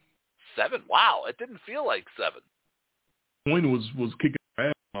 7. 7? Wow. It didn't feel like 7. Point was kicking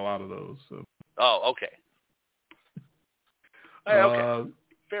ass on a lot of those. So. Oh, okay. Okay.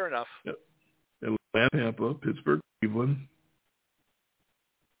 Fair enough. Yep. Atlanta, Tampa, Pittsburgh, Cleveland,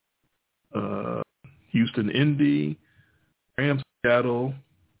 Houston, Indy, Rams, Seattle,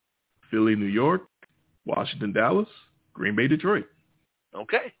 Philly, New York, Washington, Dallas, Green Bay, Detroit.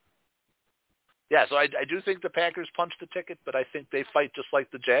 Okay. Yeah, so I do think the Packers punched the ticket, but I think they fight just like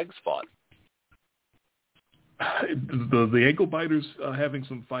the Jags fought. The ankle biters having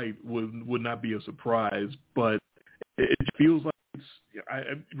some fight would not be a surprise, but it feels like I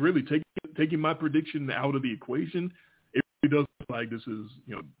really taking my prediction out of the equation. It really does look like this is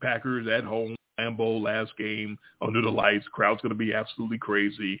Packers at home, Lambeau, last game under the lights. Crowd's going to be absolutely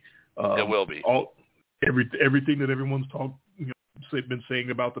crazy. It will be. Everything that everyone's been saying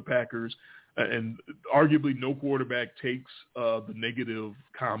about the Packers. And arguably no quarterback takes the negative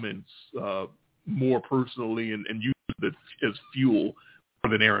comments more personally and uses it as fuel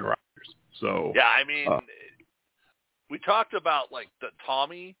more than Aaron Rodgers. So yeah, I mean, we talked about like the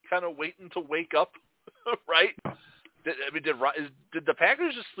Tommy kind of waiting to wake up, right? Did the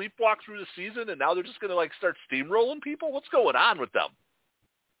Packers just sleepwalk through the season and now they're just going to like start steamrolling people? What's going on with them?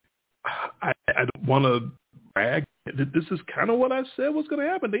 I don't want to brag. This is kind of what I said was going to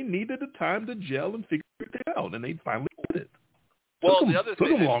happen. They needed the time to gel and figure it out, and they finally did it. Well, the other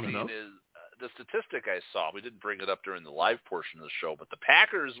thing I've seen is the statistic I saw. We didn't bring it up during the live portion of the show, but the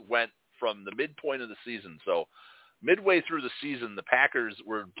Packers went from the midpoint of the season. So midway through the season, the Packers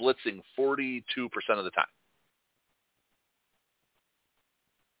were blitzing 42% of the time.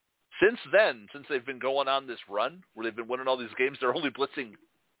 Since then, since they've been going on this run where they've been winning all these games, they're only blitzing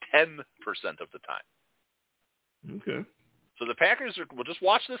 10% of the time. Okay. So the Packers we'll just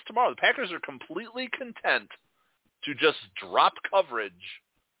watch this tomorrow. The Packers are completely content to just drop coverage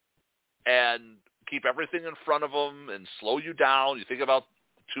and keep everything in front of them and slow you down. You think about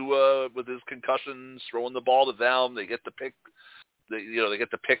Tua with his concussions, throwing the ball to them. They get the pick. They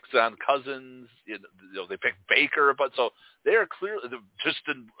get the picks on Cousins. They pick Baker, but so they are clearly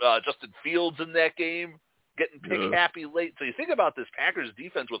Justin Fields in that game. Getting pick happy late. So you think about this Packers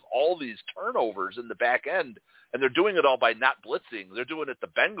defense with all these turnovers in the back end, and they're doing it all by not blitzing. They're doing it the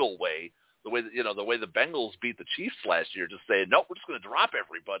Bengal way, the way the Bengals beat the Chiefs last year, just saying, nope, we're just going to drop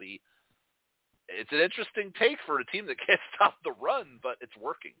everybody. It's an interesting take for a team that can't stop the run, but it's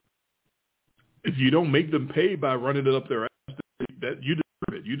working. If you don't make them pay by running it up their ass, that you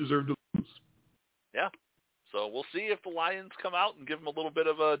deserve it. You deserve to lose. Yeah. So we'll see if the Lions come out and give them a little bit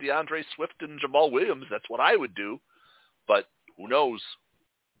of a DeAndre Swift and Jamal Williams. That's what I would do. But who knows?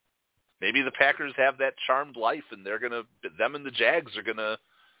 Maybe the Packers have that charmed life, and them and the Jags are going to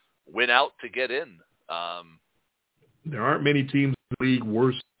win out to get in. There aren't many teams in the league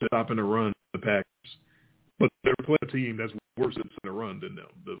worse at stopping a run than the Packers. But they're playing a team that's worse at stopping a run than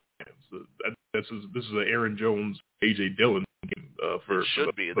them. This is an Aaron Jones, A.J. Dillon game. It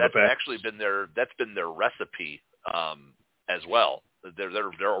should be. That's actually been their recipe as well. They're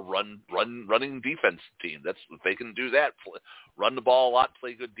a running defense team. That's if they can do that. Run the ball a lot,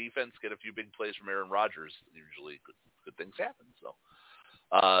 play good defense, get a few big plays from Aaron Rodgers. Usually, good things happen. So,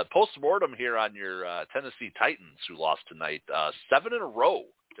 post-mortem here on your Tennessee Titans, who lost tonight, 7 in a row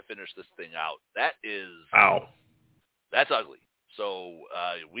to finish this thing out. That is that's ugly. So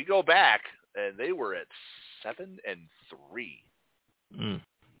we go back, and they were at 7-3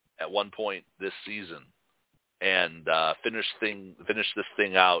 at one point this season, and finish this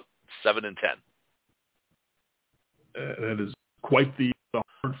thing out 7-10. That is quite the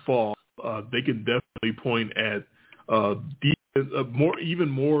hard fall they can definitely point at defense, even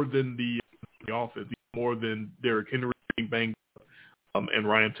more than the offense, more than Derrick Henry being banged up, and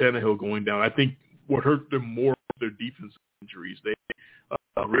Ryan Tannehill going down. I think what hurt them more was their defensive injuries. They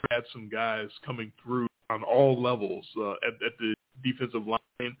really had some guys coming through on all levels, at the defensive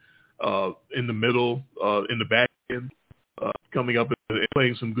line, in the middle, in the back end, coming up and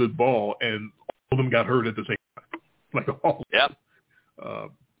playing some good ball, and all of them got hurt at the same time. Like all. Yep.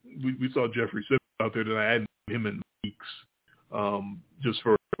 We saw Jeffrey Simmons out there tonight. I hadn't seen him in weeks, just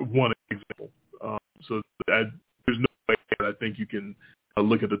for one example. So there's no way that I think you can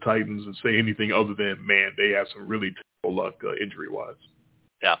look at the Titans and say anything other than, man, they have some really terrible luck injury-wise.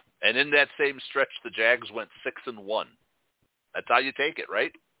 Yeah, and in that same stretch, the Jags went 6-1. That's how you take it,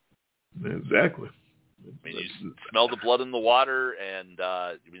 right? Exactly. I mean, you smell the blood in the water, and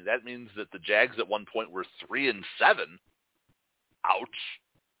that means that the Jags at one point were 3-7. Ouch.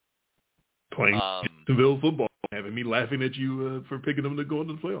 Playing Jacksonville football, having me laughing at you for picking them to go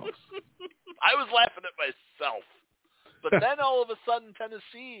into the playoffs. I was laughing at myself. But then all of a sudden,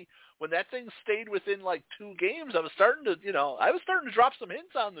 Tennessee, when that thing stayed within like 2 games, I was starting to drop some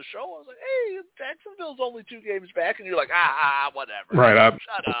hints on the show. I was like, hey, Jacksonville's only 2 games back, and you're like, whatever. Right.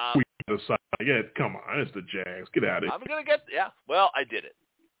 Shut up. Yeah, come on, it's the Jags. Get out of here. I'm gonna get. Yeah. Well, I did it.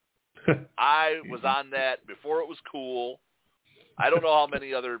 I was on that before it was cool. I don't know how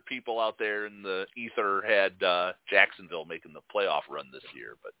many other people out there in the ether had Jacksonville making the playoff run this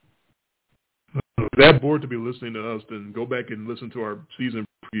year, but. If that bored to be listening to us, then go back and listen to our season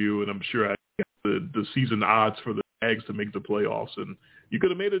preview, and I'm sure I got the season odds for the Jags to make the playoffs, and you could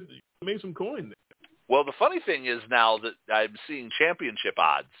have made some coin there. Well, the funny thing is now that I'm seeing championship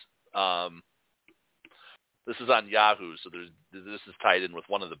odds. This is on Yahoo, so this is tied in with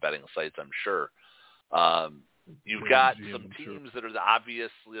one of the betting sites, I'm sure. You've got some teams that are the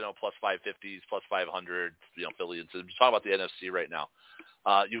obvious, plus 550s, plus 500, Philly. And I'm just talking about the NFC right now.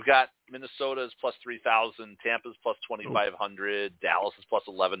 You've got Minnesota's plus 3,000, Tampa's plus 2,500, Dallas is plus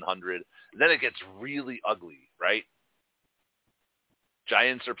 1,100. And then it gets really ugly, right?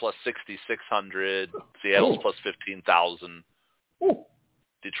 Giants are plus 6,600, Seattle's plus 15,000,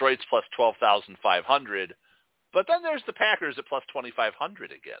 Detroit's plus 12,500. But then there's the Packers at plus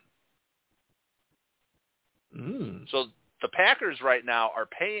 2,500 again. So the Packers right now are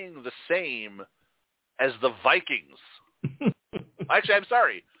paying the same as the Vikings. Actually, I'm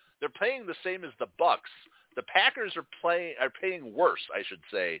sorry. They're paying the same as the Bucks. The Packers are paying worse, I should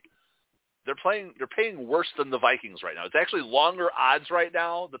say. They're paying worse than the Vikings right now. It's actually longer odds right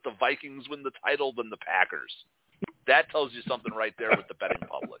now that the Vikings win the title than the Packers. That tells you something right there with the betting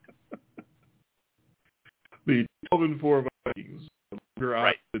public. The 12-4 Vikings, longer odds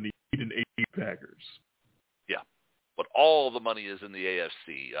right. than the 8-8 Packers. Yeah, but all the money is in the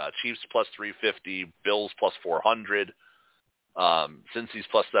AFC. Chiefs plus 350, Bills plus 400, Cincy's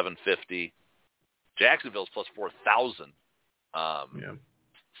plus 750, Jacksonville's plus 4,000.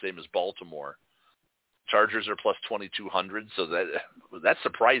 Same as Baltimore. Chargers are plus 2,200, so that's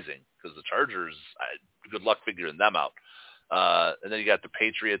surprising because the Chargers, good luck figuring them out. And then you got the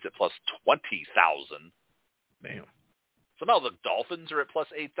Patriots at plus 20,000. Damn. So now the Dolphins are at plus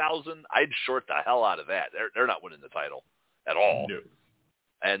 8,000. I'd short the hell out of that. They're not winning the title at all. No.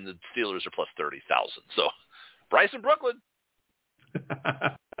 And the Steelers are plus 30,000. So Bryson Brooklyn,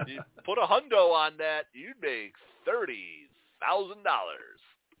 you put a hundo on that, you'd make $30,000.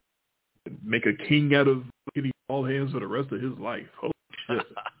 Make a king out of getting all hands for the rest of his life. Holy shit.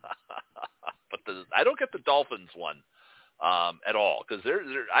 But I don't get the Dolphins one at all because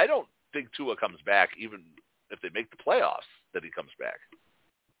I don't think Tua comes back even if they make the playoffs that he comes back.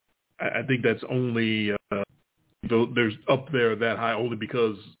 I think that's only there's up there that high only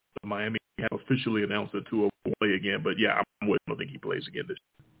because Miami have officially announced that Tua will play again. But yeah, I don't think he plays again this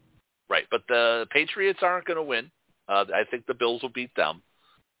year. Right, but the Patriots aren't going to win. I think the Bills will beat them.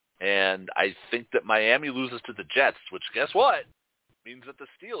 And I think that Miami loses to the Jets, which guess what? Means that the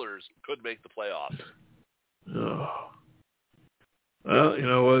Steelers could make the playoffs. Oh. Well, you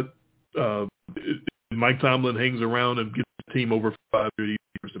know what? Mike Tomlin hangs around and gets the team over 500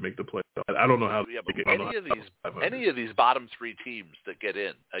 years to make the playoffs. I don't know how. Yeah, but any of these bottom 3 teams that get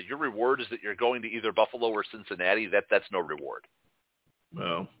in, your reward is that you're going to either Buffalo or Cincinnati. That's no reward.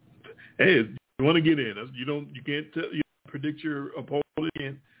 Well, hey, you want to get in. You can't predict your opponent. You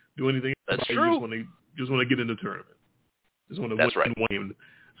can't do anything. That's you true. Just want to get in the tournament. Just want to That's win one game.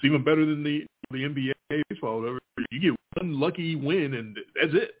 It's even better than the NBA baseball. Whatever. You get one lucky win, and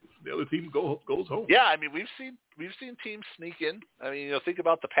that's it. The other team goes home. Yeah, I mean we've seen teams sneak in. I mean, think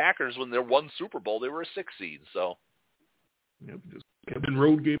about the Packers when they won Super Bowl, they were a 6 seed. So just kept in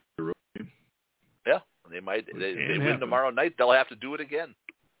road game. They win tomorrow night, they'll have to do it again.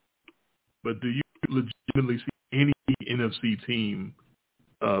 But do you legitimately see any NFC team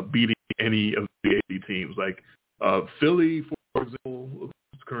beating any of the AFC teams? Like Philly, for example,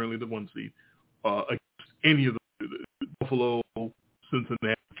 is currently the 1 seed. Against any of the Buffalo,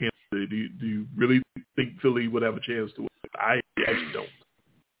 Cincinnati, Kansas City, do you really think Philly would have a chance to win? I actually don't.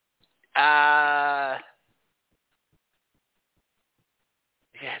 Yeah,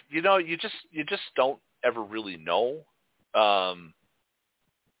 you just don't ever really know. The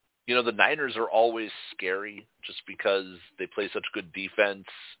Niners are always scary just because they play such good defense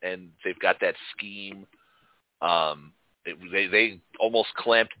and they've got that scheme. They almost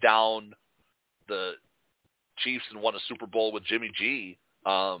clamped down the Chiefs and won a Super Bowl with Jimmy G.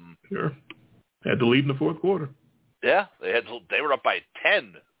 Sure. Had to lead in the fourth quarter. Yeah, they were up by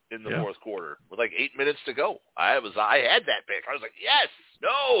 10 in the fourth quarter with like 8 minutes to go. I had that pick. I was like, yes,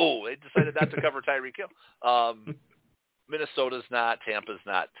 no. They decided not to cover Tyreek Hill. Minnesota's not, Tampa's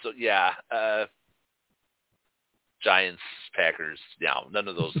not. So yeah, Giants, Packers, no, none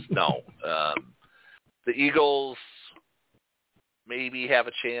of those. No. The Eagles maybe have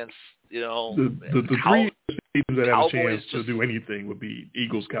a chance. The three teams that have a chance to do anything would be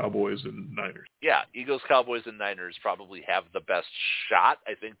Eagles, Cowboys, and Niners. Yeah, Eagles, Cowboys, and Niners probably have the best shot.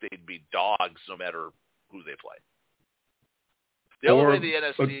 I think they'd be dogs no matter who they play. The only way the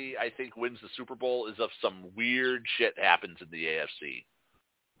NFC, I think, wins the Super Bowl is if some weird shit happens in the AFC.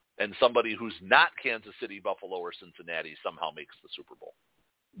 And somebody who's not Kansas City, Buffalo, or Cincinnati somehow makes the Super Bowl.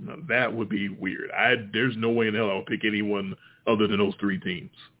 No, that would be weird. There's no way in hell I would pick anyone other than those three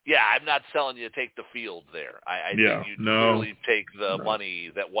teams. Yeah, I'm not telling you to take the field there. I think you'd clearly take the money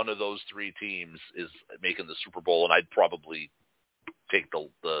that one of those three teams is making the Super Bowl, and I'd probably take the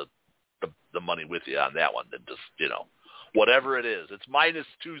money with you on that one. Then just, whatever it is. It's minus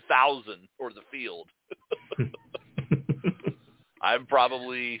 2,000 for the field. I'm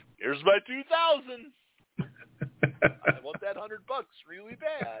probably, here's my 2,000. I want that $100 really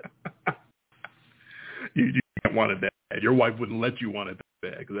bad. You can't want it that bad. Your wife wouldn't let you want it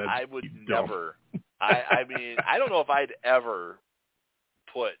that bad. I would never. I mean, I don't know if I'd ever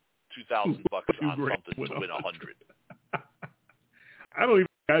put $2,000 on something to win 100. I don't even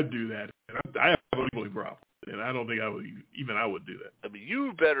think I'd do that. I have a gambling problem, and I don't think I would do that. I mean,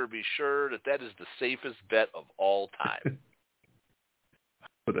 you better be sure that is the safest bet of all time.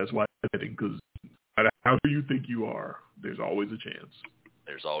 But that's why I'm betting, because no matter how sure you think you are, there's always a chance.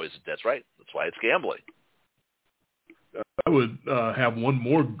 That's right. That's why it's gambling. I would have one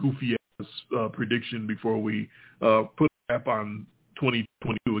more goofy-ass prediction before we put a wrap on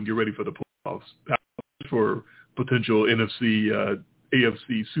 2022 and get ready for the playoffs. For potential NFC,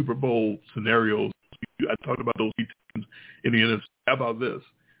 AFC Super Bowl scenarios, I talked about those teams in the NFC. How about this?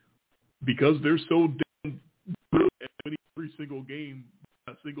 Because they're so damn good at winning every single game,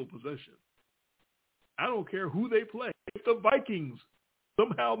 a single possession, I don't care who they play. If the Vikings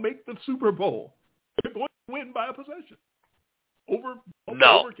somehow make the Super Bowl, they're going to win by a possession over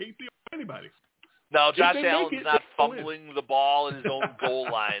KC or anybody. No, Josh Allen's not fumbling the ball in his own goal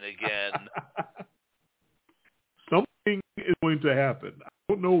line again. Something is going to happen. I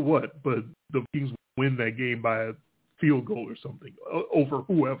don't know what, but the Vikings win that game by a field goal or something over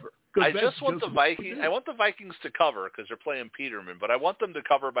whoever. I want the Vikings to cover because they're playing Peterman, but I want them to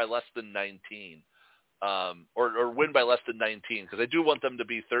cover by less than 19. Or win by less than 19, because I do want them to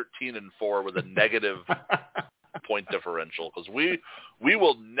be 13-4 with a negative point differential, because we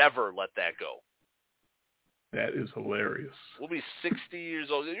will never let that go. That is hilarious. We'll be 60 years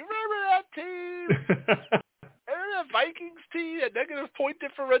old. You remember that team? Remember that Vikings team? That negative point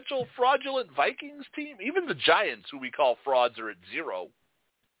differential, fraudulent Vikings team? Even the Giants, who we call frauds, are at 0.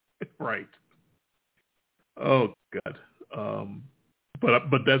 Right. Oh, God.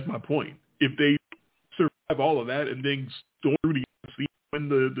 But that's my point. If they survive all of that and then storm through the NFC, win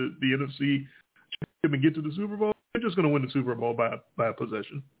the NFC championship and get to the Super Bowl, they're just going to win the Super Bowl by a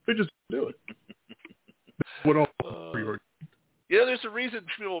possession. They just do it. There's a reason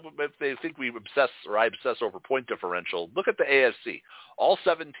people, if they think I obsess over point differential, look at the AFC. All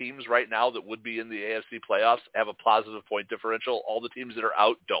 7 teams right now that would be in the AFC playoffs have a positive point differential. All the teams that are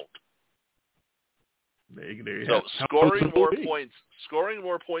out don't. So scoring more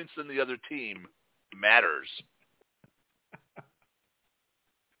points than the other team matters.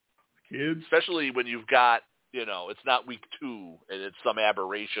 Kids, especially when you've got, it's not week 2 and it's some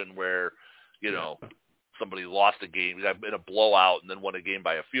aberration where, somebody lost a game in a blowout and then won a game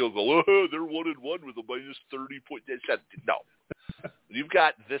by a field goal. Oh, they're 1-1 with a minus 30 point. No. You've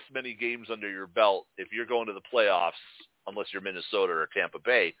got this many games under your belt. If you're going to the playoffs, unless you're Minnesota or Tampa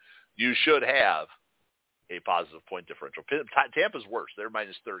Bay, you should have a positive point differential. Tampa's worse. They're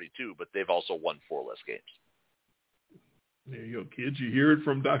minus 32, but they've also won 4 less games. There you go, kids. You hear it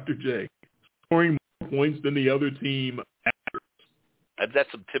from Dr. J. Scoring more points than the other team. And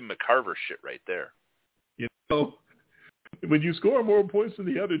that's some Tim McCarver shit right there. You know, when you score more points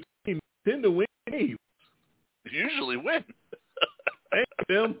than the other team, you tend to win games. You usually win. Hey,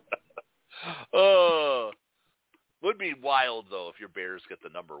 Tim. Would be wild, though, if your Bears get the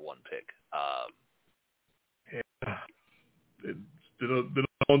number 1 pick. Yeah. It's been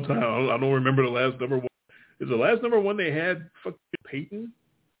a long time. I don't remember the last number 1. Is the last number 1 they had fucking Peyton?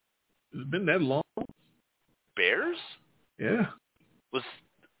 Has it been that long? Bears? Yeah.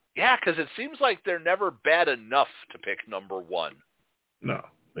 Because it seems like they're never bad enough to pick number 1. No.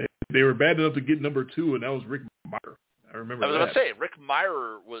 They were bad enough to get number 2, and that was Rick Meyer. I remember that. I was going to say, Rick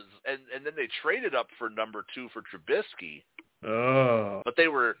Meyer was, and then they traded up for number 2 for Trubisky. Oh. But they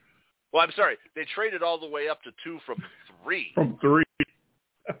were, well, I'm sorry, they traded all the way up to 2 from 3. From 3.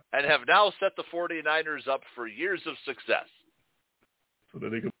 And have now set the 49ers up for years of success. So that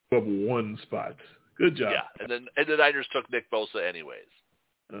they could move up 1 spot. Good job. Yeah, and the Niners took Nick Bosa anyways.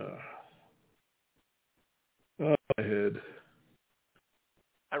 Ahead.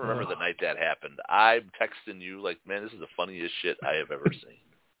 I remember the night that happened. I'm texting you like, man, this is the funniest shit I have ever seen.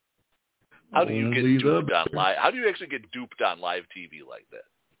 How do you get duped on live? How do you actually get duped on live TV like that?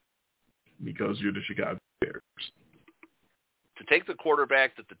 Because you're the Chicago Bears. To take the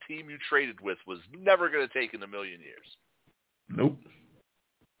quarterback that the team you traded with was never going to take in a million years. Nope.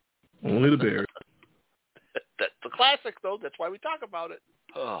 Only the Bears. That's a classic, though. That's why we talk about it.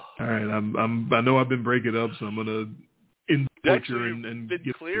 Oh. All right, I know I've been breaking up, so I'm gonna insert you and been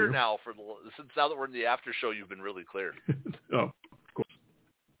get clear now since now that we're in the after show. You've been really clear. Oh, of course.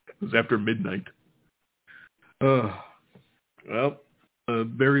 It was after midnight. Well, a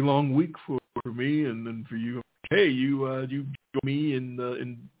very long week for me, and then for you. Hey, you joined me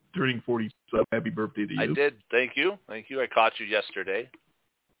in turning 40. So happy birthday to you. I did. Thank you. I caught you yesterday.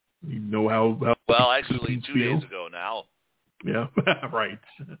 You know how well, actually, 2 days ago now. Yeah, right.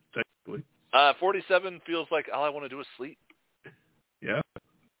 Technically. 47 feels like all I want to do is sleep. Yeah.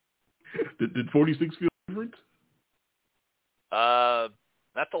 Did 46 feel different?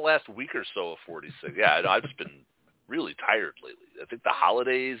 Not the last week or so of 46. Yeah, I've just been really tired lately. I think the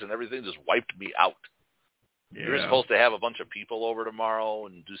holidays and everything just wiped me out. Yeah. We were supposed to have a bunch of people over tomorrow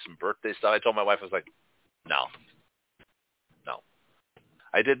and do some birthday stuff. I told my wife, I was like, no.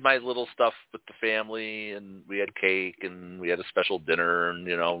 I did my little stuff with the family, and we had cake, and we had a special dinner, and,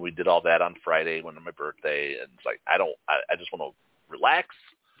 you know, we did all that on Friday when my birthday, and it's like, I just want to relax,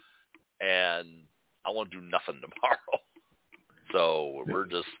 and I want to do nothing tomorrow. So we're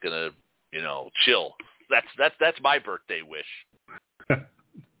just going to, you know, chill. That's my birthday wish. I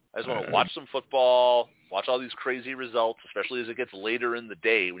just want to watch some football, watch all these crazy results, especially as it gets later in the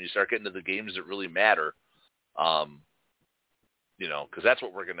day when you start getting to the games that really matter. You know, because that's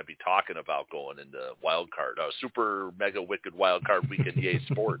what we're going to be talking about going into Wild Card, Super Mega Wicked Wild Card Weekend EA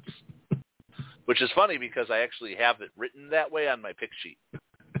Sports, which is funny because I actually have it written that way on my pick sheet.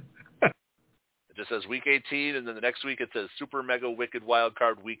 It just says Week 18, and then the next week it says Super Mega Wicked Wild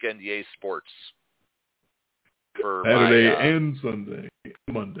Card Weekend EA Sports. For Saturday and Sunday,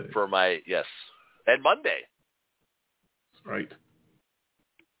 Monday. For my, yes, and Monday. That's right.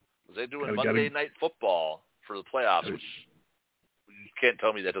 Because they're doing Monday Night Football for the playoffs, which you can't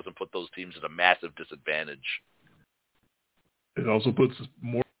tell me that doesn't put those teams at a massive disadvantage. It also puts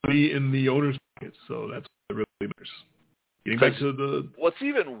more money in the owner's pockets, so that's really matters. Getting back to the... What's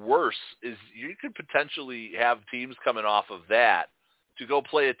even worse is you could potentially have teams coming off of that to go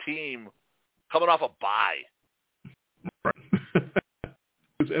play a team coming off a bye. Right.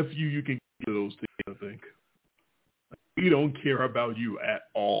 It's FU you can get to those teams, I think. We don't care about you at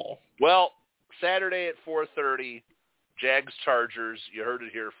all. Well, Saturday at 4:30, Jags Chargers. You heard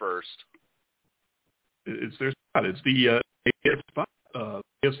it here first. It's their spot. It's the AFC spot,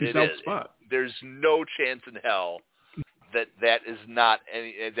 AFC South spot. There's no chance in hell that is not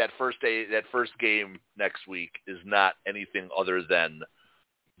any that first game next week is not anything other than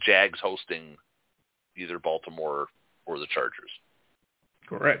Jags hosting either Baltimore or the Chargers.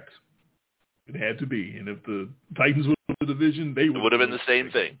 Correct. It had to be, and if the Titans would have won the division, they would have been the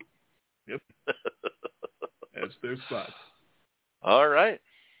same thing. Yep. That's their spot. All right.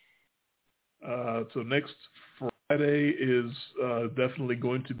 So next Friday is definitely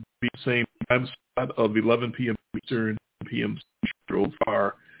going to be the same time slot of 11 p.m. Eastern, p.m. Central.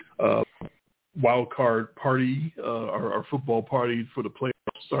 Our wild card party, our football party for the playoffs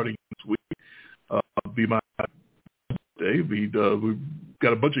starting this week. Be my day. We've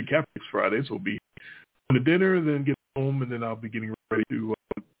got a bunch of Catholics Friday, so we'll be to dinner, then get home, and then I'll be getting ready to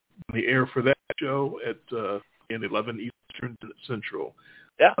on the air for that show at 11 Eastern Central.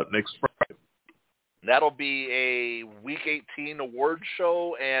 Yeah. Next Friday. That'll be a Week 18 award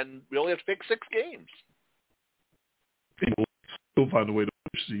show, and we only have to pick 6 games. We'll still find a way to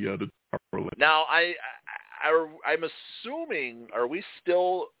push the Now, I'm assuming, are we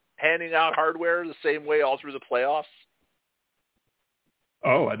still handing out hardware the same way all through the playoffs?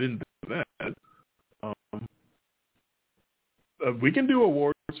 Oh, I didn't think of that. We can do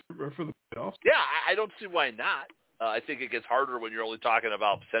awards for the playoffs. Yeah, I don't see why not. I think it gets harder when you're only talking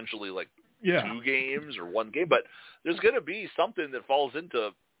about potentially like 2 games or 1 game, but there's going to be something that falls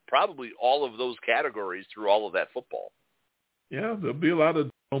into probably all of those categories through all of that football. Yeah, there'll be a lot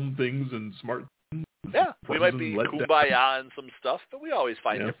of dumb things and smart things. Yeah, we might be kumbaya on some stuff, but we always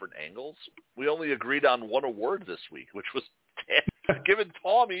find different angles. We only agreed on 1 award this week, which was giving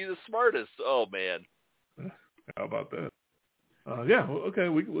Tommy the smartest. Oh, man. How about that? Okay,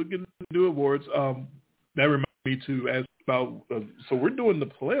 we can do awards. That reminds me to ask about, so we're doing the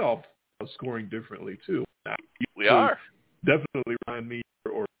playoff scoring differently, too. We are. Definitely remind me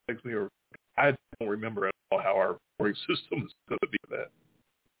or text me, or I don't remember at all how our scoring system is going to be for that.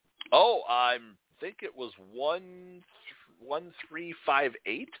 Oh, I think it was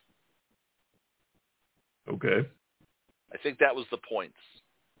 1-3-5-8. Okay. I think that was the points.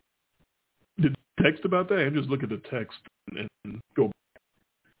 Did you text about that? And just look at the text and go back.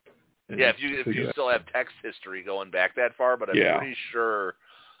 Yeah, if you still have text history going back that far, but I'm pretty sure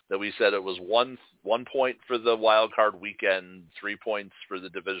that we said it was 1 point for the wild card weekend, 3 points for the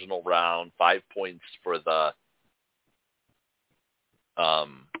divisional round, 5 points for the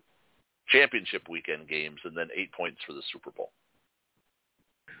championship weekend games, and then 8 points for the Super Bowl.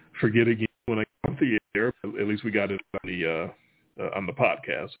 Forget again when I come to the air. At least we got it on the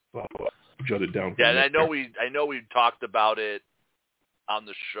podcast. I'll jot it down. Yeah, and I know we talked about it on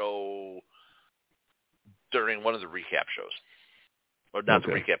the show during one of the recap shows, or not the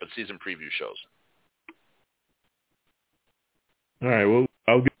recap, but season preview shows. All right, well,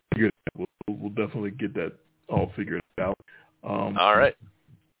 I'll get figured out. We'll definitely get that all figured out. All right.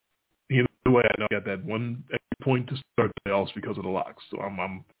 Either way, I know I got that 1 extra point to start the playoffs because of the locks, so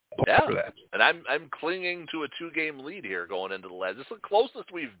I'm for that. And I'm clinging to a 2-game lead here going into the last. This is the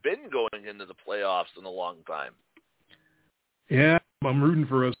closest we've been going into the playoffs in a long time. Yeah, I'm rooting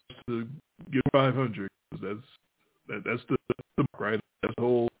for us to get 500. That's the right. That's the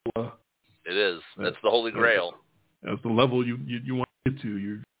whole. It is. That's the holy grail. That's the level you want to get to.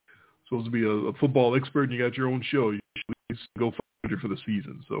 You're supposed to be a football expert, and you got your own show. You should go 500 for the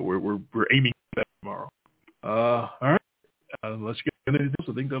season. So we're aiming for that tomorrow. All right. Let's get into this.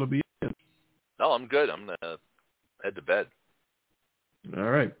 I think that'll be it. No, I'm good. I'm gonna head to bed.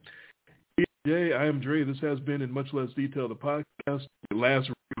 All right. Jay, I am Dre. This has been in much less detail the podcast, the last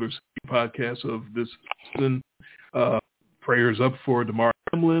regular podcast of this season. Prayers up for Damar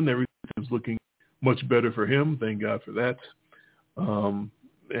Hamlin. Everything is looking much better for him. Thank God for that. And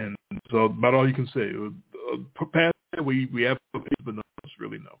so about all you can say. Past that, we have but no one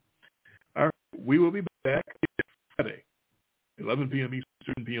really know. All right. We will be back Friday, 11 p.m.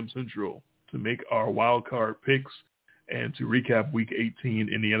 Eastern, 7 p.m. Central, to make our wild card picks and to recap Week 18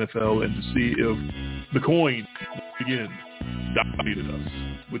 in the NFL and to see if the coin, again, dominated us,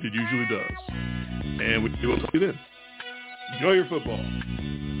 which it usually does. And we will see you then. Enjoy your football.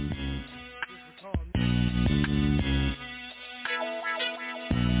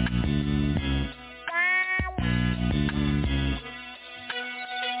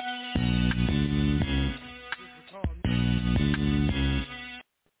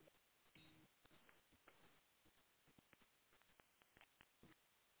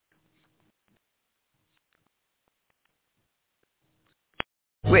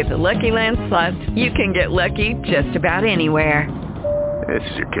 With the Lucky Land Slots, you can get lucky just about anywhere. This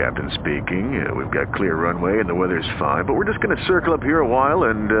is your captain speaking. We've got clear runway and the weather's fine, but we're just going to circle up here a while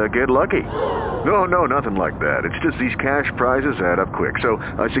and get lucky. No, nothing like that. It's just these cash prizes add up quick. So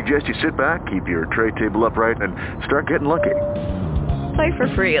I suggest you sit back, keep your tray table upright, and start getting lucky. Play for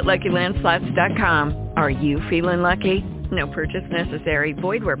free at LuckyLandSlots.com. Are you feeling lucky? No purchase necessary.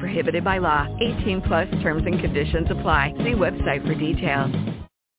 Void where prohibited by law. 18+ terms and conditions apply. See website for details.